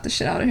have slapped the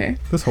shit out of her.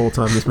 This whole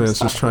time, this man's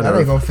just trying That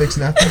ain't to. gonna fix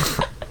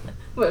nothing.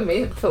 But it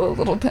made it feel a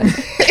little better.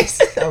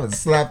 I would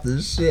slap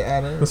the shit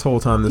out of her. This whole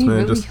time, this He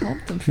man really just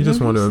helped them for he just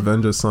no wanted to reason.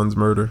 avenge his son's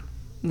murder.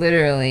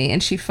 Literally.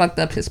 And she fucked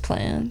up his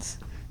plans.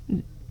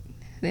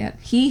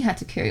 He had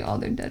to carry all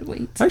their dead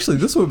weight. Actually,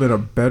 this would have been a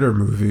better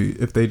movie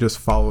if they just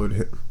followed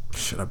him.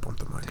 Shit, I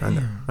bumped the mic.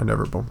 I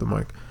never bumped the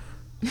mic.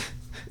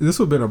 This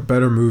would have been a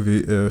better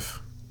movie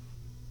if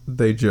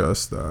they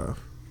just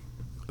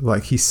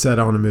like he set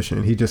on a mission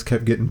and he just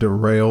kept getting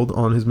derailed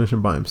on his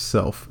mission by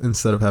himself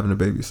instead of having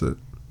to babysit.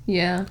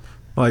 Yeah.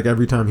 Like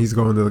every time he's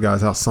going to the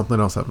guy's house, something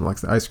else happens. Like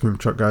the ice cream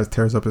truck guy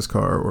tears up his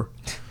car, or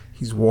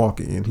he's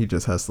walking and he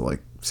just has to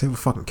like save a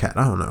fucking cat.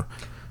 I don't know.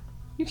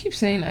 You keep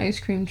saying ice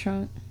cream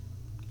truck.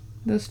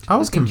 Those I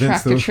was fucking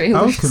convinced. tractor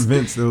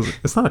trailers.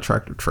 It's not a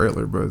tractor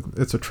trailer, but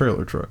it's a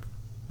trailer truck,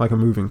 like a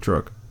moving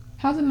truck.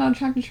 How's it not a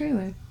tractor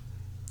trailer?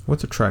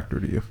 What's a tractor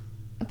to you?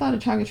 I thought a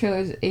tractor trailer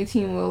is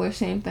 18-wheeler,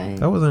 same thing.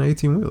 That was an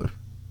 18-wheeler.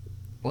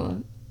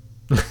 Well,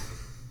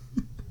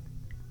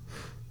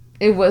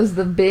 it was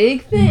the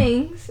big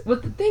things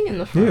with the thing in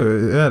the front. Yeah,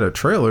 it had a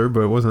trailer, but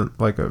it wasn't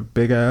like a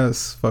big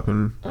ass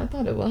fucking. I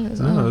thought it was.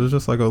 No, it Oh. was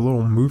just like a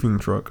little moving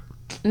truck.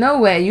 No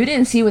way. You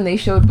didn't see when they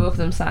showed both of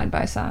them side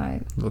by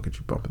side. Look at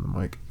you bumping the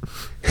mic.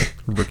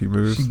 Rookie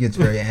moves. She gets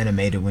very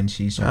animated when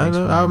she's I trying to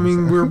know. explain I mean,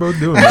 herself. we were both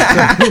doing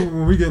that.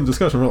 When we get in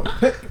discussion, we're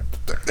like,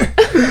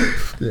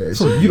 Yeah,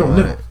 So she you don't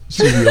be on know. it.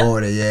 She be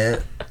on it, yeah.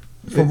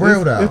 For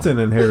real though. It's an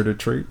inherited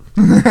trait.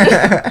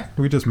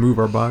 We just move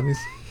our bodies.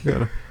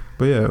 Yeah.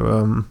 But yeah,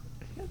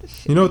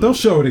 you know what? They'll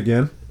show it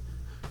again.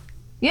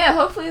 Yeah,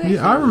 hopefully they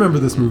Yeah, I remember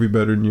this movie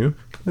better than you.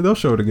 And they'll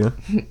show it again.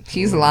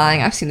 She's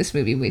lying. I've seen this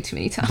movie way too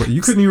many times. But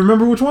you couldn't even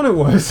remember which one it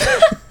was.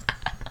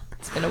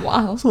 It's been a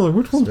while. So like,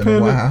 which one's been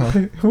a while.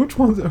 Which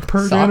one's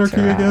Purge Stalked Anarchy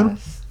her again?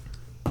 ass.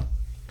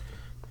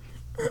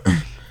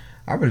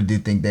 I really do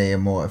think they're a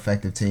more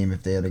effective team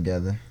if they're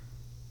together.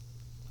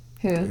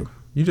 Who?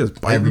 You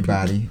just bite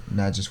Everybody,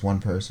 not just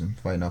one person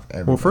fighting off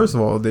everybody. Well, first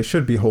of all, they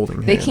should be holding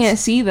hands. They can't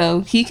see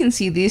though. He can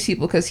see these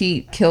people because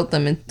he killed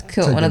them and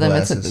killed Took one the of them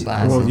and took glasses. the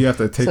glasses. Well, you have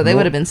to take. So they more-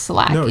 would have been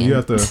slacking. No, you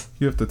have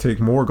to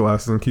take more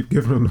glasses and keep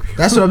giving them. To people.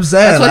 That's what I'm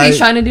saying. That's what he's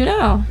like, trying to do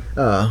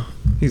now.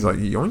 He's like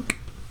yoink.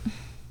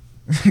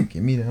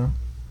 Give me down.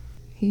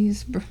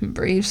 He's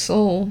brave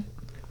soul.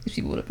 These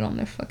people would have been on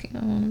their fucking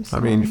own. I'm I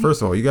sorry. mean,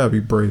 first of all, you gotta be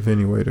brave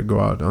anyway to go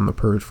out on the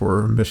purge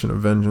for a mission of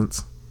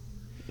vengeance.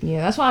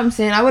 Yeah, that's why I'm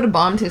saying I would have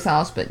bombed his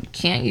house, but you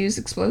can't use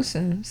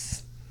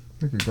explosives.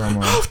 Look at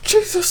grandma. Oh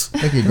Jesus!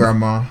 Look at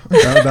grandma.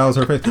 That was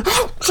her face.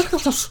 Oh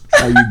Jesus!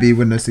 How you be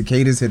when the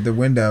cicadas hit the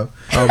window?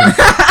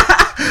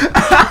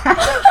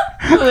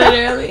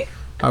 Literally.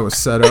 I was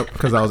set up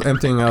because I was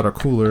emptying out a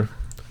cooler,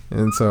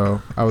 and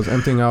so I was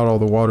emptying out all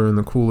the water in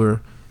the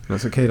cooler, and a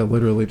cicada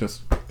literally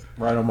just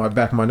right on my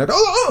back of my neck.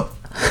 Oh!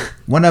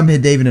 One of them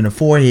hit David in the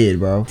forehead,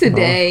 bro.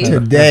 Today.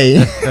 Today.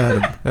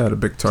 I had a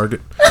big target.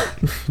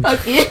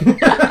 Fuck you.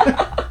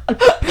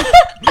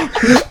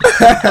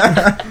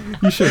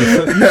 You should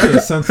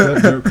have sensed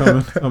that joke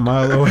coming a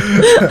mile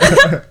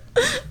away.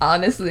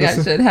 Honestly,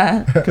 I should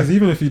have. Because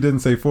even if you didn't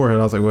say forehead,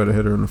 I was like, what,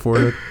 hit her in the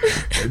forehead?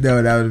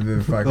 No, that would have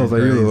been fucking I was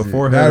like, crazy. either the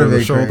forehead That or would've the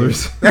been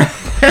shoulders.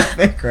 Crazy.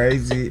 Been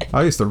crazy.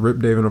 I used to rip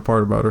David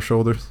apart about her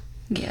shoulders.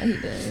 Yeah, he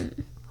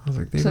did. I was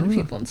like, So David, do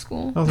people in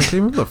school. I was like,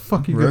 David, where the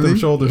fuck you get Really? them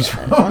shoulders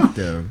from? Fuck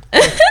them.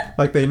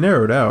 Like, they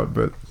narrowed out,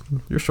 but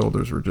your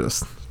shoulders were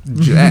just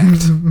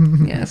jacked.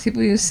 Yes,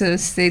 people used to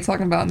stay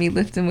talking about me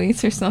lifting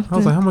weights or something. I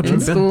was like, how much in you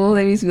been? school?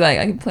 They used to be like,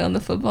 I can play on the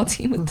football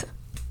team with them.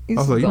 I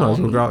was like, you might as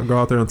well go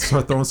out there and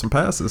start throwing some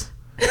passes.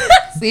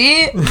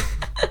 See?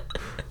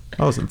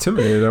 I was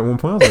intimidated at one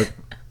point. I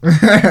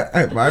was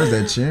like, Why was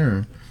that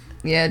cheering?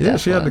 Yeah, yeah,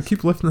 she had to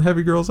keep lifting the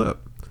heavy girls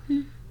up.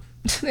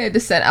 They had to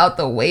set out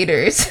the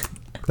waiters.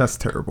 That's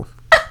terrible.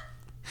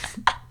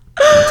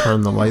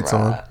 Turn the lights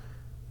on.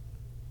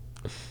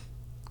 I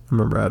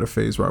remember I had a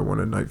phase where I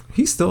wanted a knife.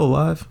 He's still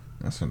alive.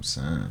 That's what I'm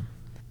saying.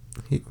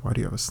 Why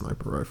do you have a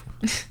sniper rifle?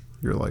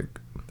 They're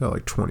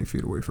like 20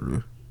 feet away from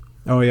you.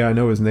 Oh yeah, I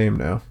know his name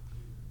now.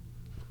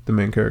 The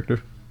main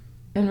character.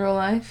 In real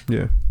life?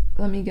 Yeah.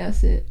 Let me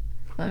guess it.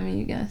 Let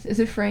me guess. Is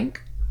it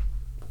Frank?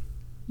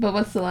 But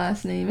what's the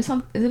last name? Is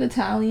it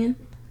Italian?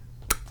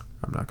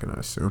 I'm not gonna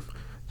assume.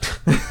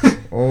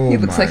 Oh, He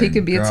looks like he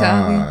could be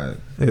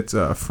Italian. It's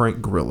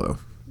Frank Grillo.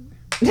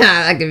 Nah,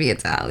 that could be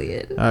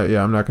Italian.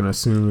 Yeah, I'm not gonna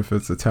assume if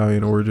it's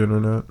Italian origin or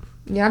not.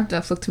 Yeah,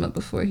 I've looked him up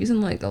before. He's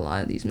in like a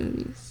lot of these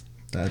movies.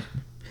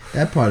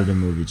 That part of the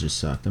movie just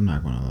sucked. I'm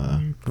not gonna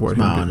lie. What, It's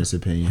my him get- honest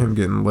opinion. Him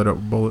getting lit up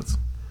with bullets.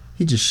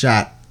 He just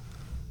shot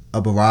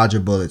a barrage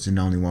of bullets and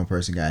only one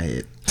person got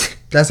hit.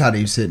 That's how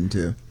they sitting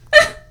too.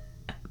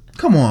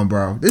 Come on,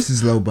 bro. This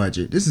is low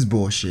budget. This is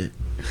bullshit.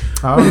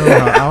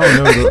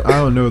 I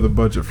don't know the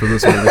budget for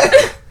this movie.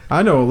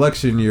 I know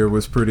election year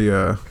was pretty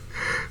actually,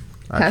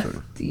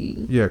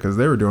 Hefty. yeah, because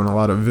they were doing a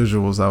lot of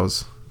visuals I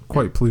was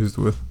quite pleased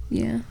with,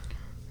 Yeah.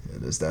 Yeah,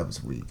 that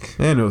was weak.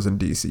 and it was in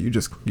DC.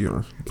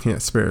 You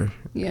can't spare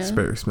Yeah.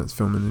 expense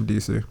filming in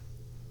DC.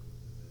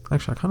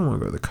 Actually, I kind of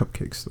want to go to the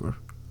cupcake store.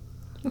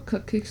 What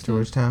cupcake store?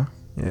 Georgetown.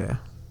 Yeah,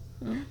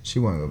 She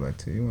want to go back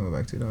to. You want to go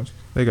back to, don't you?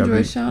 they got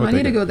Georgetown. I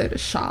need to go there to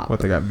shop. What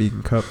they got?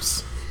 Beaten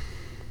cups.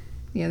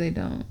 Yeah, they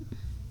don't.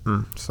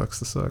 Sucks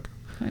to suck.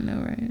 I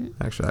know, right?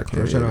 Actually, I can't.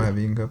 Georgetown Eat don't it. have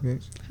vegan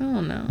cupcakes. I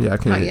don't know. Yeah, I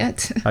can't. Not eat-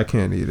 yet. I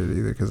can't eat it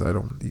either because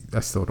I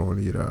still don't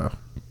eat.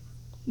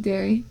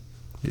 Dairy.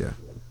 Yeah,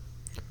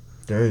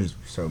 Dairy's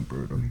so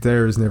brutal.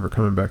 dairy's never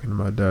coming back into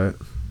my diet.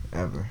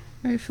 Ever.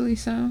 Rightfully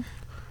so.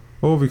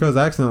 Well, because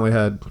I accidentally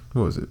had,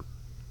 what was it?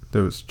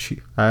 There was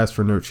cheese. I asked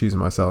for no cheese in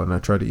my salad, and I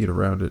tried to eat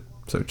around it,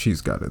 so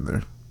cheese got in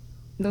there.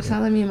 The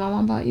salad me and my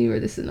mom bought you, or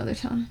this is another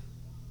time?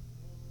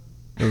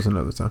 It was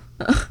another time.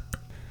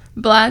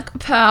 Black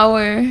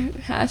Power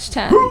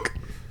hashtag.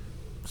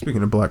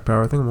 Speaking of Black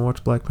Power, I think I'm gonna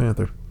watch Black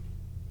Panther.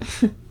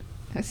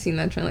 I've seen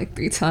that trend like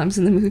 3 times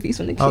in the movies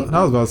when it I, came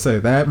I was out. about to say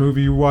that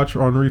movie you watch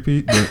on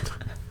repeat, but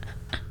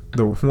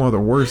one of the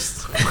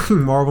worst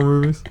Marvel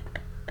movies.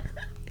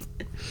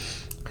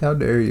 How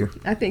dare you?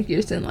 I think you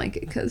just didn't like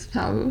it because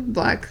how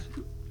black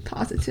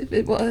positive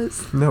it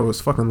was. No, it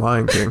was fucking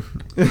Lion King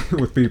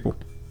with people.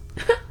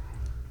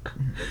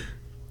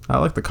 I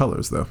like the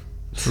colors though.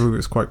 The movie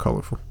is quite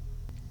colorful.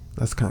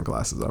 That's the kind of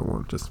glasses I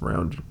want, just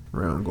round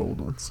gold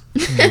ones.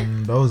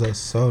 Those are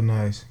so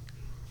nice.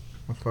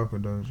 I fuck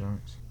with those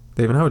joints.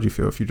 David, how would you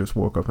feel if you just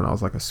woke up and I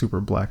was like a super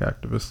black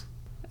activist?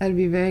 I'd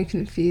be very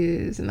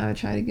confused, and I would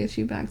try to get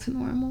you back to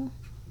normal.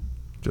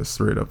 Just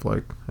straight up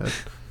like had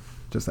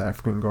just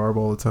African garb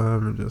all the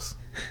time and just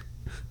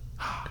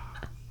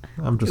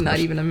I'm just Not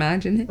even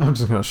imagine it. I'm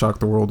just gonna shock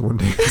the world one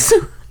day.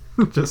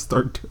 Just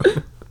start doing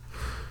it.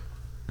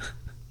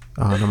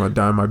 And I'm gonna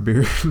dye my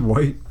beard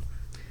white.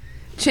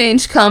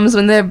 Change comes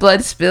when their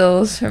blood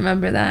spills.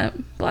 Remember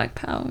that. Black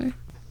power.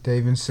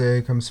 David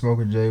said, "Come smoke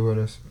a J with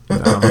us." No,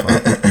 I'm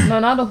fine. No,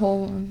 not a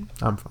whole one.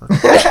 I'm fine.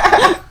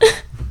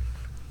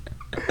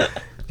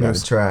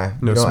 Gotta try.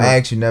 no You don't smoke.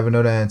 ask, you never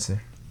know the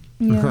answer.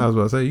 I Yeah. was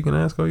about to say you can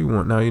ask all you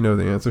want. Now you know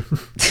the answer.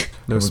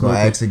 No We're gonna smoking.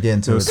 ask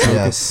again to No it. smoking.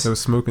 Yes. No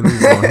smoking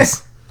these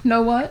lungs.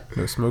 Know what?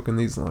 No smoking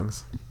these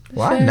lungs.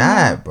 Why Fair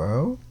not, enough.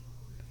 bro?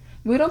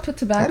 We don't put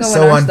tobacco That is in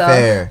so our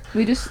unfair. stuff.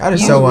 We just That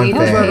is use so weed and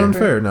How's unfair. that paper.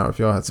 unfair? Now, if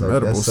y'all had some Like,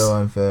 edibles. that's so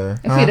unfair.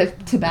 If we had a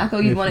tobacco,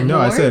 you'd want it No,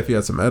 more? I said if you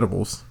had some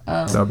edibles.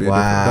 Oh. That'd be a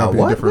Wow, different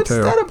what? different What's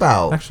tale. that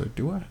about? Actually,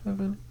 do I have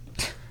any?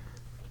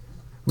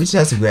 We just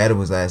had some good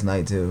edibles last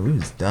night too. We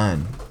was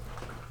done.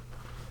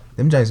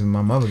 Them Jackson,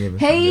 my mother gave us.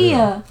 some Hey,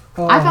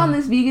 good. I found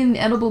this vegan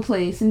edible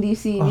place in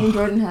DC. Me and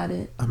Jordan had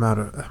it. I'm out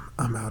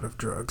of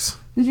drugs.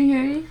 Did you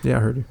hear me? Yeah, I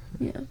heard you.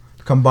 Yeah.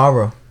 Come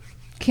borrow.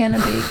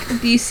 Cannabake,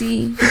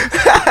 DC.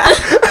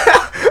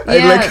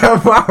 Hey, look,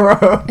 come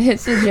borrow. Hit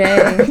the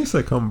J. He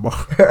said, "Come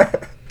bar."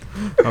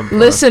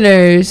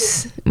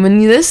 Listeners, when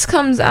this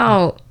comes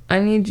out, I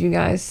need you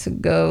guys to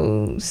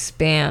go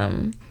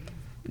spam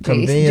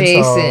Convenience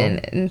Jason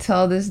and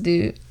tell this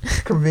dude.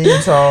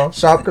 Convenience hall.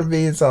 Shop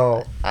convenience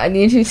hall. I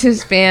need you to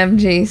spam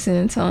Jason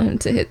and tell him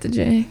to hit the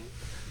J.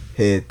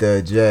 Hit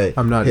the J.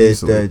 I'm not Hit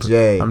easily. the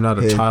J. I'm not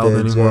a Hit child the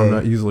anymore. I'm J.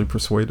 not easily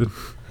persuaded.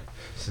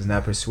 This is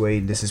not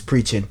persuading. This is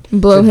preaching.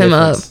 Blow It's a him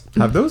up. difference.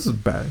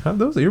 Have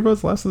those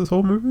earbuds lasted this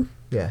whole movie?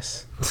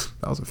 Yes.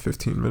 That was a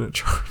 15-minute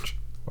charge.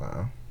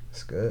 Wow.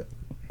 That's good.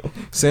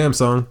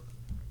 Samsung,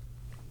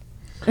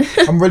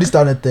 I'm really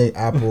starting to think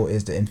Apple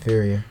is the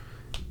inferior.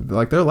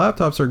 like their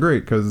laptops are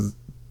great because the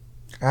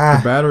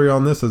Ah. battery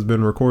on this has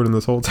been recording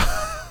this whole time.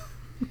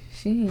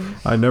 Jeez.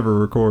 I never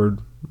record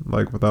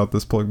like without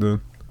this plugged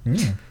in.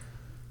 Mm.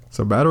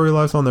 So battery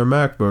lives on their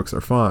MacBooks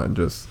are fine.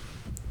 Just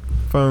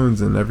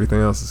phones and everything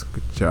else is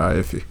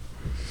iffy.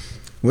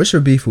 What's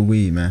your beef with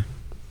weed, man?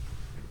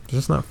 It's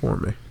just not for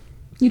me.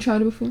 You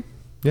tried it before?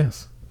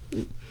 Yes.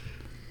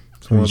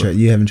 It's one of the-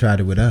 You haven't tried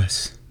it with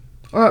us.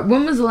 Or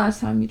when was the last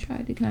time you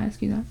tried it? Can I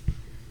ask you that?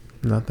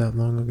 not that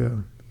long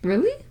ago.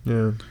 Really?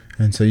 Yeah.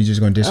 And so you just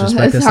gonna Oh,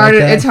 disrespect it's us harder.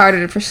 like that? It's harder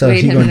to So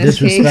persuade he him gonna in this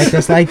disrespect case.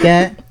 us like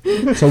that?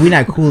 So we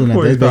not cool enough.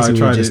 Or you That's thought I basically what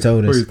tried you just it.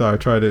 told Or us. you thought I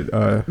tried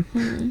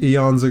it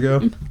eons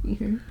ago.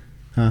 You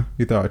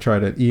You thought I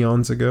tried it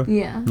eons ago.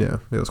 Yeah. Yeah,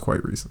 it was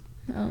quite recent.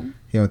 Oh.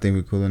 You don't think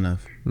we're cool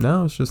enough?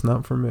 No, it's just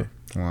not for me.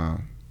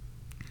 Wow.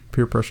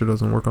 Peer pressure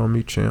doesn't work on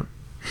me, champ.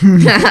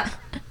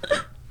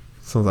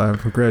 Since I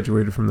have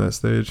graduated from that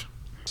stage.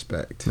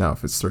 Respect. Now,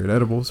 if it's straight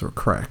edibles or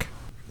crack,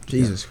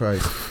 Jesus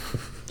Christ.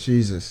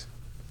 Jesus.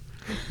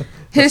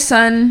 His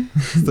son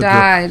the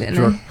died, and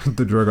drug,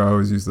 the drug I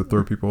always use to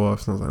throw people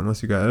off. So I was like,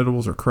 unless you got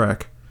edibles or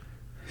crack,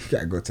 You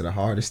gotta go to the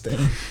hardest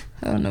thing.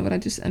 I don't know what I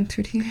just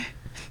entered here.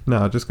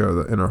 no, just go to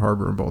the Inner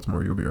Harbor in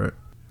Baltimore. You'll be right.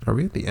 Are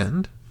we at the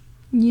end?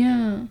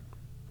 Yeah.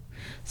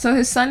 So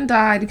his son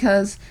died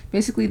because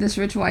basically this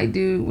rich white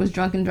dude was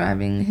drunk and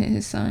driving and hit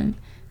his son,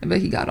 but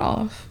he got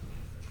off.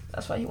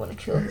 That's why he wanted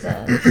to kill his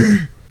ass.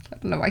 I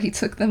don't know why he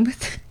took them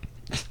with him.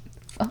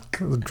 Fuck.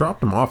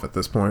 Dropped them off at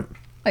this point.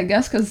 I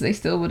guess because they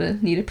still would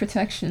have needed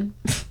protection.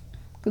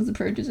 Because the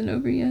purge isn't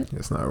over yet.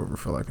 It's not over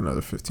for like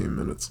another 15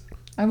 minutes.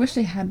 I wish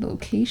they had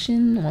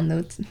location on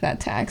that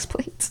tax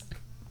plate.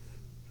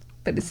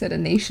 But it said a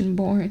nation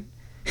born.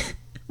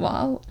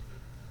 Wow.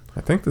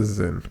 I think this is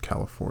in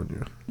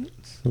California.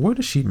 What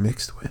is she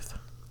mixed with?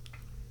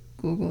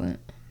 Google it.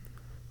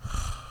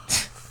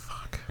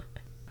 Fuck.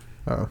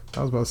 Oh, I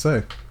was about to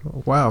say.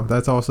 Wow,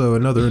 that's also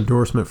another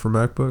endorsement for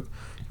MacBook.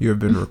 You have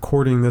been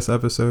recording this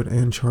episode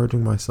and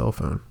charging my cell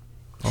phone.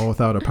 All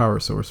without a power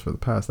source for the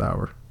past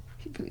hour.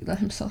 He really let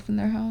himself in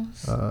their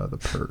house. The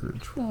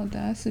Purge. The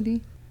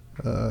audacity.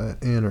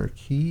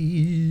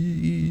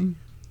 Anarchy.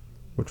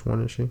 Which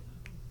one is she?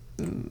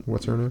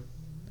 What's her name?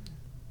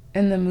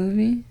 In the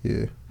movie?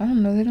 Yeah. I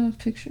don't know. They don't have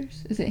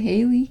pictures. Is it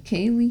Haley?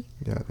 Kaylee?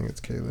 Yeah, I think it's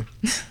Kaylee.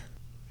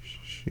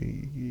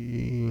 She...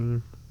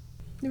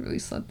 They really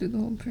slept through the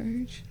whole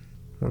purge.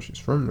 Well, she's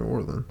from New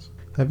Orleans.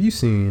 Have you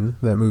seen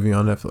that movie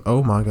on Netflix?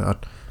 Oh my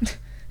god.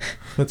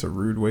 That's a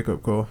rude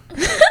wake-up call.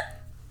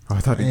 Oh, I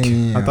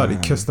thought he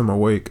kissed him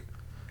awake.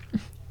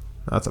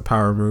 That's a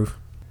power move.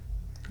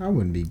 I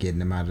wouldn't be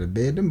getting him out of the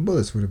bed. Them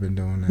bullets would have been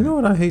doing that. You know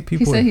what I hate He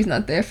people... said he's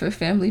not there for the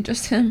family,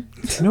 just him.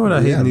 You know what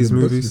I hate Yeah, in these the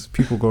books movies? is-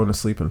 People going to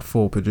sleep in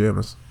full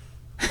pajamas.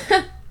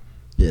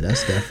 Yeah,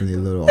 that's definitely a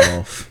little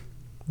off.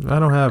 I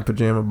don't have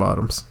pajama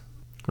bottoms.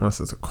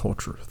 Unless it's a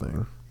culture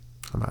thing.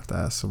 I'm going to have to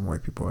ask some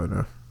white people I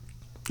know.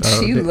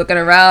 She looking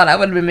around. I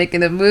would have been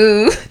making a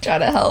move. Try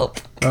to help.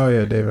 Oh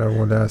yeah, David, I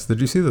wanted to ask.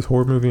 Did you see this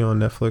horror movie on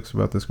Netflix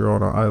about this girl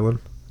on an island?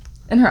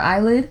 And her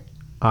eyelid?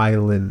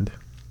 Island.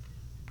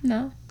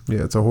 No.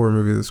 Yeah, it's a horror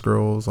movie. This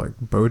girl is like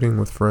boating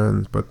with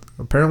friends, but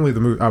apparently the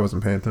movie. I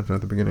wasn't paying attention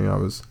at the beginning. I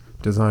was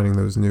designing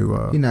those new.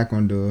 You're not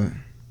gonna do it.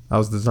 I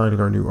was designing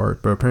our new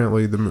art, but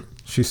apparently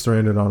she's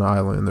stranded on an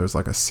island. There's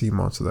like a sea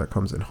monster that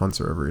comes and hunts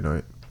her every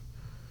night.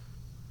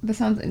 That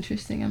sounds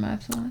interesting. I might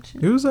have to watch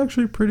it. It was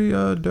actually pretty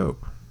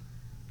dope.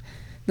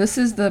 This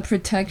is the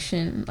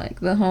protection,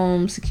 like the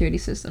home security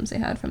systems they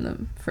had from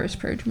the first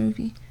Purge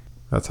movie.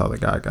 That's how the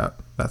guy got.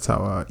 That's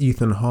how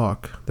Ethan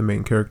Hawke, the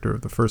main character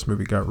of the first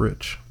movie, got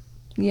rich.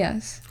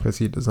 Yes. Because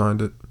he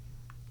designed it.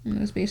 And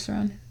it was based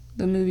around.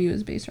 The movie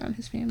was based around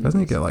his family. Doesn't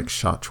he get like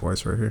shot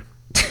twice right here?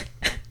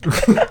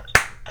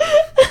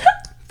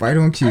 Right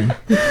on cue.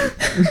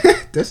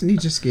 Doesn't he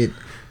just get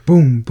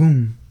boom,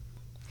 boom?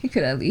 He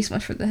could at least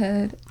went for the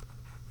head.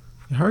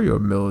 How are you a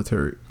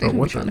military? They don't be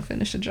what trying to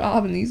finish a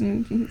job in these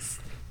movies.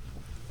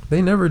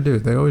 They never do.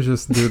 They always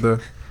just do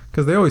the.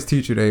 Because they always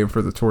teach you to aim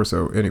for the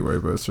torso anyway,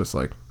 but it's just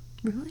like.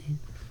 Really?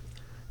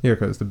 Yeah,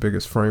 because the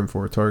biggest frame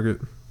for a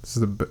target. This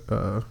is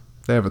the.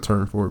 They have a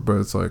term for it, but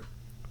it's like.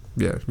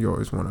 Yeah, you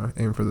always want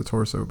to aim for the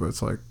torso, but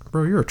it's like,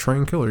 bro, you're a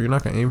trained killer. You're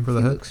not going to aim for the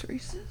He head. looks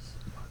racist.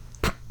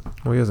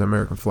 Well, he has an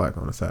American flag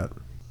on his hat.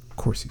 Of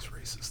course he's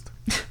racist.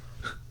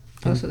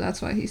 Oh, so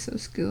that's why he's so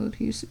skilled.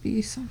 He used to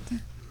be something.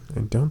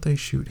 And don't they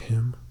shoot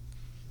him?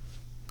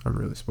 I'm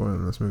really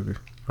spoiling this movie,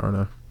 aren't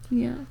I?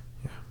 Yeah.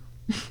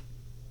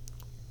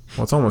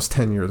 Well, it's almost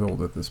 10 years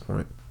old at this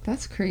point.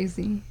 That's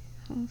crazy.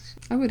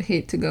 I would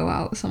hate to go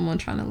out with someone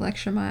trying to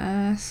lecture my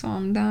ass while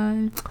I'm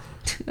dying.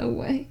 No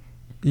way.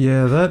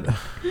 Yeah, that...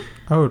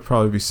 I would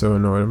probably be so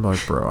annoyed. I'm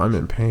like, bro, I'm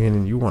in pain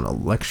and you want to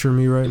lecture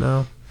me right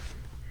now?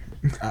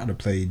 I'd have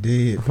played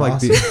dead. Like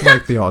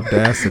the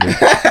audacity.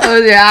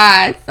 Close your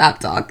eyes. Stop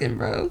talking,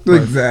 bro.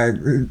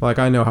 Exactly. Like,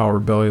 I know how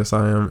rebellious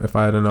I am. If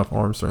I had enough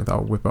arm strength, I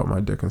would whip out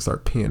my dick and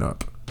start peeing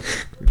up.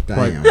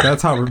 Damn. Like,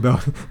 that's how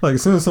rebellious... Like,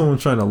 as soon as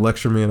someone's trying to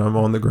lecture me and I'm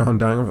on the ground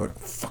dying, I'm like,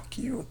 fuck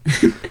you.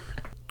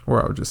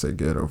 Or I would just say,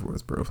 get over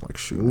with, bro. Like,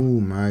 shoot.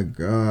 Oh my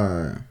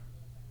god.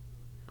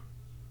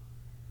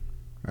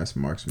 That's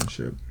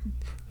marksmanship.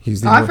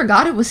 He's the I only,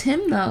 forgot it was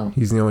him, though.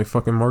 He's the only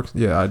fucking mark.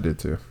 Yeah, I did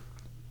too.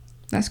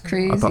 That's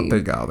crazy. I thought they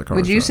got out of the car.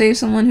 Would you save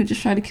someone who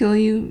just tried to kill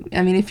you?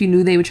 I mean, if you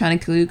knew they were trying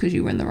to kill you because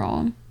you were in the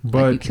wrong.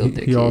 But like you killed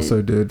their he kid.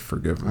 also did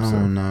forgive I himself.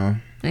 don't know.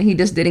 And he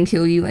just didn't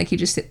kill you. Like, he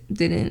just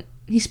didn't.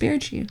 He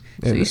spared you.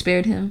 So And you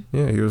spared him.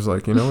 Yeah, he was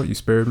like, you know what, you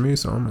spared me,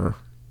 so I'm gonna.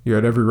 You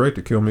had every right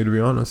to kill me, to be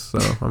honest. So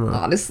I'm gonna.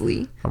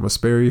 Honestly. I'm gonna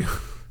spare you.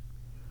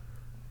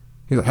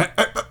 He's like,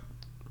 hey.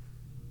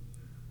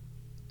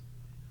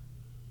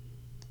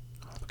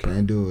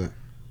 Can't do it.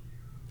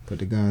 Put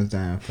the guns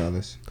down,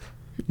 fellas.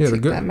 Yeah,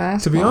 Take that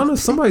mask to be off.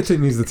 honest, somebody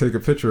needs to take a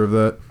picture of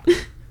that.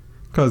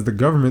 Because the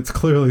government's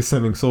clearly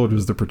sending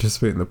soldiers to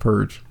participate in the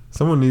purge.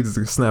 Someone needs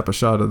to snap a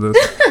shot of this.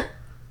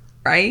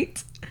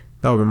 Right?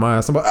 That would be my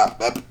ass. I'm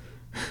like,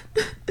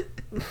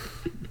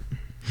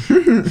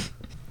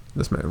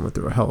 This man went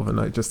through a hell of a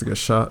night just to get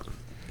shot.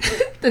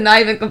 To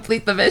not even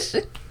complete the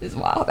mission. His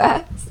wild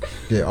ass.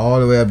 Get all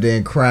the way up there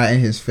and cry in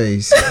his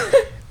face.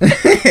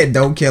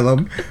 Don't kill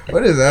him.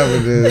 What is that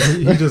with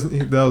this?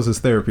 That was his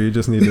therapy. He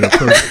just needed a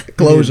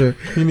Closure.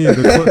 He needed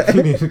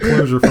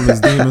closure from his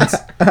demons.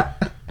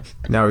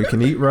 Now he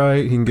can eat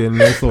right. He can get a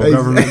nice little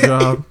government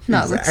job.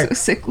 Not look so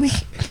sickly.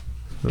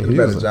 Yeah, Get he a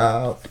better was-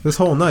 job. This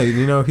whole night,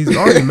 you know, he's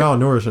already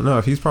malnourished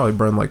enough. He's probably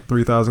burned like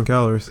 3,000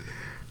 calories.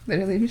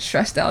 Literally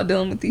stressed out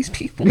dealing with these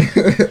people.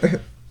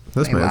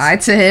 This They man,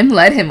 lied to him,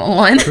 led him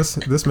on.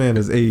 this man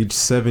has aged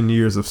 7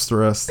 years of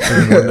stress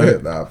in one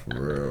night. Nah,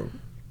 for real.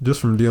 Just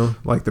from dealing,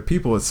 like the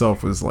people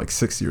itself was like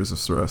 6 years of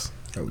stress,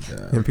 Oh,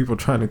 damn. and people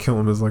trying to kill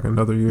him is like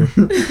another year.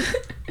 It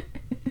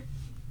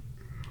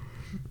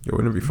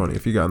wouldn't it be funny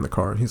if he got in the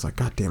car and he's like,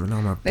 "God damn it,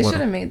 now my They blood."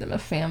 should have made them a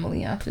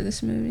family after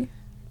this movie.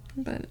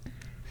 But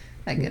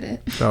I get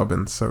it. That would have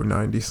been so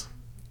 90s.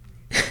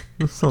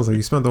 Sounds like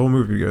you spent the whole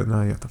movie together.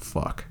 Now you have to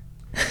fuck.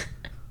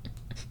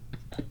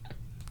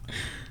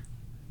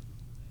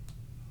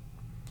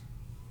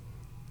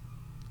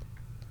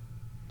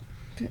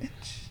 Bitch.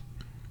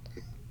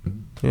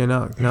 Yeah,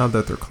 now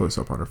that they're close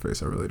up on her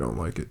face, I really don't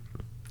like it.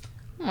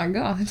 Oh my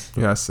god.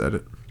 Yeah, I said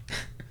it.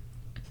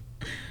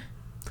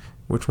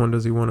 Which one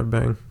does he want to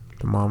bang?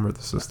 The mom or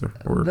the sister?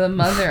 Or The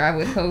mother, I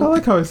would I hope.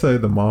 like how I say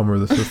the mom or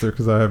the sister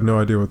because I have no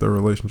idea what their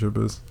relationship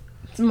is.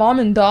 It's mom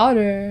and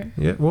daughter.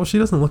 Yeah, well, she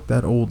doesn't look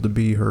that old to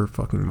be her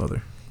fucking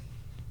mother.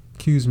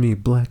 Excuse me,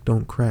 black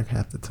don't crack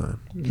half the time.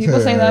 People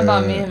say that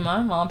about me and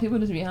my mom. People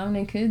just be having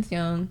their kids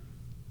young.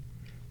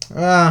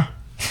 Ah,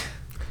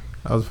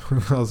 I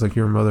was like,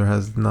 your mother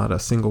has not a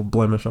single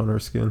blemish on her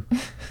skin.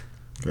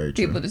 very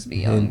true. People just be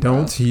young. And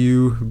don't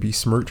you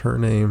besmirch her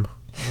name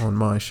on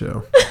my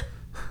show.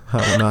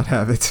 I will not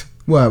have it.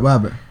 What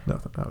happened?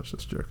 Nothing, I was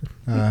just joking.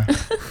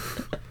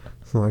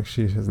 It's like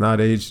she has not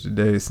aged a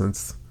day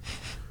since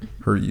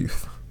her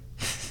youth.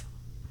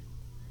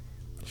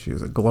 She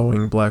is a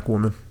glowing black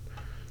woman.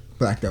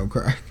 Black don't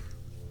cry.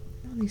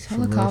 These For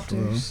real,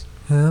 helicopters.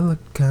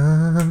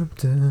 Helicopter.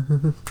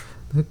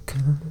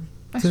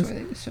 I swear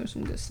they just show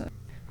some good stuff.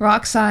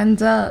 Rock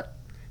signs up.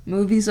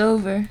 Movie's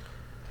over.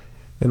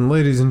 And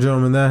ladies and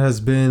gentlemen, that has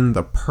been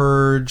The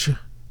Purge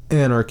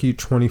Anarchy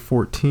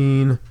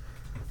 2014.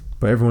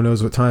 But everyone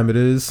knows what time it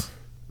is.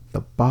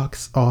 The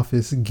box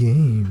office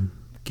game.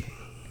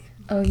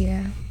 Oh,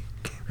 yeah.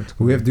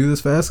 We have to do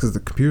this fast because the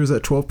computer's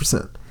at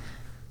 12%.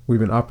 We've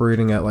been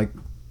operating at like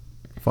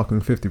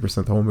fucking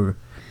 50% the whole movie.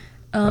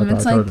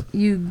 It's like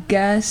you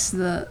guess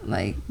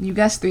you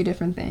guess 3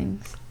 different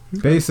things.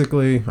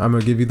 Basically, I'm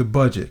gonna give you the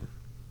budget,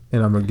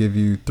 and I'm gonna give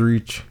you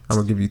three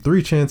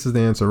chances to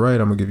answer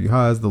right. I'm gonna give you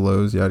highs, the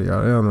lows, yada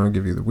yada. I'm gonna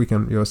give you the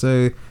weekend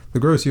USA, the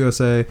gross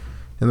USA,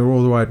 and the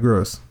worldwide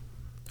gross.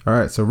 All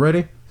right, so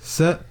ready,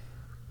 set,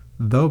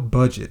 the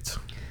budget.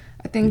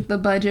 I think the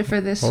budget for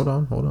this. Hold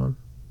on.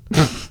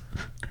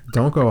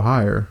 Don't go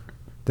higher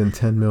than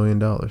 $10 million.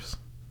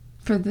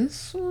 For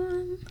this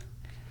one,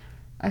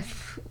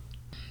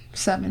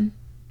 7.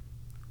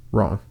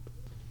 Wrong.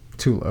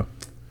 Too low.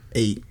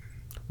 8.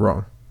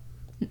 Wrong.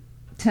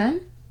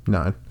 10.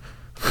 9.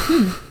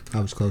 I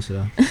was closer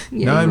though.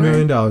 Yeah, $9 you were.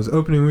 million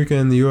opening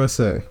weekend in the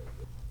USA.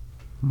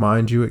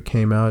 Mind you, it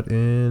came out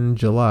in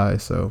July,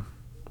 so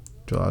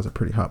July is a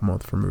pretty hot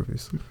month for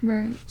movies.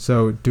 Right.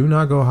 So do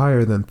not go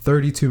higher than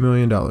 $32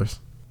 million.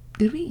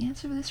 Did we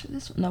answer this for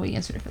this one? No, we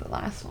answered it for the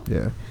last one.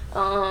 Yeah.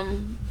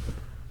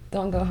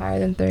 Don't go higher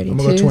than 32. I'm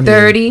gonna go 28.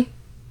 30.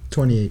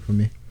 28 for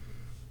me.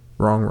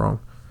 Wrong.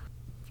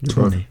 You're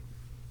 20. both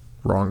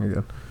wrong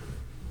again.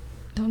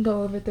 Don't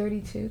go over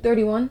 32.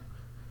 31.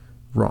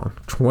 Wrong.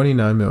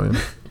 29 million.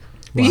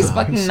 These Wow.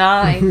 fucking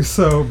 9.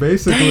 So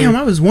basically, Damn,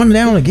 I was one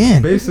down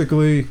again.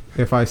 basically,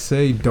 if I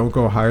say don't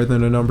go higher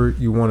than a number,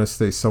 you want to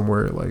stay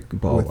somewhere like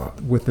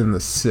Ballpark. within the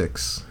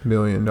 $6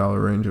 million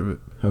range of it.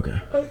 Okay.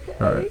 Okay.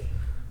 All right.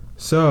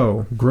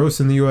 So gross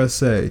in the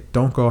USA,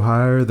 don't go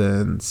higher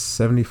than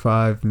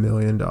 $75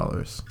 million. In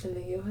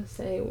the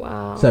USA,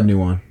 wow.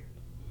 71.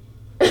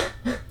 Do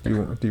you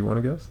want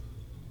to guess?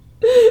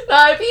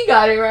 Nah, if you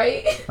got it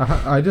right.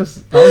 I was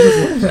just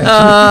looking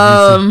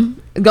at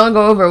Gonna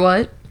go over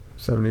what?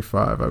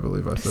 75, I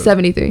believe I said.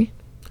 73.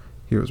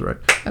 He was right.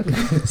 Okay.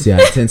 See how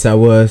tense I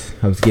was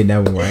getting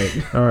that one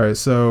right. All right,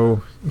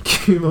 so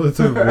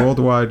cumulative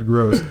worldwide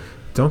gross,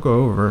 don't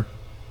go over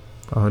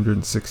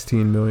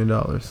 $116 million.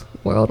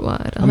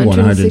 Worldwide. I'm going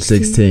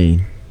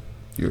 116.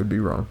 You would be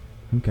wrong.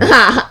 Okay.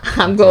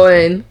 I'm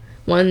going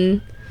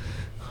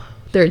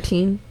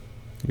 113.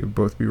 You would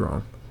both be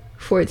wrong.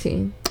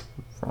 14.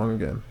 Wrong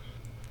again.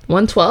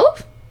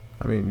 112?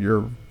 I mean,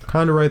 you're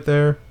kind of right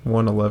there.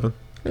 111.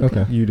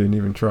 Okay. You didn't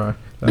even try.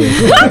 That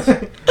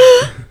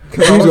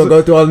Who's gonna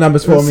go through all the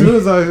numbers for as soon me?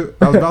 as I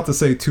was about to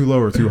say too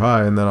low or too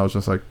high, and then I was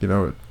just like, you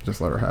know what,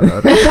 just let her have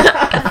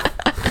that.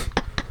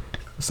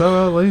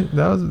 So,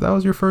 that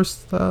was your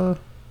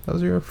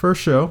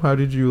first show. How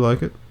did you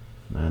like it?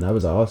 Man, that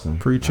was awesome.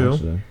 Pre-chill.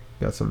 Actually.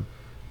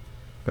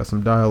 Got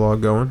some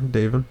dialogue going,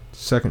 David.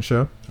 Second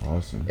show.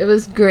 Awesome. It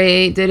was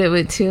great. Did it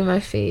with 2 of my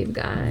fave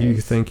guys. You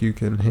think you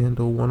can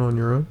handle one on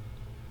your own?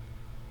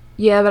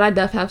 Yeah, but I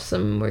def have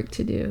some work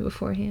to do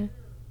beforehand.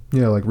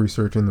 Yeah, like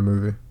researching the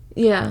movie,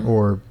 Yeah.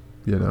 or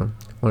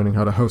learning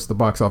how to host the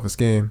box office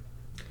game,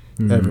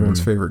 everyone's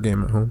favorite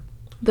game at home.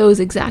 Those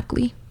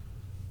exactly.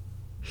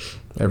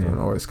 Everyone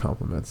always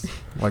compliments,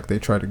 like they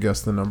try to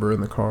guess the number in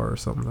the car or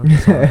something.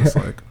 It's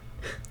like,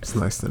 it's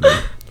nice to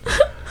know.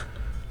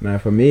 Man,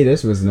 for me,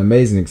 this was an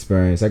amazing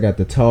experience. I got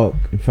to talk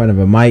in front of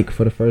a mic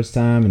for the first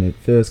time, and it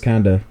feels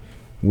kind of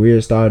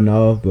weird starting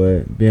off,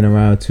 but being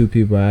around 2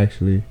 people I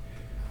actually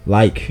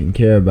like and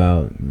care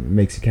about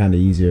makes it kind of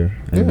easier.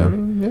 Yeah, And, I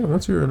mean,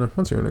 once you're in a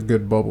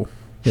good bubble.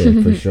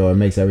 yeah, for sure, it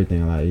makes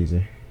everything a lot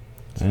easier.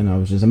 And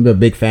I'm a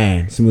big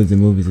fan. Smoothie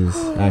Movies is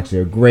actually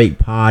a great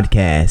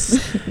podcast.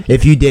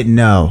 If you didn't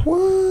know,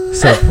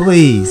 so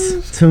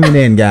please tune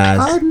in, guys.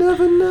 I'd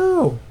never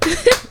know.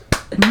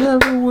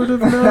 Never would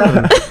have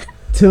known.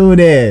 Tune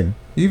in.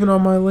 Even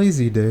on my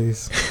lazy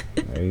days.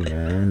 Hey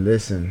man,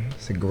 listen,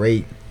 it's a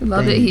great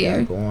Love thing it you here.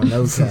 got going.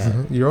 No cap.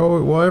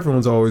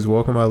 Everyone's always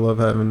welcome. I love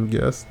having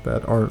guests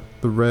that aren't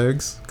the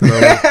regs. 'Cause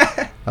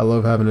I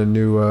love having a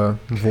new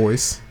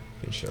voice.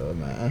 For sure,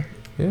 man.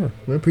 Yeah.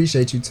 We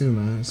appreciate you too,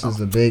 man. This is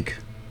a big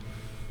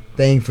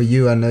thing for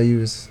you. I know you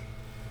was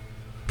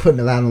putting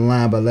a lot on the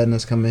line by letting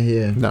us come in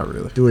here and Not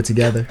really. do it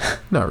together.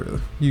 Not really.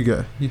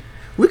 You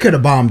We could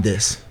have bombed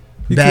this.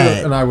 could've-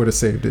 Bad. and I would have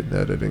saved it in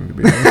editing, to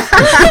be honest.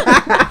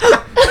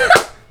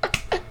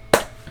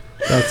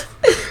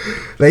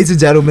 Ladies and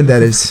gentlemen,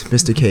 that is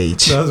Mr.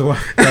 Cage. That's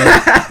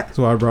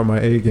why I brought my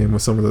A game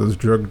with some of those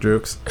drug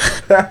jokes.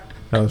 I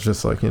was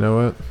just like, you know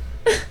what?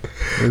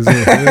 I was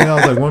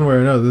like, one way or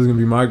another, this is gonna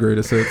be my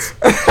greatest hits.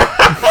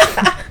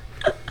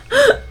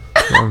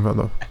 I'm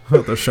about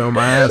to show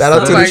my ass. Shout out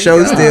to today. the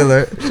show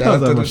stealer. I was like,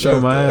 I'm gonna show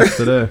my ass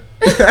today.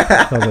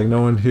 I was like,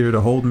 no one here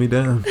to hold me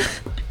down.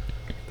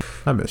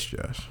 I miss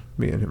Josh.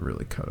 Me and him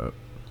really cut up.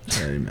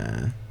 Hey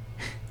man,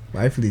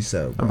 rightfully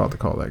so. I'm about to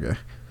call that guy.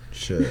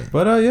 Sure.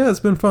 But yeah, it's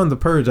been fun. The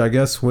Purge. I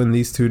guess when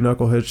these 2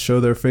 knuckleheads show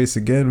their face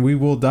again, we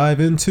will dive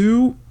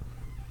into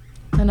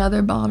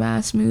Another bomb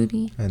ass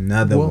movie.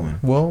 Another one.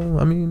 Well,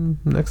 I mean,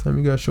 next time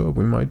you guys show up,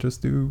 we might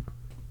just do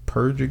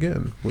purge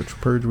again. Which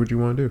purge would you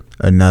want to do?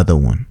 Another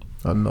one.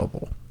 A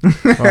novel. All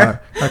right,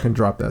 I can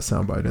drop that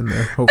soundbite in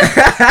there. Hope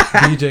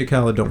DJ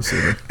Khaled don't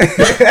sue me.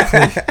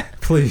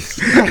 Please.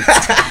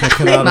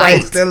 I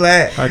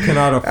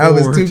cannot afford I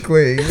was too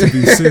quick. to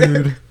be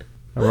sued.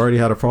 I've already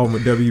had a problem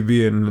with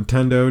WB and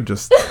Nintendo.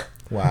 Just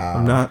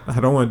Wow. I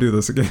don't want to do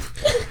this again.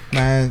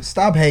 Man,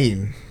 stop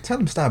hating. Tell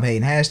them stop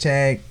hating.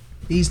 Hashtag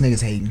these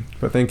niggas hating.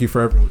 But thank you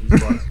for everyone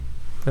who's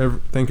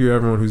bought. Thank you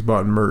everyone who's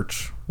bought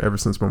merch ever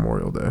since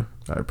Memorial Day.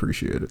 I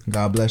appreciate it.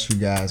 God bless you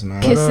guys,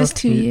 man. Kisses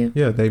to you.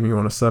 Yeah, Dave, you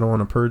want to settle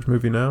on a purge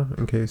movie now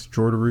in case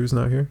Jordaru's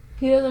not here?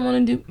 He doesn't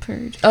want to do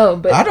purge. Oh,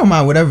 but I don't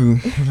mind whatever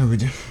we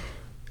do.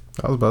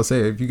 I was about to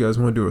say, if you guys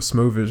want to do a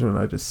Smo-Vision,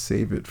 I just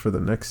save it for the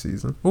next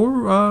season.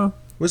 Or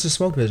What's the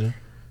smoke vision?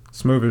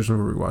 Smo-Vision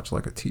where we watch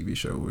like a TV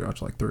show. We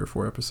watch like 3 or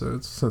 4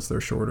 episodes since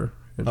they're shorter.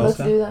 And let's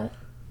just- do that.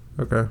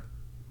 Okay.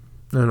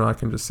 And I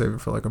can just save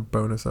it for like a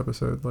bonus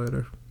episode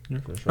later. Yeah,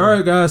 for sure. All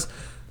right, guys.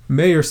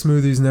 May your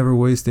smoothies never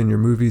waste and your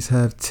movies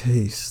have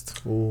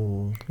taste.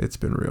 Ooh, It's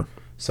been real.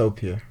 so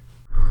pure.